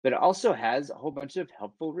 but it also has a whole bunch of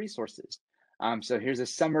helpful resources. So here's a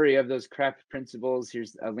summary of those craft principles.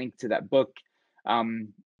 Here's a link to that book, um,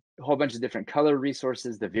 a whole bunch of different color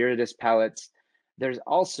resources, the Viridis palettes. There's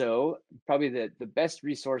also probably the best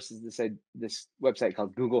resource is this website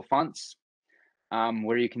called Google Fonts,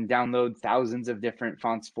 where you can download thousands of different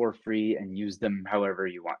fonts for free and use them however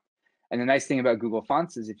you want. And the nice thing about Google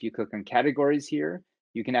Fonts is if you click on categories here,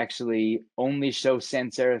 you can actually only show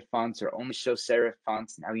sans serif fonts or only show serif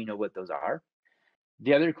fonts. Now you know what those are.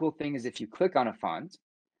 The other cool thing is if you click on a font,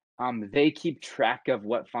 they keep track of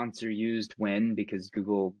what fonts are used when, because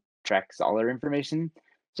Google tracks all our information.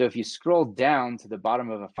 So if you scroll down to the bottom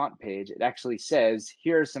of a font page, it actually says,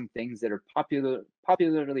 here are some things that are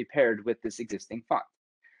popularly paired with this existing font.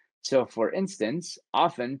 So for instance,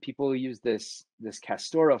 often people use this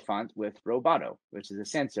Castoro font with Roboto, which is a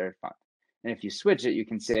sans serif font. And if you switch it, you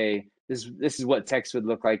can say, this is what text would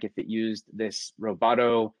look like if it used this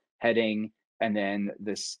Roboto heading and then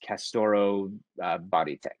this Castoro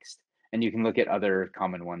body text. And you can look at other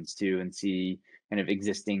common ones too and see kind of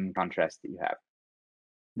existing contrast that you have.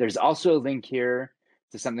 There's also a link here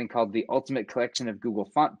to something called the Ultimate Collection of Google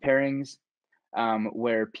Font Pairings,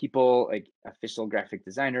 where people like official graphic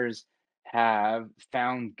designers have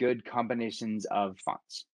found good combinations of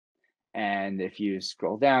fonts. And if you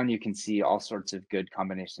scroll down, you can see all sorts of good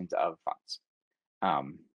combinations of fonts.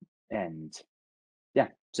 And yeah,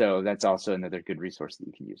 so that's also another good resource that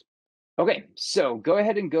you can use. Okay, so go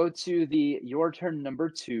ahead and go to the your turn number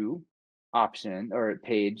 2 option or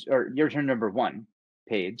page, or your turn number 1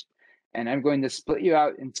 page. And I'm going to split you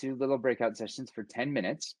out into little breakout sessions for 10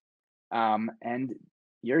 minutes. And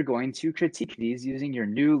you're going to critique these using your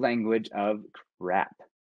new language of crap.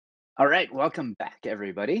 All right, welcome back,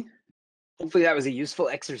 everybody. Hopefully that was a useful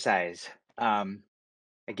exercise. I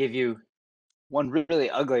gave you one really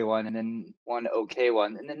ugly one and then one okay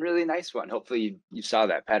one and then really nice one. Hopefully you saw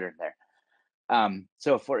that pattern there.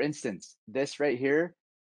 So for instance, this right here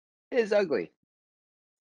is ugly,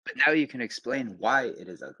 but now you can explain why it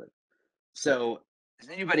is ugly. So does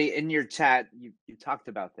anybody in your chat, you talked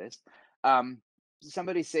about this,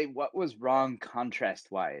 somebody say what was wrong contrast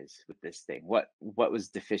wise with this thing? What was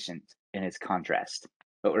deficient in its contrast?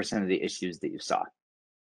 What were some of the issues that you saw?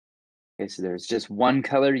 Okay, so there's just one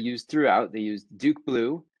color used throughout. They used Duke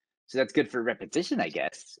blue, so that's good for repetition, I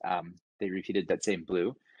guess. They repeated that same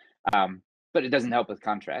blue, but it doesn't help with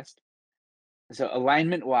contrast. So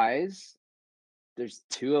alignment wise, there's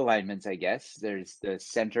two alignments, I guess. There's the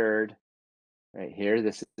centered right here.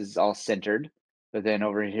 This is all centered, but then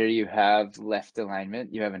over here you have left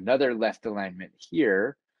alignment. You have another left alignment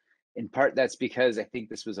here. In part, that's because I think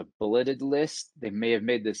this was a bulleted list. They may have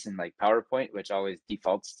made this in like PowerPoint, which always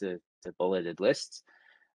defaults to bulleted lists.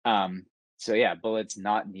 So yeah, bullets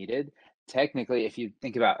not needed. Technically, if you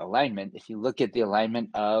think about alignment, if you look at the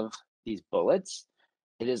alignment of these bullets,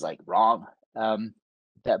 it is like wrong.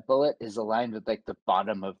 That bullet is aligned with like the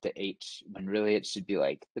bottom of the H when really it should be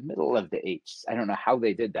like the middle of the H. I don't know how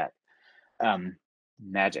they did that.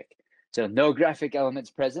 Magic. So no graphic elements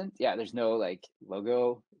present. Yeah, there's no like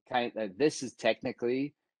logo kind of, this is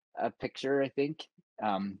technically a picture, I think,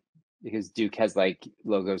 because Duke has like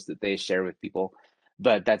logos that they share with people,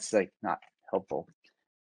 but that's like not helpful.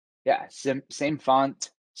 Yeah, same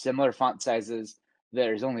font, similar font sizes.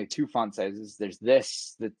 There's only two font sizes. There's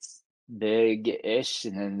this that's big-ish,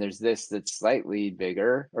 and then there's this that's slightly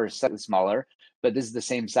bigger or slightly smaller, but this is the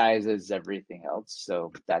same size as everything else,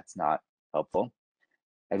 so that's not helpful.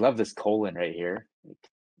 I love this colon right here. Like,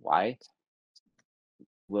 why?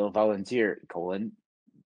 Will volunteer, colon,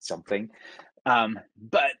 something.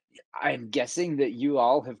 But I'm guessing that you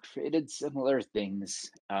all have created similar things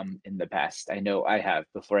in the past. I know I have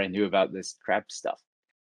before I knew about this crap stuff.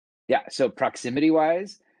 Yeah, so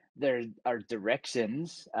proximity-wise, there are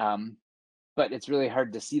directions, but it's really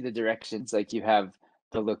hard to see the directions. Like you have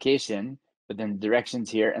the location, but then directions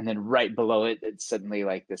here, and then right below it, it's suddenly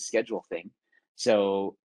like the schedule thing.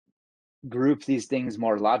 So group these things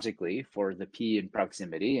more logically for the P in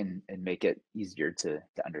proximity and make it easier to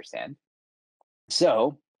understand.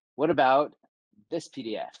 So what about this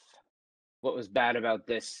PDF? What was bad about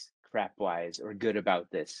this crap-wise or good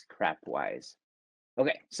about this crap-wise?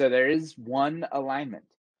 Okay, so there is one alignment.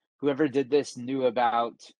 Whoever did this knew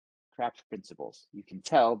about craft principles. You can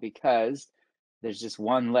tell because there's just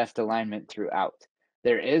one left alignment throughout.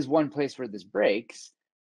 There is one place where this breaks.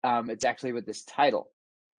 It's actually with this title.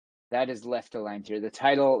 That is left aligned here. The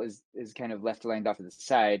title is kind of left aligned off to the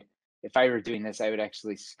side. if I were doing this, I would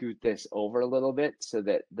actually scoot this over a little bit so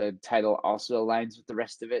that the title also aligns with the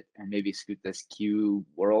rest of it, and maybe scoot this Q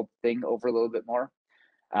world thing over a little bit more.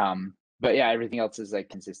 But yeah, everything else is like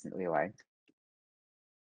consistently aligned.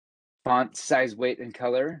 Font size, weight, and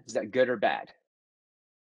color, is that good or bad?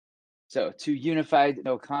 So too unified,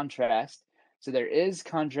 no contrast. So there is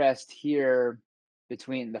contrast here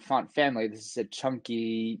between the font family. This is a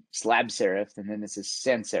chunky slab serif, and then this is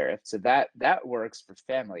sans serif. So that works for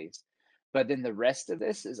families. But then the rest of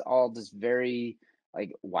this is all just very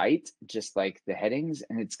like white, just like the headings,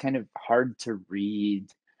 and it's kind of hard to read.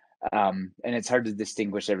 And it's hard to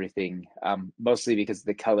distinguish everything, mostly because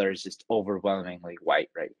the color is just overwhelmingly white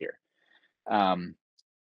right here.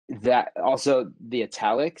 That also the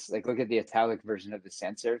italics, like look at the italic version of the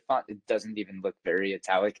sans serif font. It doesn't even look very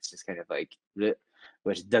italic. It's just kind of like, bleh,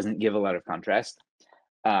 which doesn't give a lot of contrast.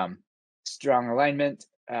 Strong alignment,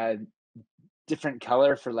 different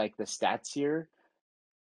color for like the stats here.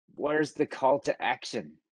 Where's the call to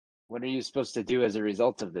action? What are you supposed to do as a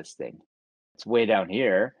result of this thing? It's way down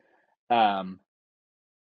here.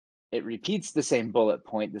 It repeats the same bullet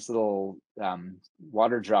point, this little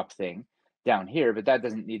water drop thing down here, but that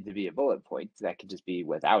doesn't need to be a bullet point. That could just be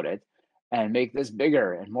without it. And make this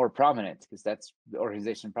bigger and more prominent, because that's the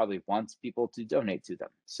organization probably wants people to donate to them.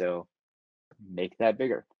 So make that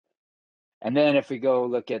bigger. And then if we go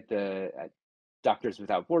look at the Doctors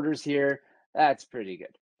Without Borders here, that's pretty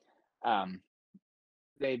good.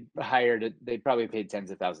 They probably paid tens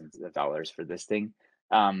of thousands of dollars for this thing.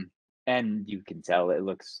 And you can tell it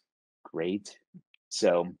looks great.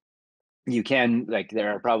 So you can, like,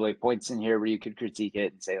 there are probably points in here where you could critique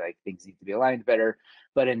it and say like things need to be aligned better,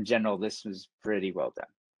 but in general, this was pretty well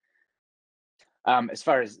done. As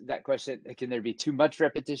far as that question, can there be too much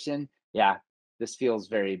repetition? Yeah, this feels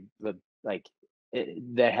very like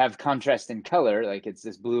they have contrast in color, like it's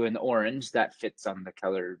this blue and orange that fits on the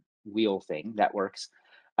color wheel thing, that works.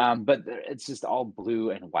 But it's just all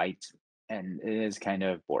blue and white, and it is kind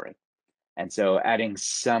of boring. And so adding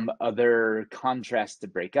some other contrast to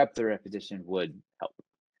break up the repetition would help.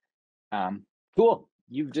 Cool.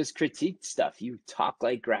 You've just critiqued stuff. You talk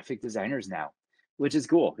like graphic designers now, which is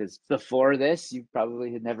cool, because before this, you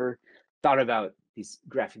probably had never thought about these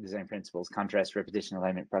graphic design principles: contrast, repetition,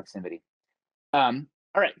 alignment, proximity. All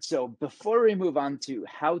right, so before we move on to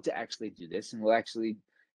how to actually do this, and we'll actually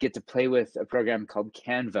get to play with a program called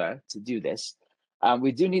Canva to do this,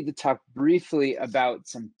 we do need to talk briefly about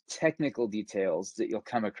some technical details that you'll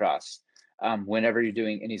come across whenever you're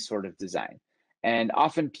doing any sort of design. And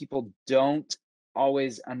often people don't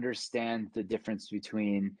always understand the difference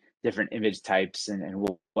between different image types and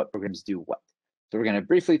what programs do what. So we're going to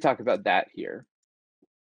briefly talk about that here.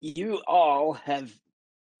 You all have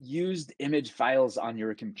used image files on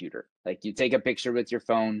your computer. Like you take a picture with your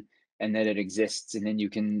phone and then it exists, and then you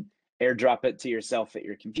can airdrop it to yourself at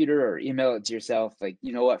your computer or email it to yourself. Like,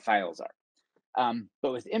 you know what files are.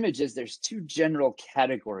 But with images, there's two general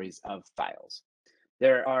categories of files.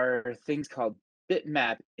 There are things called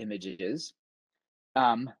bitmap images,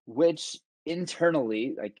 which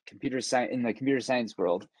internally, like in the computer science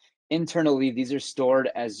world, internally, these are stored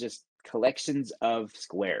as just collections of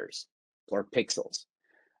squares or pixels.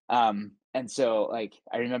 And so like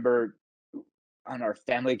I remember on our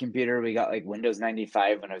family computer, we got like Windows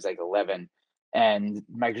 95 when I was like 11, and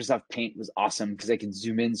Microsoft Paint was awesome because I could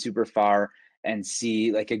zoom in super far and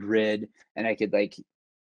see like a grid, and I could like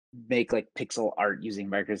make like pixel art using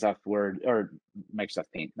Microsoft Word or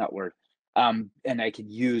Microsoft Paint, not Word. And I could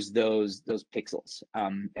use those pixels.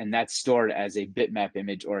 And that's stored as a bitmap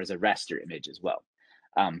image or as a raster image as well.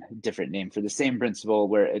 Different name for the same principle,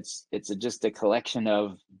 where it's just a collection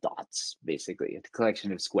of dots, basically, a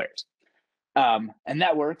collection of squares. And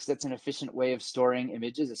that works. That's an efficient way of storing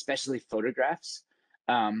images, especially photographs,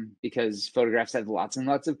 because photographs have lots and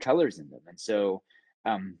lots of colors in them. And so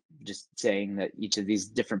just saying that each of these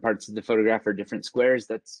different parts of the photograph are different squares,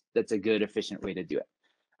 that's a good, efficient way to do it.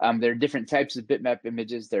 There are different types of bitmap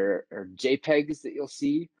images. There are JPEGs that you'll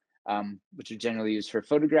see, which are generally used for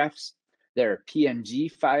photographs. There are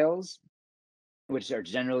PNG files, which are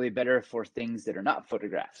generally better for things that are not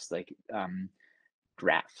photographs, like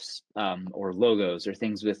graphs or logos or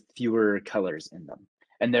things with fewer colors in them.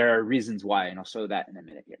 And there are reasons why, and I'll show that in a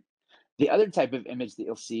minute here. The other type of image that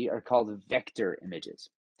you'll see are called vector images.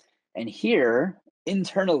 And here,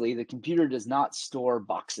 internally, the computer does not store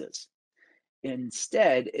boxes.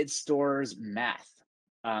 Instead, it stores math.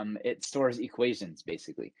 It stores equations,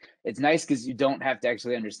 basically. It's nice because you don't have to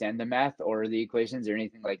actually understand the math or the equations or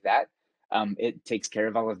anything like that. It takes care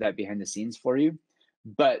of all of that behind the scenes for you.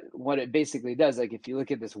 But what it basically does, like if you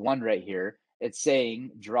look at this one right here, It's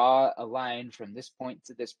saying draw a line from this point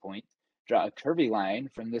to this point, draw a curvy line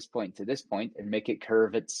from this point to this point, and make it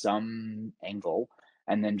curve at some angle,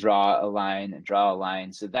 and then draw a line and draw a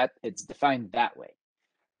line, so that it's defined that way.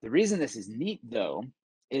 The reason this is neat, though,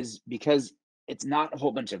 is because it's not a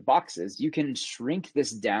whole bunch of boxes. You can shrink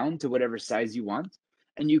this down to whatever size you want,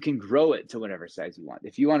 and you can grow it to whatever size you want.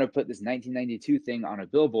 If you want to put this 1992 thing on a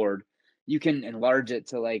billboard, you can enlarge it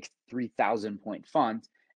to like 3,000 point font,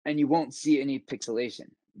 and you won't see any pixelation.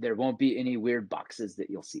 There won't be any weird boxes that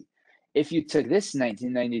you'll see. If you took this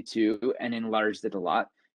 1992 and enlarged it a lot,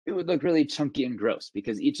 it would look really chunky and gross,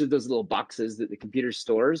 because each of those little boxes that the computer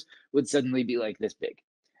stores would suddenly be like this big.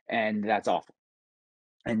 And that's awful.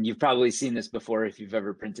 And you've probably seen this before if you've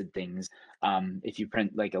ever printed things. If you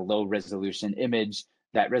print like a low resolution image,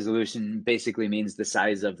 that resolution basically means the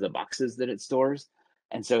size of the boxes that it stores.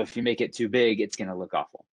 And so if you make it too big, it's going to look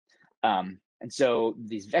awful. And so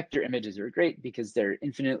these vector images are great because they're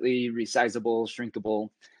infinitely resizable, shrinkable.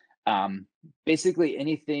 Basically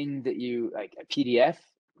anything that you, like a PDF,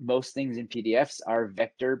 most things in PDFs are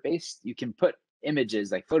vector based. You can put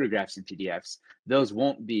images like photographs in PDFs, those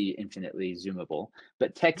won't be infinitely zoomable,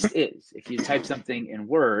 but text is. If you type something in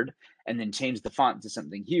Word and then change the font to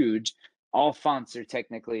something huge, all fonts are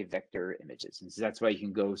technically vector images. And so that's why you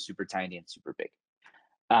can go super tiny and super big.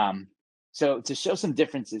 So to show some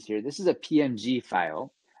differences here, this is a PNG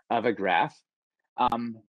file of a graph.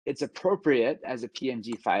 It's appropriate as a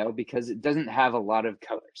PNG file because it doesn't have a lot of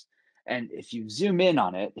colors. And if you zoom in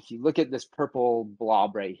on it, if you look at this purple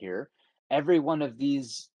blob right here, every one of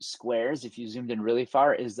these squares, if you zoomed in really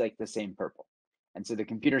far, is like the same purple. And so the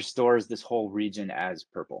computer stores this whole region as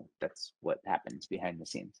purple. That's what happens behind the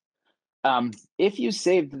scenes. If you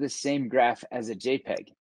saved the same graph as a JPEG,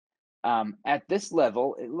 at this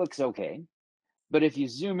level, it looks okay. But if you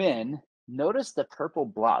zoom in, notice the purple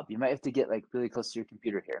blob. You might have to get like really close to your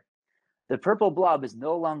computer here. The purple blob is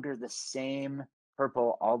no longer the same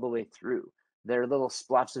purple all the way through. There are little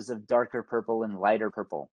splotches of darker purple and lighter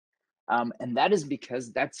purple. And that is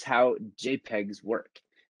because that's how JPEGs work.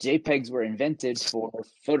 JPEGs were invented for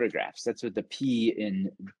photographs. That's what the P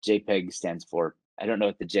in JPEG stands for. I don't know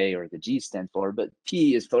what the J or the G stand for, but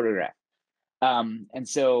P is photograph. And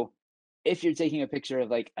so if you're taking a picture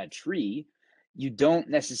of like a tree, you don't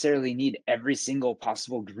necessarily need every single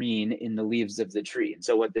possible green in the leaves of the tree. And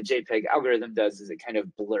so what the JPEG algorithm does is it kind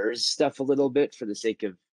of blurs stuff a little bit for the sake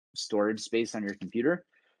of storage space on your computer,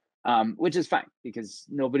 which is fine because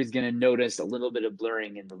nobody's going to notice a little bit of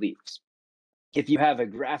blurring in the leaves. If you have a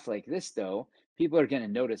graph like this, though, people are going to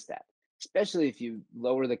notice that, especially if you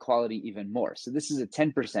lower the quality even more. So this is a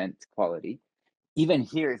 10% quality. Even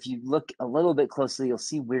here, if you look a little bit closely, you'll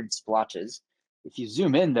see weird splotches. If you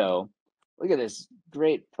zoom in, though, look at this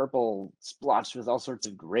great purple splotch with all sorts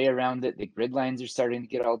of gray around it. The grid lines are starting to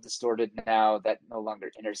get all distorted now. That no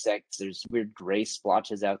longer intersects. There's weird gray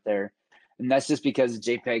splotches out there. And that's just because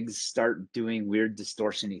JPEGs start doing weird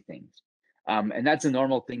distortion-y things. And that's a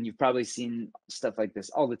normal thing. You've probably seen stuff like this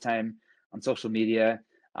all the time on social media,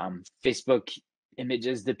 Facebook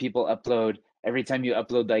images that people upload. Every time you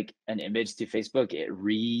upload like an image to Facebook, it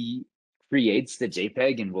recreates the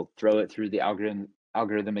JPEG and will throw it through the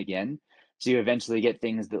algorithm again. So you eventually get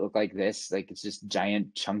things that look like this, like it's just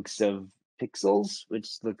giant chunks of pixels,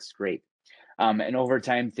 which looks great. And over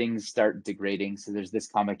time, things start degrading. So there's this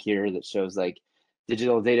comic here that shows like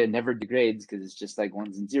digital data never degrades because it's just like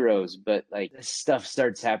ones and zeros. But like this stuff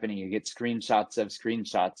starts happening. You get screenshots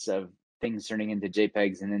of things turning into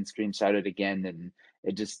JPEGs and then screenshot it again. And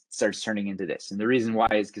it just starts turning into this. And the reason why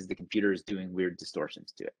is because the computer is doing weird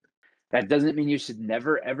distortions to it. That doesn't mean you should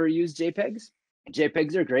never, ever use JPEGs.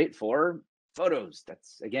 JPEGs are great for photos.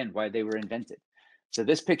 That's, again, why they were invented. So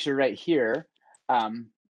this picture right here,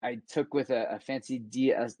 I took with a fancy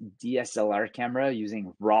DSLR camera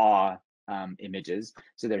using raw images.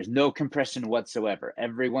 So there's no compression whatsoever.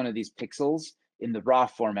 Every one of these pixels in the raw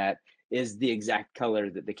format is the exact color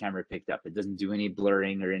that the camera picked up. It doesn't do any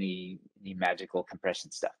blurring or any magical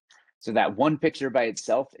compression stuff. So that one picture by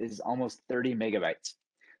itself is almost 30 megabytes.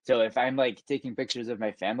 So if I'm like taking pictures of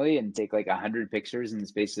my family and take like 100 pictures in the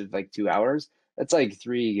space of like 2 hours, that's like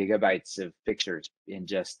 3 gigabytes of pictures in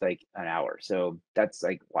just like an hour. So that's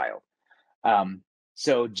like wild.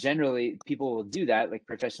 So generally people will do that. Like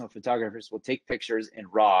professional photographers will take pictures in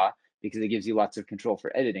RAW because it gives you lots of control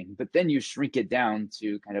for editing, but then you shrink it down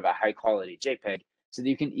to kind of a high quality JPEG so that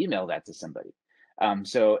you can email that to somebody.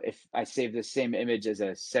 So if I save the same image as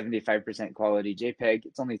a 75% quality JPEG,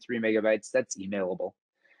 it's only 3 megabytes, that's emailable.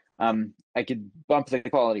 I could bump the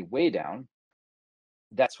quality way down.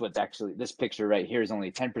 That's what's actually, this picture right here is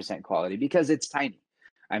only 10% quality because it's tiny.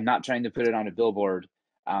 I'm not trying to put it on a billboard,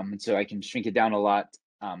 and so I can shrink it down a lot.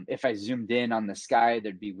 If I zoomed in on the sky,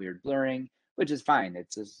 there'd be weird blurring, which is fine.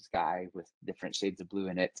 It's a sky with different shades of blue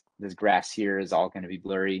in it. This grass here is all going to be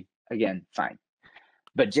blurry. Again, fine.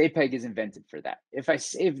 But JPEG is invented for that. If I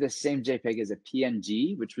save the same JPEG as a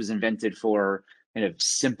PNG, which was invented for kind of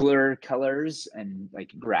simpler colors and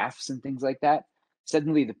like graphs and things like that,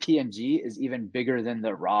 suddenly the PNG is even bigger than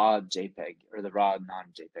the raw JPEG or the raw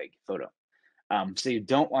non-JPEG photo. So you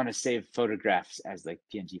don't want to save photographs as like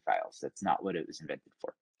PNG files. That's not what it was invented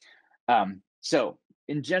for. So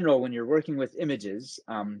in general, when you're working with images,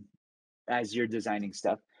 as you're designing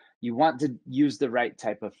stuff, you want to use the right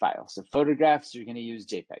type of file. So photographs, you're going to use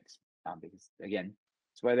JPEGs because, again,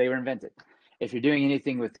 that's why they were invented. If you're doing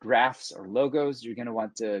anything with graphs or logos, you're going to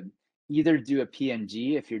want to either do a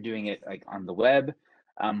PNG if you're doing it like on the web,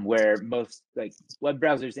 where most like web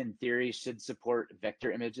browsers in theory should support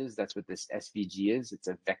vector images. That's what this SVG is. It's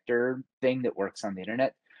a vector thing that works on the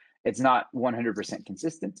internet. It's not 100%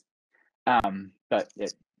 consistent, but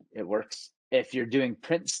it works. If you're doing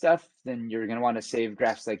print stuff, then you're going to want to save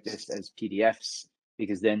graphs like this as PDFs,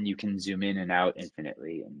 because then you can zoom in and out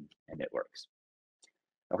infinitely and it works.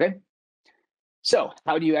 Okay. So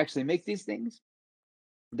how do you actually make these things?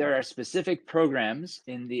 There are specific programs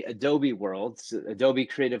in the Adobe world. So Adobe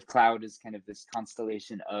Creative Cloud is kind of this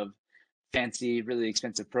constellation of fancy, really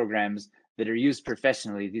expensive programs that are used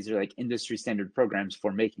professionally. These are like industry standard programs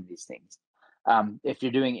for making these things. If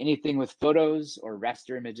you're doing anything with photos or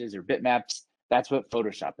raster images or bitmaps, that's what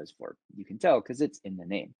Photoshop is for. You can tell because it's in the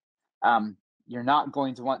name. You're not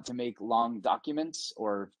going to want to make long documents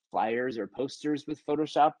or flyers or posters with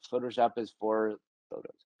Photoshop. Photoshop is for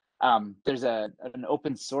photos. There's an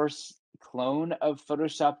open source clone of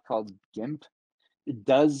Photoshop called GIMP. It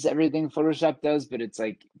does everything Photoshop does, but it's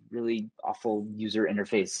like really awful user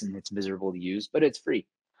interface and it's miserable to use, but it's free.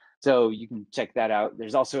 So you can check that out.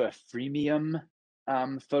 There's also a freemium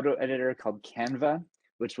photo editor called Canva,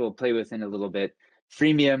 which we'll play with in a little bit.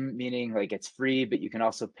 Freemium meaning like it's free, but you can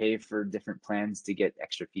also pay for different plans to get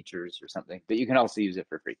extra features or something, but you can also use it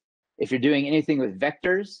for free. If you're doing anything with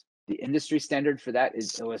vectors, the industry standard for that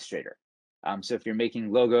is Illustrator. So if you're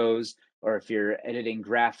making logos or if you're editing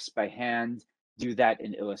graphs by hand, do that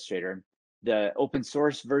in Illustrator. The open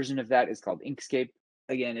source version of that is called Inkscape.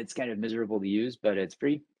 Again, it's kind of miserable to use, but it's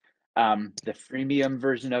free. The freemium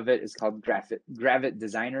version of it is called Gravit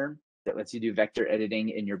Designer that lets you do vector editing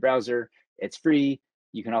in your browser. It's free.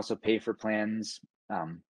 You can also pay for plans.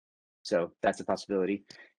 So that's a possibility.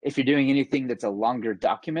 If you're doing anything that's a longer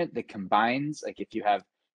document that combines, like if you have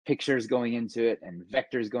pictures going into it and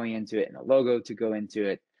vectors going into it and a logo to go into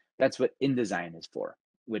it, that's what InDesign is for,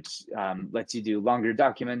 which lets you do longer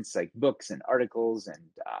documents like books and articles and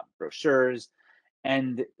brochures.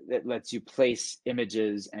 And it lets you place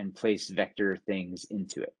images and place vector things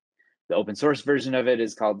into it. The open source version of it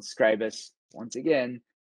is called Scribus. Once again,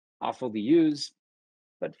 awful to use,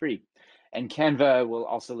 but free. And Canva will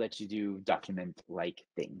also let you do document-like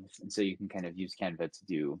things. And so you can kind of use Canva to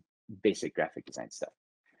do basic graphic design stuff.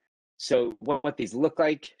 So what these look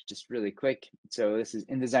like, just really quick. So this is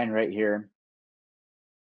InDesign right here.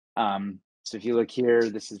 So if you look here,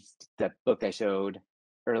 this is that book I showed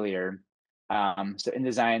earlier. So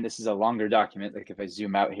InDesign, this is a longer document. Like if I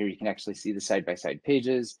zoom out here, you can actually see the side-by-side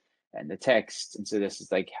pages and the text. And so this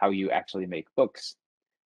is like how you actually make books.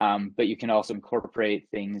 But you can also incorporate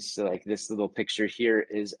things. So like this little picture here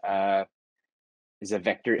is a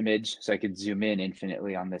vector image. So I could zoom in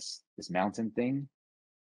infinitely on this mountain thing.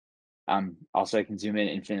 Also, I can zoom in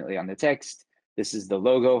infinitely on the text. This is the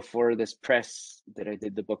logo for this press that I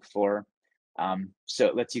did the book for. So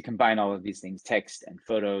it lets you combine all of these things, text and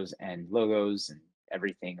photos and logos and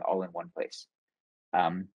everything all in one place.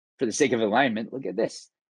 For the sake of alignment, look at this.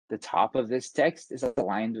 The top of this text is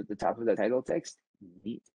aligned with the top of the title text.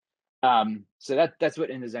 Neat. So that's what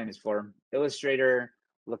InDesign is for. Illustrator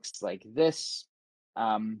looks like this,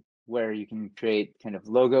 where you can create kind of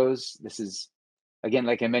logos. This is, again,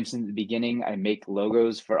 like I mentioned at the beginning, I make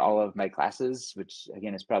logos for all of my classes, which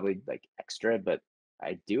again is probably like extra, but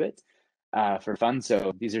I do it for fun.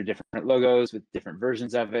 So these are different logos with different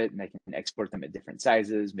versions of it, and I can export them at different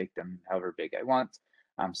sizes, make them however big I want.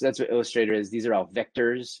 So that's what Illustrator is. These are all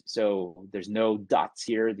vectors. So there's no dots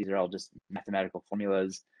here. These are all just mathematical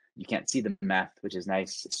formulas. You can't see the math, which is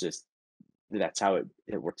nice. It's just, that's how it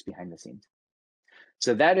works behind the scenes.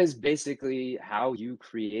 So that is basically how you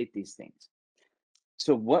create these things.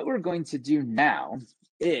 So what we're going to do now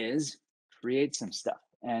is create some stuff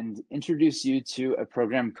and introduce you to a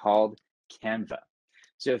program called Canva.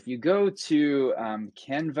 So if you go to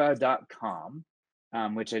canva.com,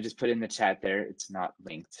 which I just put in the chat there. It's not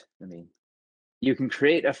linked. You can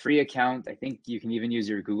create a free account. I think you can even use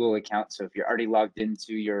your Google account. So if you're already logged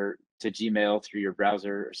into Gmail through your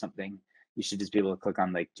browser or something, you should just be able to click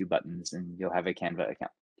on like 2 buttons and you'll have a Canva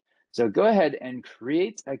account. So go ahead and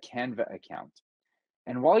create a Canva account.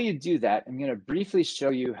 And while you do that, I'm going to briefly show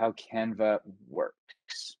you how Canva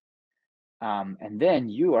works. And then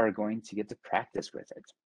you are going to get to practice with it.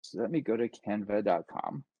 So let me go to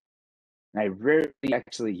canva.com. And I rarely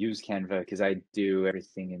actually use Canva because I do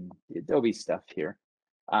everything in the Adobe stuff here.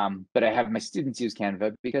 But I have my students use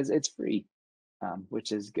Canva because it's free,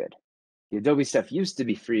 which is good. The Adobe stuff used to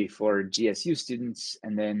be free for GSU students,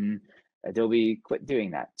 and then Adobe quit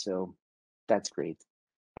doing that. So that's great.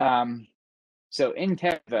 So in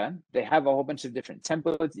Canva, they have a whole bunch of different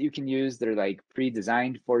templates that you can use. They're like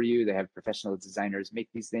pre-designed for you. They have professional designers make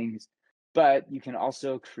these things, but you can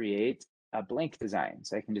also create a blank design.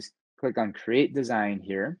 So I can just click on create design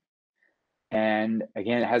here. And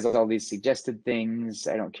again, it has all these suggested things.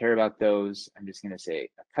 I don't care about those. I'm just going to say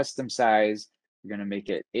a custom size. We're going to make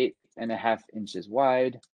it 8.5 inches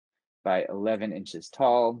wide by 11 inches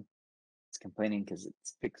tall. It's complaining because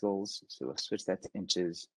it's pixels. So we'll switch that to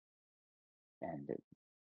inches and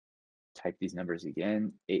type these numbers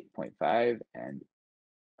again, 8.5 and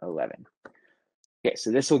 11. Okay,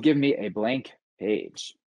 so this will give me a blank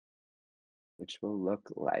page, which will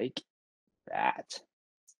look like that.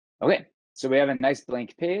 Okay, so we have a nice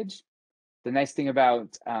blank page. The nice thing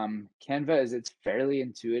about Canva is it's fairly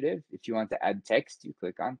intuitive. If you want to add text, you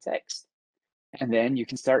click on text. And then you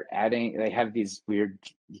can start adding, they have these weird,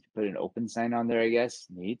 you can put an open sign on there, I guess.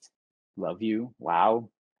 Neat. Love you. Wow.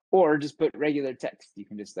 Or just put regular text. You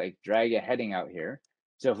can just like drag a heading out here.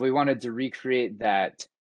 So if we wanted to recreate that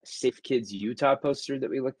Safe Kids Utah poster that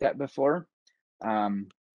we looked at before, I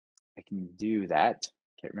can do that.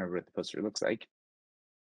 Can't remember what the poster looks like.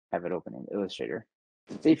 Have it open in Illustrator.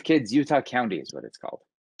 Safe Kids Utah County is what it's called.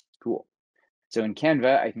 Cool. So in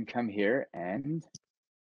Canva, I can come here and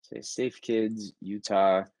say Safe Kids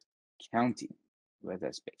Utah County with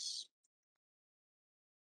a space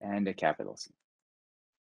and a capital C.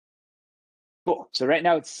 Cool. So right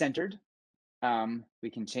now it's centered. We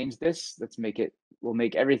can change this. We'll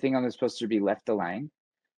make everything on this poster be left aligned.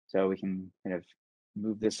 So we can kind of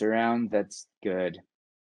move this around. That's good.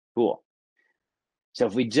 Cool. So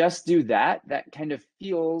if we just do that, that kind of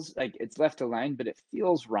feels like it's left aligned, but it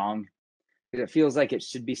feels wrong. It feels like it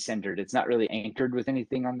should be centered. It's not really anchored with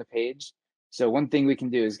anything on the page. So one thing we can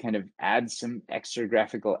do is kind of add some extra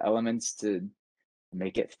graphical elements to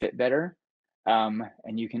make it fit better.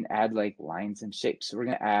 And you can add like lines and shapes. So we're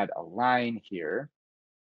going to add a line here,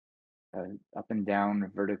 up and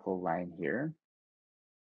down vertical line here,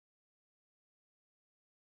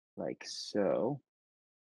 like so,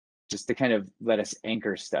 just to kind of let us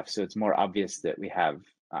anchor stuff. So it's more obvious that we have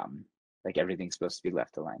like everything's supposed to be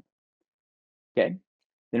left aligned. Okay,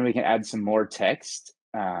 then we can add some more text.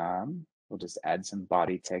 We'll just add some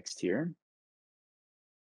body text here.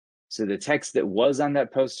 So the text that was on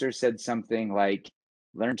that poster said something like,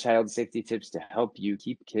 learn child safety tips to help you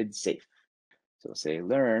keep kids safe. So we'll say,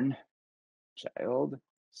 learn child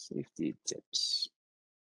safety tips.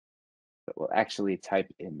 But we'll actually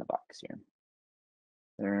type in the box here.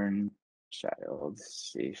 Learn child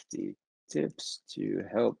safety tips to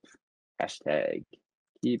help hashtag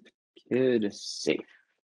keep kid safe.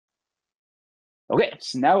 Okay,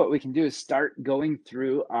 so now what we can do is start going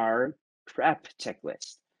through our prep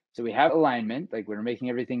checklist. So we have alignment, like we're making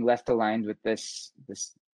everything left aligned with this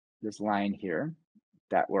line here.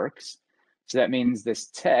 That works. So that means this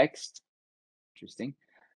text, interesting,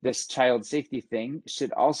 this child safety thing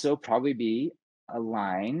should also probably be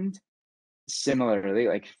aligned similarly,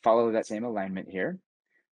 like follow that same alignment here.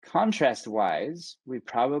 Contrast wise, we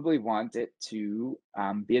probably want it to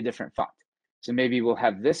be a different font. So maybe we'll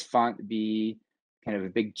have this font be kind of a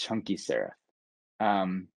big chunky serif,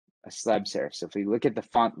 a slab serif. So if we look at the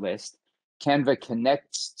font list, Canva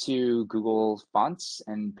connects to Google Fonts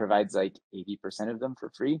and provides like 80% of them for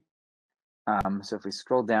free. So if we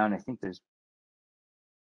scroll down, I think that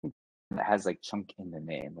has like chunk in the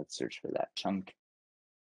name. Let's search for that. Chunk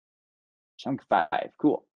 5.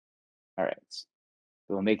 Cool. All right. So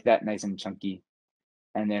we'll make that nice and chunky.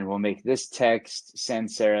 And then we'll make this text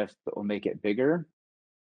sans serif, but we'll make it bigger.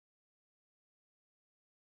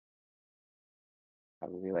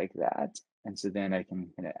 Probably like that. And so then I can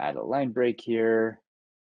kind of add a line break here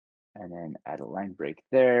and then add a line break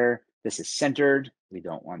there. This is centered. We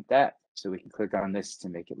don't want that. So we can click on this to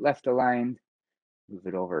make it left aligned, move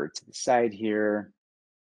it over to the side here,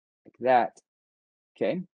 like that.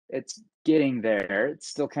 Okay, it's getting there. It's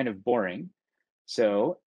still kind of boring.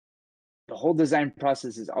 So the whole design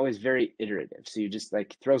process is always very iterative. So you just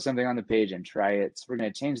like throw something on the page and try it. So we're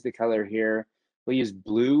going to change the color here. We'll use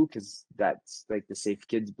blue because that's like the Safe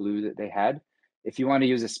Kids blue that they had. If you want to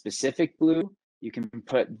use a specific blue, you can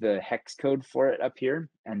put the hex code for it up here.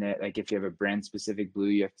 And then, like, if you have a brand specific blue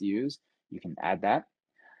you have to use, you can add that.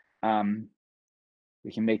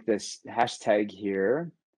 We can make this hashtag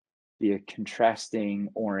here be a contrasting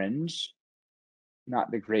orange. Not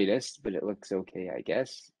the greatest, but it looks okay, I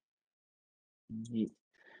guess. Neat.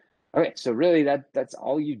 Okay, so really that's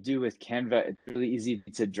all you do with Canva. It's really easy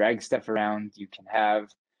to drag stuff around. You can have,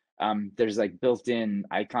 there's like built-in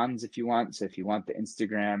icons if you want. So if you want the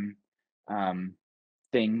Instagram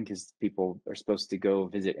thing, because people are supposed to go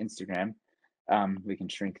visit Instagram, we can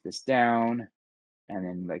shrink this down and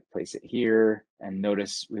then like place it here. And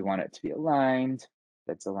notice we want it to be aligned.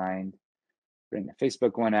 That's aligned. Bring the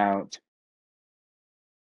Facebook one out.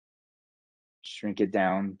 Shrink it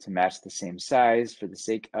down to match the same size for the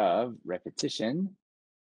sake of repetition.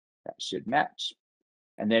 That should match.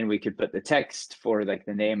 And then we could put the text for like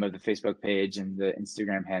the name of the Facebook page and the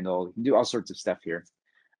Instagram handle. You can do all sorts of stuff here.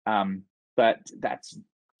 But that's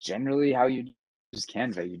generally how you use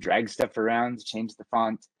Canva. You drag stuff around, change the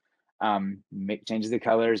font, change the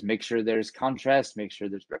colors, make sure there's contrast, make sure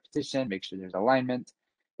there's repetition, make sure there's alignment.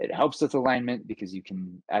 It helps with alignment because you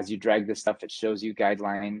can, as you drag this stuff, it shows you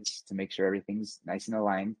guidelines to make sure everything's nice and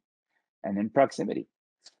aligned. And then proximity.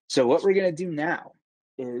 So what we're going to do now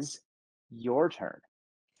is your turn.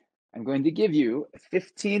 I'm going to give you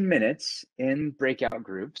 15 minutes in breakout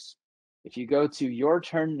groups. If you go to your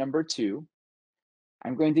turn number 2,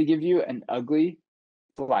 I'm going to give you an ugly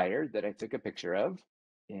flyer that I took a picture of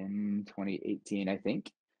in 2018, I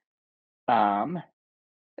think.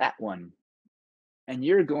 That one. And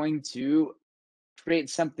you're going to create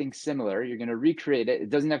something similar. You're going to recreate it. It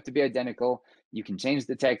doesn't have to be identical. You can change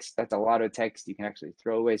the text. That's a lot of text. You can actually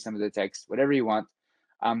throw away some of the text, whatever you want.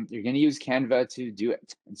 You're going to use Canva to do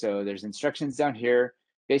it. And so there's instructions down here.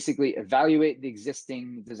 Basically, evaluate the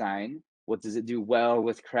existing design. What does it do well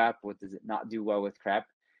with crap? What does it not do well with crap?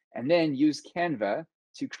 And then use Canva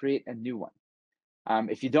to create a new one.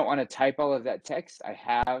 If you don't want to type all of that text, I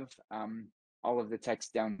have all of the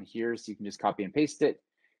text down here, so you can just copy and paste it.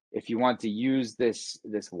 If you want to use this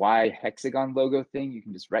Y hexagon logo thing, you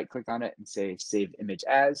can just right click on it and say save image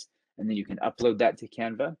as, and then you can upload that to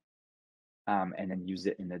Canva and then use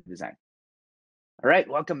it in the design. All right,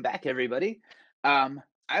 welcome back, everybody.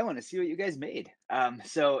 I want to see what you guys made.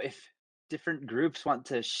 So if different groups want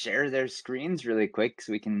to share their screens really quick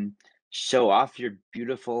so we can show off your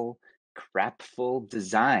beautiful crapful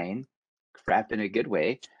design, crap in a good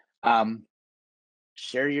way,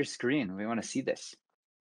 share your screen. We want to see this.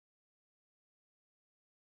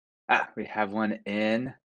 We have one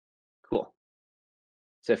in. Cool.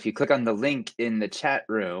 So if you click on the link in the chat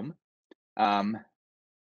room, one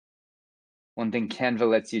thing Canva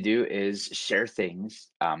lets you do is share things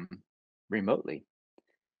remotely.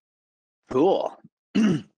 Cool.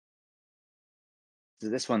 So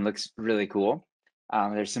this one looks really cool.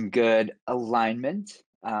 There's some good alignment.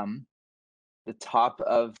 The top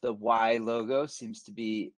of the Y logo seems to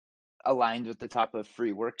be aligned with the top of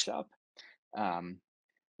free workshop.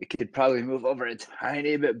 It could probably move over a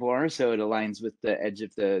tiny bit more so it aligns with the edge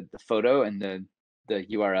of the photo and the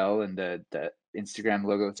URL and the Instagram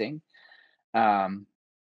logo thing.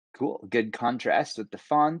 Cool, good contrast with the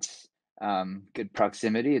font, good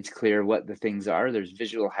proximity. It's clear what the things are. There's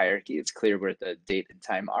visual hierarchy. It's clear where the date and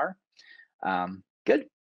time are. Good.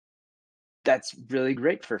 That's really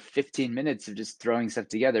great for 15 minutes of just throwing stuff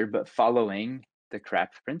together, but following the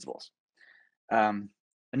crap principles.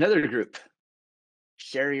 Another group,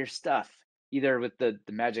 share your stuff, either with the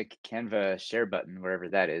magic Canva share button, wherever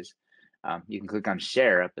that is. You can click on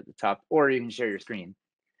share up at the top, or you can share your screen.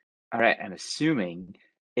 All right, I'm assuming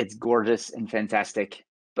it's gorgeous and fantastic,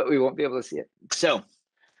 but we won't be able to see it. So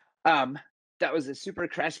that was a super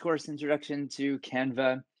crash course introduction to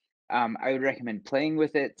Canva. I would recommend playing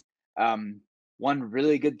with it. One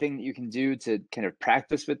really good thing that you can do to kind of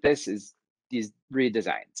practice with this is these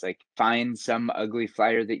redesigns. Like find some ugly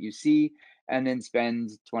flyer that you see and then spend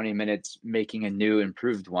 20 minutes making a new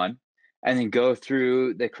improved one, and then go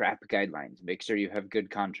through the crap guidelines. Make sure you have good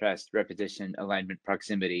contrast, repetition, alignment,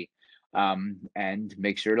 proximity, and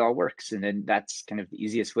make sure it all works. And then that's kind of the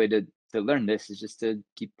easiest way to learn this, is just to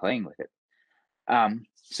keep playing with it.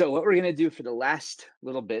 So what we're going to do for the last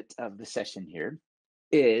little bit of the session here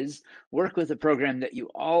is work with a program that you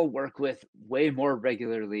all work with way more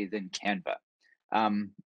regularly than Canva.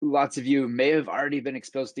 Lots of you may have already been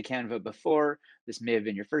exposed to Canva before. This may have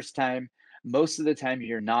been your first time. most of the time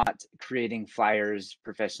you're not creating flyers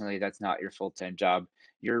professionally. That's not your full-time job.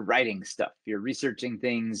 You're writing stuff, you're researching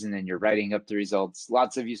things, and then you're writing up the results.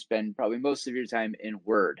 Lots of you spend probably most of your time in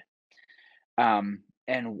Word. And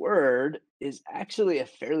Word is actually a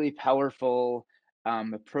fairly powerful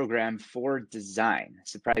program for design,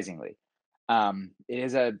 surprisingly.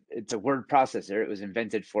 It's a word processor. It was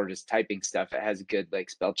invented for just typing stuff. It has good like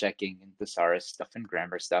spell checking and thesaurus stuff and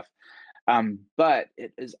grammar stuff. But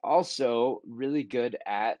it is also really good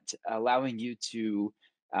at allowing you to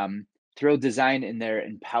throw design in there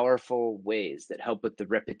in powerful ways that help with the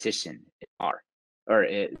repetition in R, or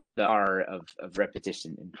the R of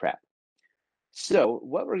repetition in crap. So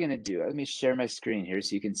what we're going to do, let me share my screen here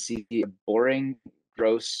so you can see a boring,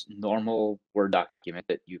 gross, normal Word document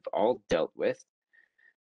that you've all dealt with.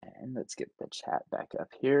 And let's get the chat back up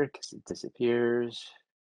here because it disappears.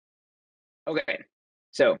 Okay,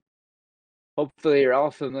 so hopefully you're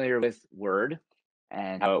all familiar with Word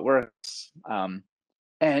and how it works.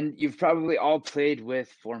 And you've probably all played with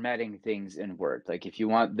formatting things in Word. Like if you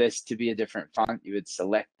want this to be a different font, you would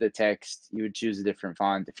select the text, you would choose a different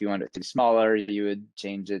font. If you want it to be smaller, you would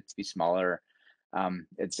change it to be smaller,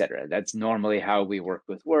 etc. That's normally how we work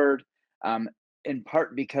with Word, in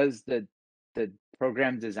part because the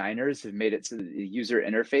program designers have made it so that the user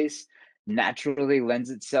interface naturally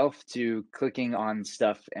lends itself to clicking on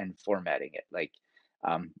stuff and formatting it. Like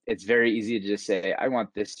it's very easy to just say, I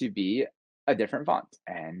want this to be a different font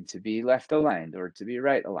and to be left aligned or to be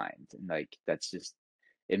right aligned. And like, that's just,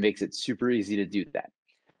 it makes it super easy to do that.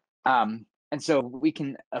 And so we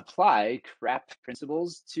can apply crap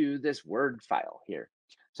principles to this Word file here.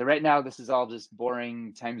 So right now, this is all just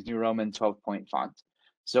boring Times New Roman 12-point font.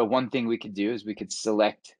 So one thing we could do is we could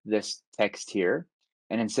select this text here.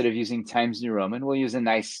 And instead of using Times New Roman, we'll use a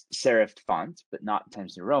nice serif font, but not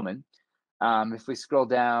Times New Roman. If we scroll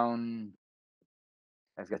down,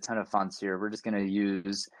 I've got a ton of fonts here. We're just going to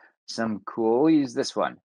use some cool, we'll use this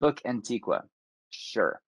one, Book Antiqua.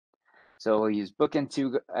 Sure. So we'll use Book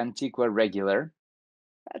Antiqua Regular.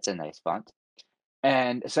 That's a nice font.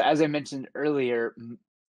 And so as I mentioned earlier,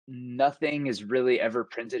 nothing is really ever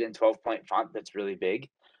printed in 12-point font that's really big.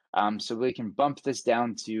 So we can bump this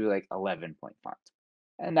down to like 11-point font.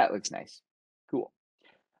 And that looks nice. Cool.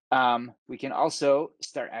 We can also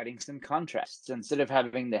start adding some contrast. So instead of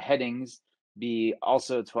having the headings be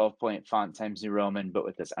also 12-point font Times New Roman, but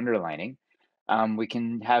with this underlining, we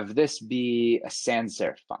can have this be a sans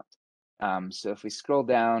serif font. So if we scroll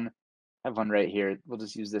down, I have one right here. We'll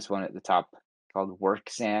just use this one at the top called Work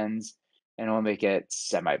Sans, and we'll make it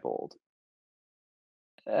semi-bold.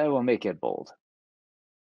 We'll make it bold.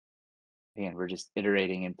 Again, we're just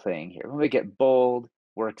iterating and playing here. We'll make it bold,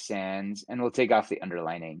 Work Sans, and we'll take off the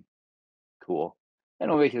underlining. Cool.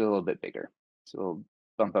 And we'll make it a little bit bigger. So we'll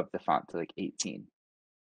bump up the font to like 18.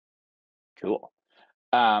 Cool.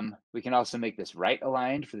 We can also make this right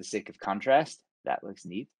aligned for the sake of contrast. That looks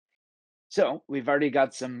neat. So we've already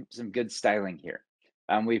got some good styling here.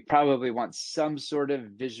 We probably want some sort of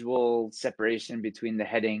visual separation between the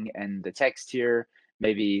heading and the text here,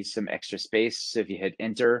 maybe some extra space. So if you hit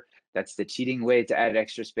enter, that's the cheating way to add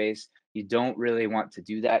extra space. You don't really want to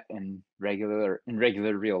do that in regular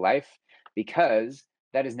real life because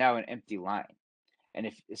that is now an empty line. And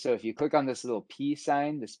if you click on this little P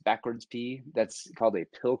sign, this backwards P, that's called a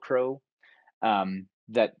pilcrow,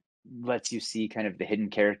 that lets you see kind of the hidden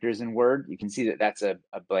characters in Word. You can see that that's a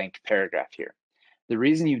blank paragraph here. The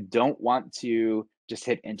reason you don't want to just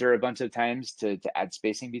hit enter a bunch of times to add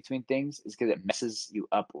spacing between things is because it messes you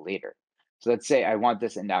up later. So let's say I want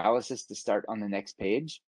this analysis to start on the next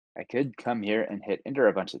page. I could come here and hit enter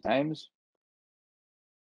a bunch of times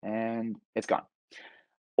and it's gone.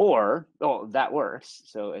 Or, oh, that works.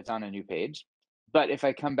 So it's on a new page. But if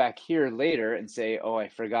I come back here later and say, oh, I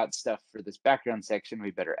forgot stuff for this background section,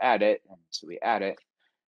 we better add it. And so we add it.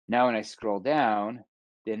 Now when I scroll down,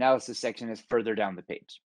 the analysis section is further down the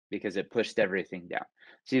page because it pushed everything down.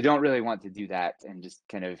 So you don't really want to do that and just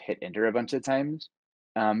kind of hit enter a bunch of times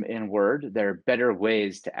in Word. There are better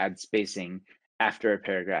ways to add spacing after a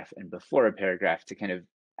paragraph and before a paragraph to kind of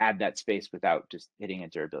add that space without just hitting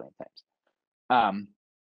enter a billion times.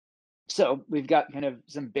 So we've got kind of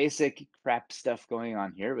some basic crap stuff going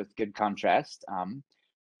on here with good contrast.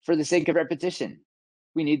 For the sake of repetition,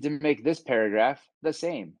 we need to make this paragraph the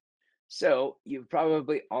same. So you've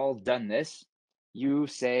probably all done this. You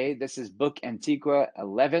say this is Book Antiqua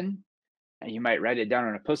 11, and you might write it down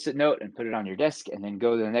on a Post-it note and put it on your desk, and then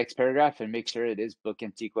go to the next paragraph and make sure it is Book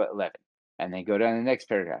Antiqua 11. And then go down to the next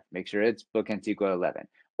paragraph, make sure it's Book Antiqua 11.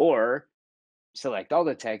 Or select all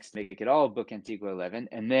the text, make it all book Antigua 11,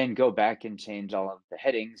 and then go back and change all of the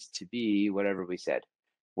headings to be whatever we said.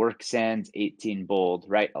 Work sans 18 bold,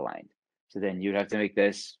 right aligned. So then you'd have to make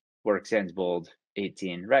this work sans bold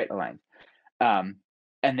 18 right aligned.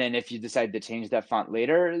 And then if you decide to change that font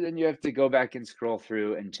later, then you have to go back and scroll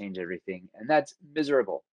through and change everything. And that's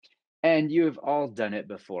miserable. And you have all done it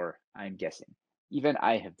before, I'm guessing. Even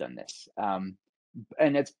I have done this. And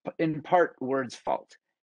it's in part Word's fault.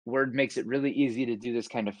 Word makes it really easy to do this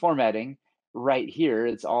kind of formatting right here.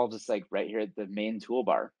 It's all just like right here at the main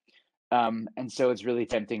toolbar. And so it's really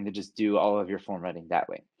tempting to just do all of your formatting that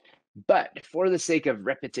way. But for the sake of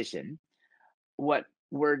repetition, what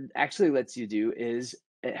Word actually lets you do is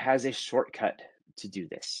it has a shortcut to do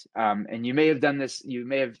this. And you may have done this, you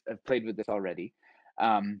may have played with this already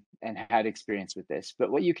and had experience with this.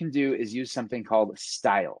 But what you can do is use something called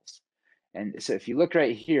styles. And so if you look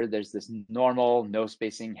right here, there's this normal, no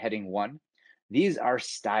spacing heading 1. These are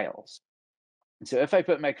styles. And so if I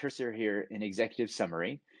put my cursor here in executive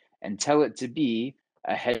summary and tell it to be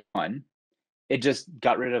a head 1, it just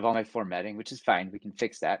got rid of all my formatting, which is fine. We can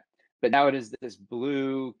fix that. But now it is this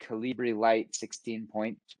blue Calibri Light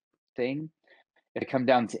 16-point thing. If I come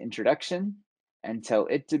down to introduction and tell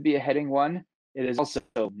it to be a heading 1, it is also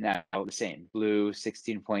now the same, blue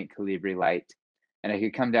 16-point Calibri Light. And I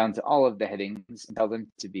could come down to all of the headings and tell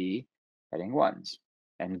them to be heading 1s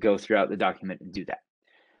and go throughout the document and do that.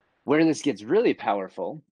 Where this gets really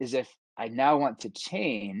powerful is if I now want to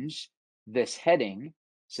change this heading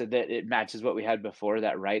so that it matches what we had before,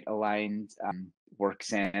 that right aligned work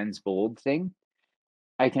sans bold thing.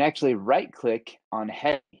 I can actually right click on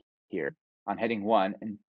heading here, on heading 1,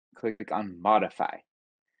 and click on modify.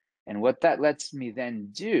 And what that lets me then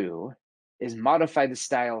do is modify the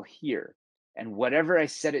style here. And whatever I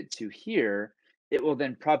set it to here, it will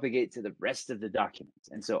then propagate to the rest of the document.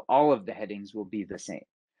 And so all of the headings will be the same.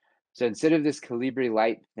 So instead of this Calibri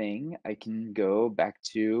Light thing, I can go back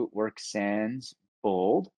to work sans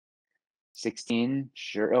bold, 16,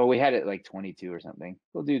 sure. Oh, we had it like 22 or something.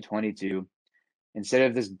 We'll do 22. Instead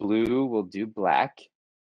of this blue, we'll do black.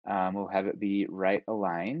 We'll have it be right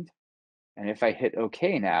aligned. And if I hit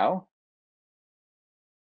OK now,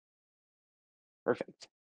 perfect.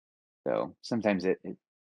 So sometimes it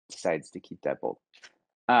decides to keep that bold.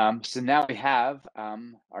 So now we have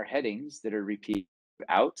our headings that are repeated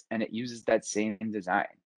out, and it uses that same design.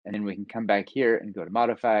 And then we can come back here and go to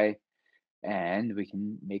modify, and we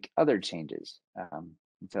can make other changes.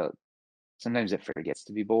 So sometimes it forgets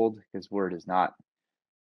to be bold because Word is not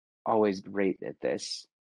always great at this.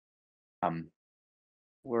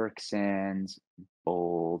 Work sans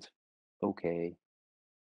bold, okay.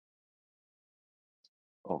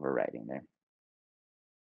 Overwriting there.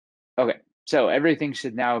 Okay, so everything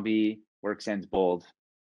should now be work sans bold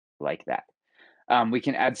like that. We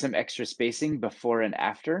can add some extra spacing before and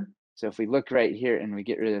after. So if we look right here and we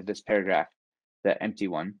get rid of this paragraph, the empty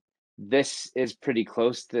one, this is pretty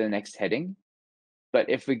close to the next heading. But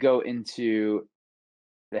if we go into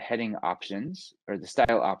the heading options or the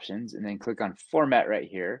style options and then click on format right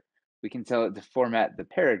here, we can tell it to format the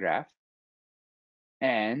paragraph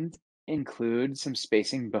and include some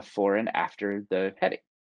spacing before and after the heading.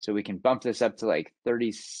 So we can bump this up to like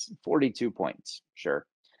 42 points, sure.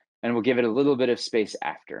 And we'll give it a little bit of space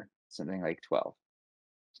after, something like 12.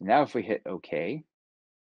 So now if we hit OK,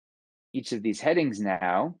 each of these headings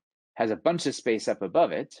now has a bunch of space up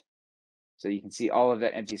above it. So you can see all of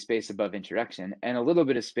that empty space above introduction and a little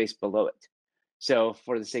bit of space below it. So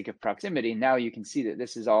for the sake of proximity, now you can see that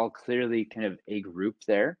this is all clearly kind of a group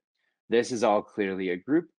there. This is all clearly a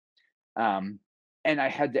group. And I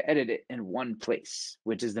had to edit it in one place,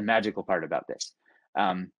 which is the magical part about this.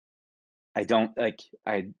 I don't like,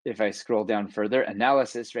 if I scroll down further,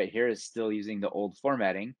 analysis right here is still using the old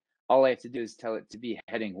formatting. All I have to do is tell it to be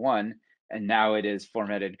heading 1, and now it is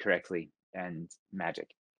formatted correctly and magic.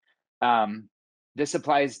 This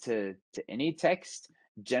applies to any text.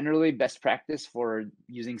 Generally, best practice for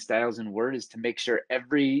using styles in Word is to make sure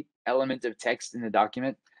every element of text in the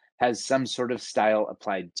document has some sort of style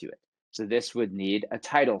applied to it. So this would need a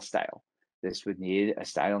title style. This would need a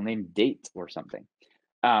style named date or something.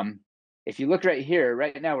 If you look right here,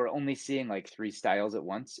 right now we're only seeing like 3 styles at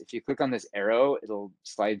once. If you click on this arrow, it'll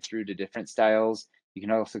slide through to different styles. You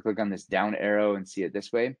can also click on this down arrow and see it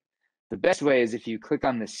this way. The best way is if you click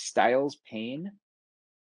on the styles pane,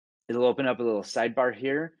 it'll open up a little sidebar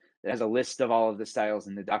here that has a list of all of the styles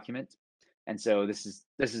in the document. And so this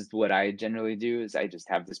is what I generally do is I just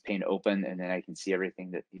have this pane open and then I can see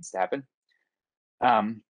everything that needs to happen.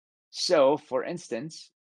 So for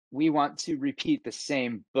instance, we want to repeat the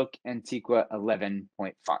same book Antiqua 11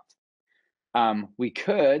 point font. We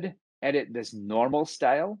could edit this normal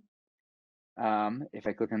style. If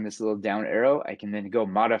I click on this little down arrow, I can then go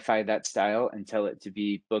modify that style and tell it to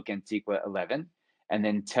be book Antiqua 11, and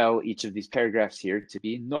then tell each of these paragraphs here to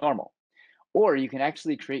be normal. Or you can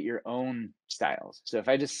actually create your own styles. So if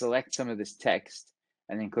I just select some of this text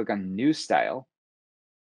and then click on new style,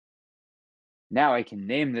 now I can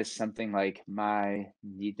name this something like my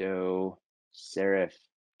Nito serif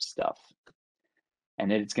stuff.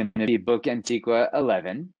 And it's going to be book Antiqua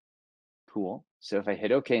 11. Cool. So if I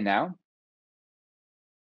hit OK now,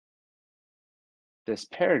 this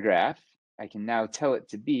paragraph, I can now tell it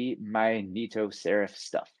to be my Nito serif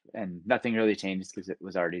stuff. And nothing really changed because it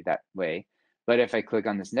was already that way. But if I click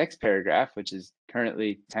on this next paragraph, which is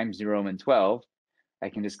currently Times New Roman 12, I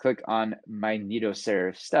can just click on my Nito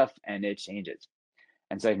serif stuff and it changes.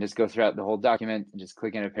 And so I can just go throughout the whole document and just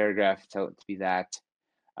click in a paragraph, tell it to be that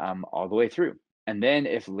all the way through. And then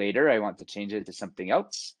if later I want to change it to something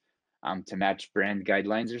else to match brand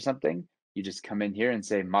guidelines or something, you just come in here and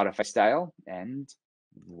say modify style and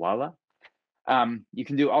voila. You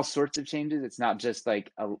can do all sorts of changes. It's not just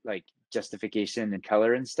like justification and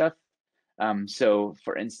color and stuff. So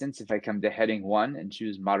for instance, if I come to heading 1 and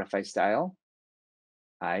choose modify style,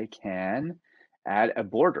 I can add a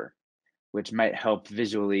border, which might help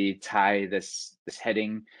visually tie this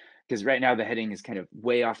heading, because right now the heading is kind of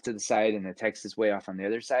way off to the side and the text is way off on the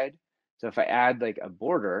other side. So if I add like a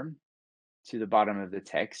border to the bottom of the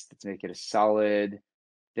text, let's make it a solid,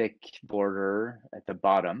 thick border at the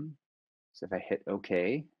bottom. So if I hit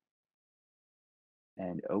OK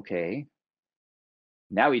and OK,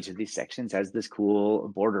 now each of these sections has this cool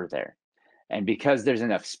border there. And because there's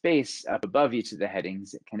enough space up above each of the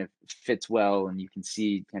headings, it kind of fits well, and you can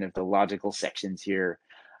see kind of the logical sections here.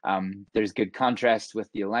 There's good contrast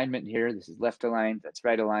with the alignment here. This is left aligned, that's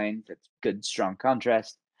right aligned, that's good, strong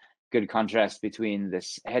contrast. Good contrast between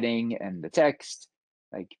this heading and the text.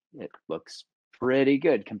 Like, it looks pretty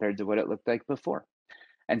good compared to what it looked like before.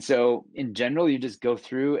 And so in general, you just go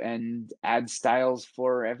through and add styles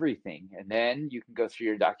for everything. And then you can go through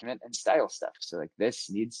your document and style stuff. So like this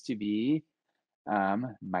needs to be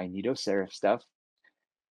my Nito serif stuff,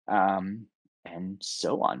 and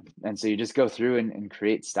so on. And so you just go through and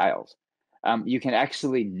create styles. You can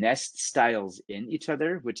actually nest styles in each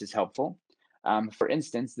other, which is helpful. For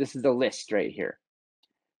instance, this is a list right here.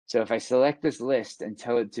 So if I select this list and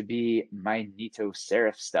tell it to be my Nito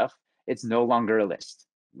serif stuff, it's no longer a list.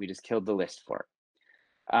 We just killed the list for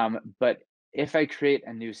it. But if I create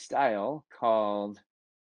a new style called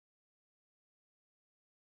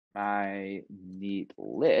my neat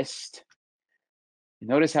list,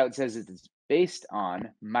 notice how it says it's based on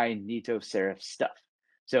my Nito serif stuff.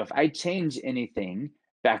 So if I change anything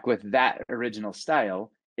back with that original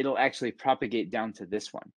style, it'll actually propagate down to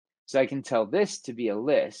this one. So I can tell this to be a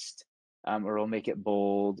list, or we'll make it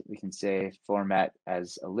bold. We can say format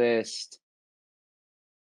as a list.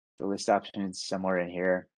 The list option is somewhere in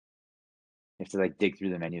here. You have to like dig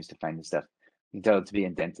through the menus to find the stuff. You can tell it to be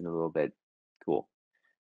indented a little bit. Cool.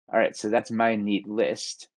 All right, so that's my neat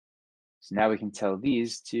list. So now we can tell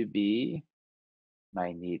these to be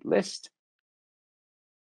my neat list.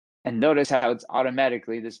 And notice how it's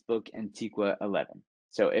automatically this book Antiqua 11.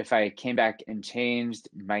 So if I came back and changed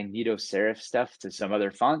my Nito serif stuff to some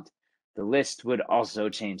other font, the list would also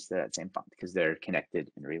change to that same font because they're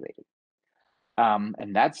connected and related.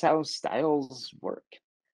 And that's how styles work.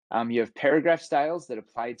 You have paragraph styles that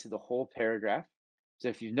apply to the whole paragraph. So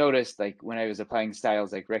if you've noticed, like when I was applying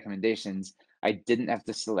styles like recommendations, I didn't have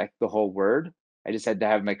to select the whole word. I just had to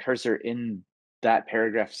have my cursor in that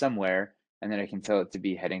paragraph somewhere, and then I can tell it to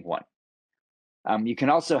be heading 1. You can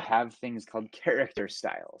also have things called character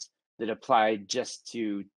styles that apply just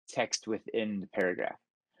to text within the paragraph.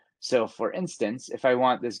 So for instance, if I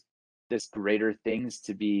want this greater things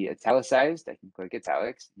to be italicized, I can click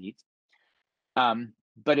italics, neat.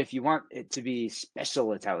 But if you want it to be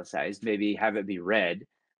special italicized, maybe have it be red,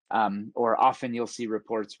 or often you'll see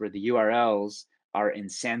reports where the URLs are in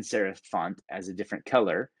sans serif font as a different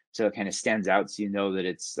color. So it kind of stands out so you know that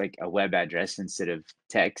it's like a web address instead of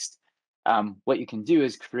text. What you can do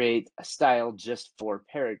is create a style just for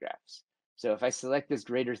paragraphs. So if I select this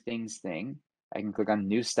greater things thing, I can click on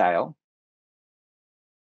new style.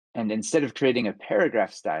 And instead of creating a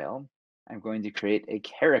paragraph style, I'm going to create a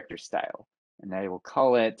character style. And I will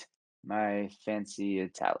call it my fancy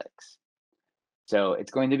italics. So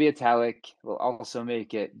it's going to be italic. We'll also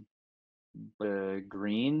make it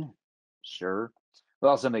green. Sure.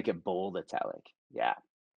 We'll also make it bold italic. Yeah.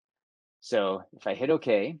 So if I hit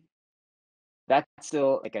OK, that's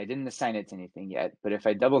still, like I didn't assign it to anything yet, but if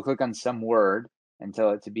I double click on some word and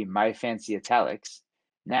tell it to be my fancy italics,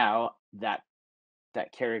 now that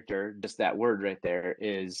character, just that word right there,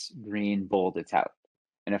 is green, bold, italic.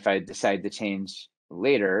 And if I decide to change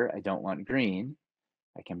later, I don't want green,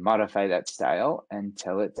 I can modify that style and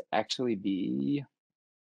tell it to actually be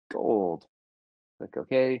gold. Click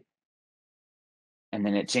OK. And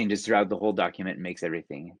then it changes throughout the whole document and makes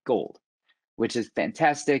everything gold, which is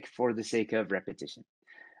fantastic for the sake of repetition.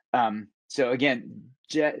 So again,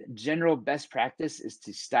 general best practice is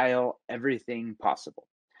to style everything possible.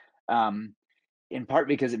 In part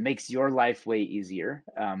because it makes your life way easier.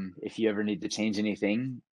 If you ever need to change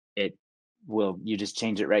anything, you just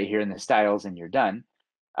change it right here in the styles and you're done.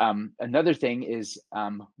 Another thing is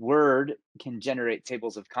Word can generate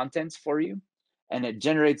tables of contents for you, and it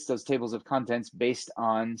generates those tables of contents based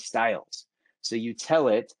on styles. So you tell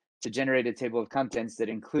it to generate a table of contents that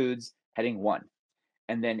includes heading 1,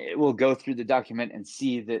 and then it will go through the document and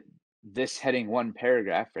see that this heading 1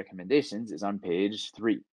 paragraph recommendations is on page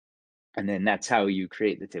 3. And then that's how you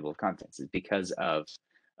create the table of contents, is because of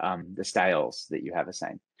the styles that you have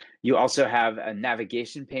assigned. You also have a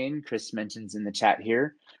navigation pane, Chris mentions in the chat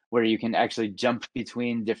here, where you can actually jump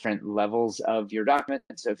between different levels of your document.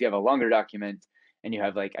 So if you have a longer document and you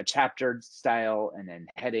have like a chapter style and then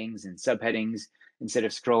headings and subheadings, instead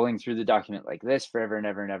of scrolling through the document like this forever and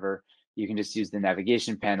ever and ever, you can just use the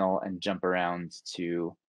navigation panel and jump around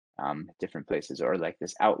to different places, or like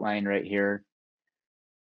this outline right here.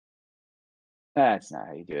 That's not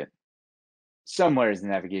how you do it. Somewhere is the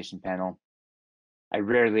navigation panel. I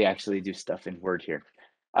rarely actually do stuff in Word here.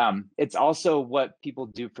 It's also what people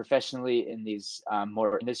do professionally in these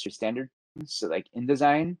more industry standard, so like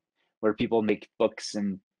InDesign, where people make books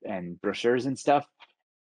and brochures and stuff.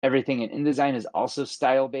 Everything in InDesign is also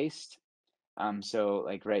style based. So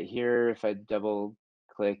like right here, if I double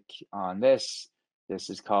click on this, this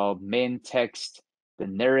is called main text, the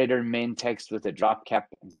narrator main text with a drop cap.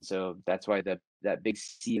 And so that's why that big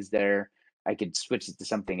C is there. I could switch it to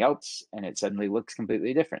something else and it suddenly looks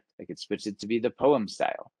completely different. I could switch it to be the poem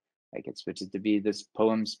style. I could switch it to be this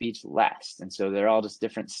poem speech last. And so they're all just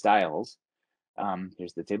different styles.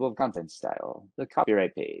 Here's the table of contents style, the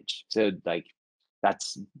copyright page. So like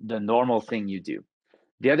that's the normal thing you do.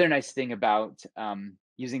 The other nice thing about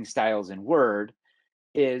using styles in Word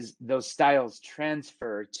is those styles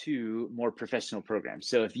transfer to more professional programs.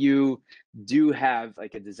 So if you do have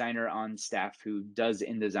like a designer on staff who does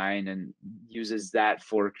InDesign and uses that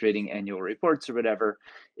for creating annual reports or whatever,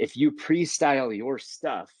 if you pre-style your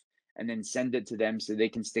stuff and then send it to them so they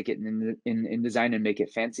can stick it in InDesign and make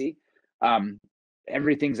it fancy,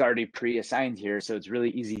 everything's already pre-assigned here, so it's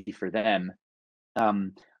really easy for them.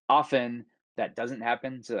 Often that doesn't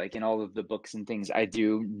happen. So like in all of the books and things I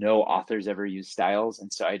do, no authors ever use styles.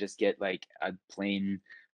 And so I just get like a plain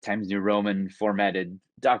Times New Roman formatted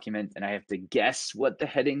document and I have to guess what the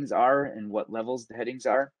headings are and what levels the headings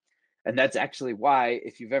are. And that's actually why,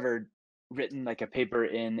 if you've ever written like a paper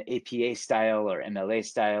in APA style or MLA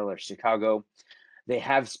style or Chicago, they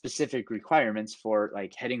have specific requirements for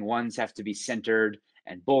like heading 1s have to be centered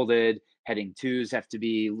and bolded, heading 2s have to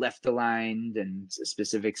be left aligned and a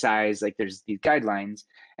specific size. Like there's these guidelines.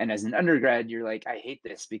 And as an undergrad, you're like, I hate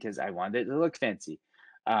this because I want it to look fancy,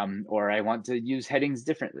 or I want to use headings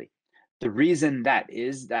differently. The reason that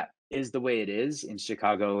is the way it is in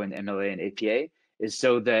Chicago and MLA and APA is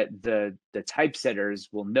so that the typesetters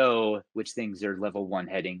will know which things are level 1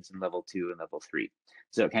 headings and level 2 and level 3.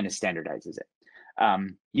 So it kind of standardizes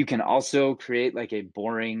it. You can also create like a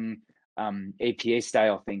boring APA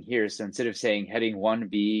style thing here. So instead of saying heading 1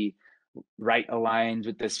 be right aligned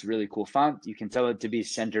with this really cool font, you can tell it to be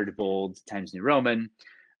centered, bold, Times New Roman.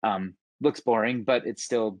 Looks boring, but it's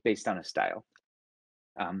still based on a style.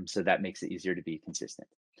 So that makes it easier to be consistent.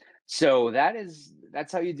 So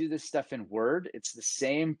that's how you do this stuff in Word. It's the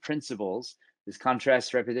same principles, this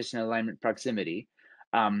contrast, repetition, alignment, proximity.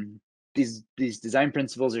 These design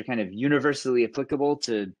principles are kind of universally applicable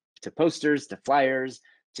to posters, to flyers,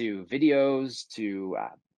 to videos, to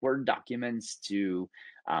Word documents, to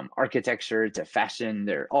architecture, to fashion.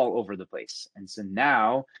 They're all over the place. And so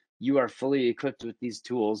now you are fully equipped with these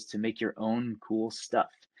tools to make your own cool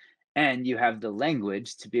stuff. And you have the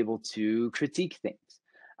language to be able to critique things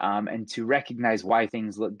and to recognize why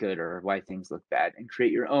things look good or why things look bad and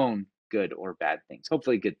create your own good or bad things,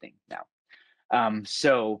 hopefully good things now.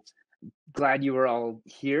 So glad you were all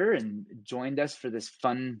here and joined us for this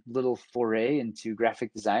fun little foray into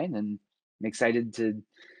graphic design, and I'm excited to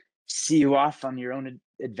see you off on your own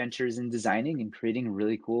adventures in designing and creating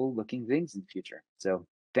really cool looking things in the future. So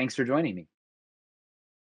thanks for joining me.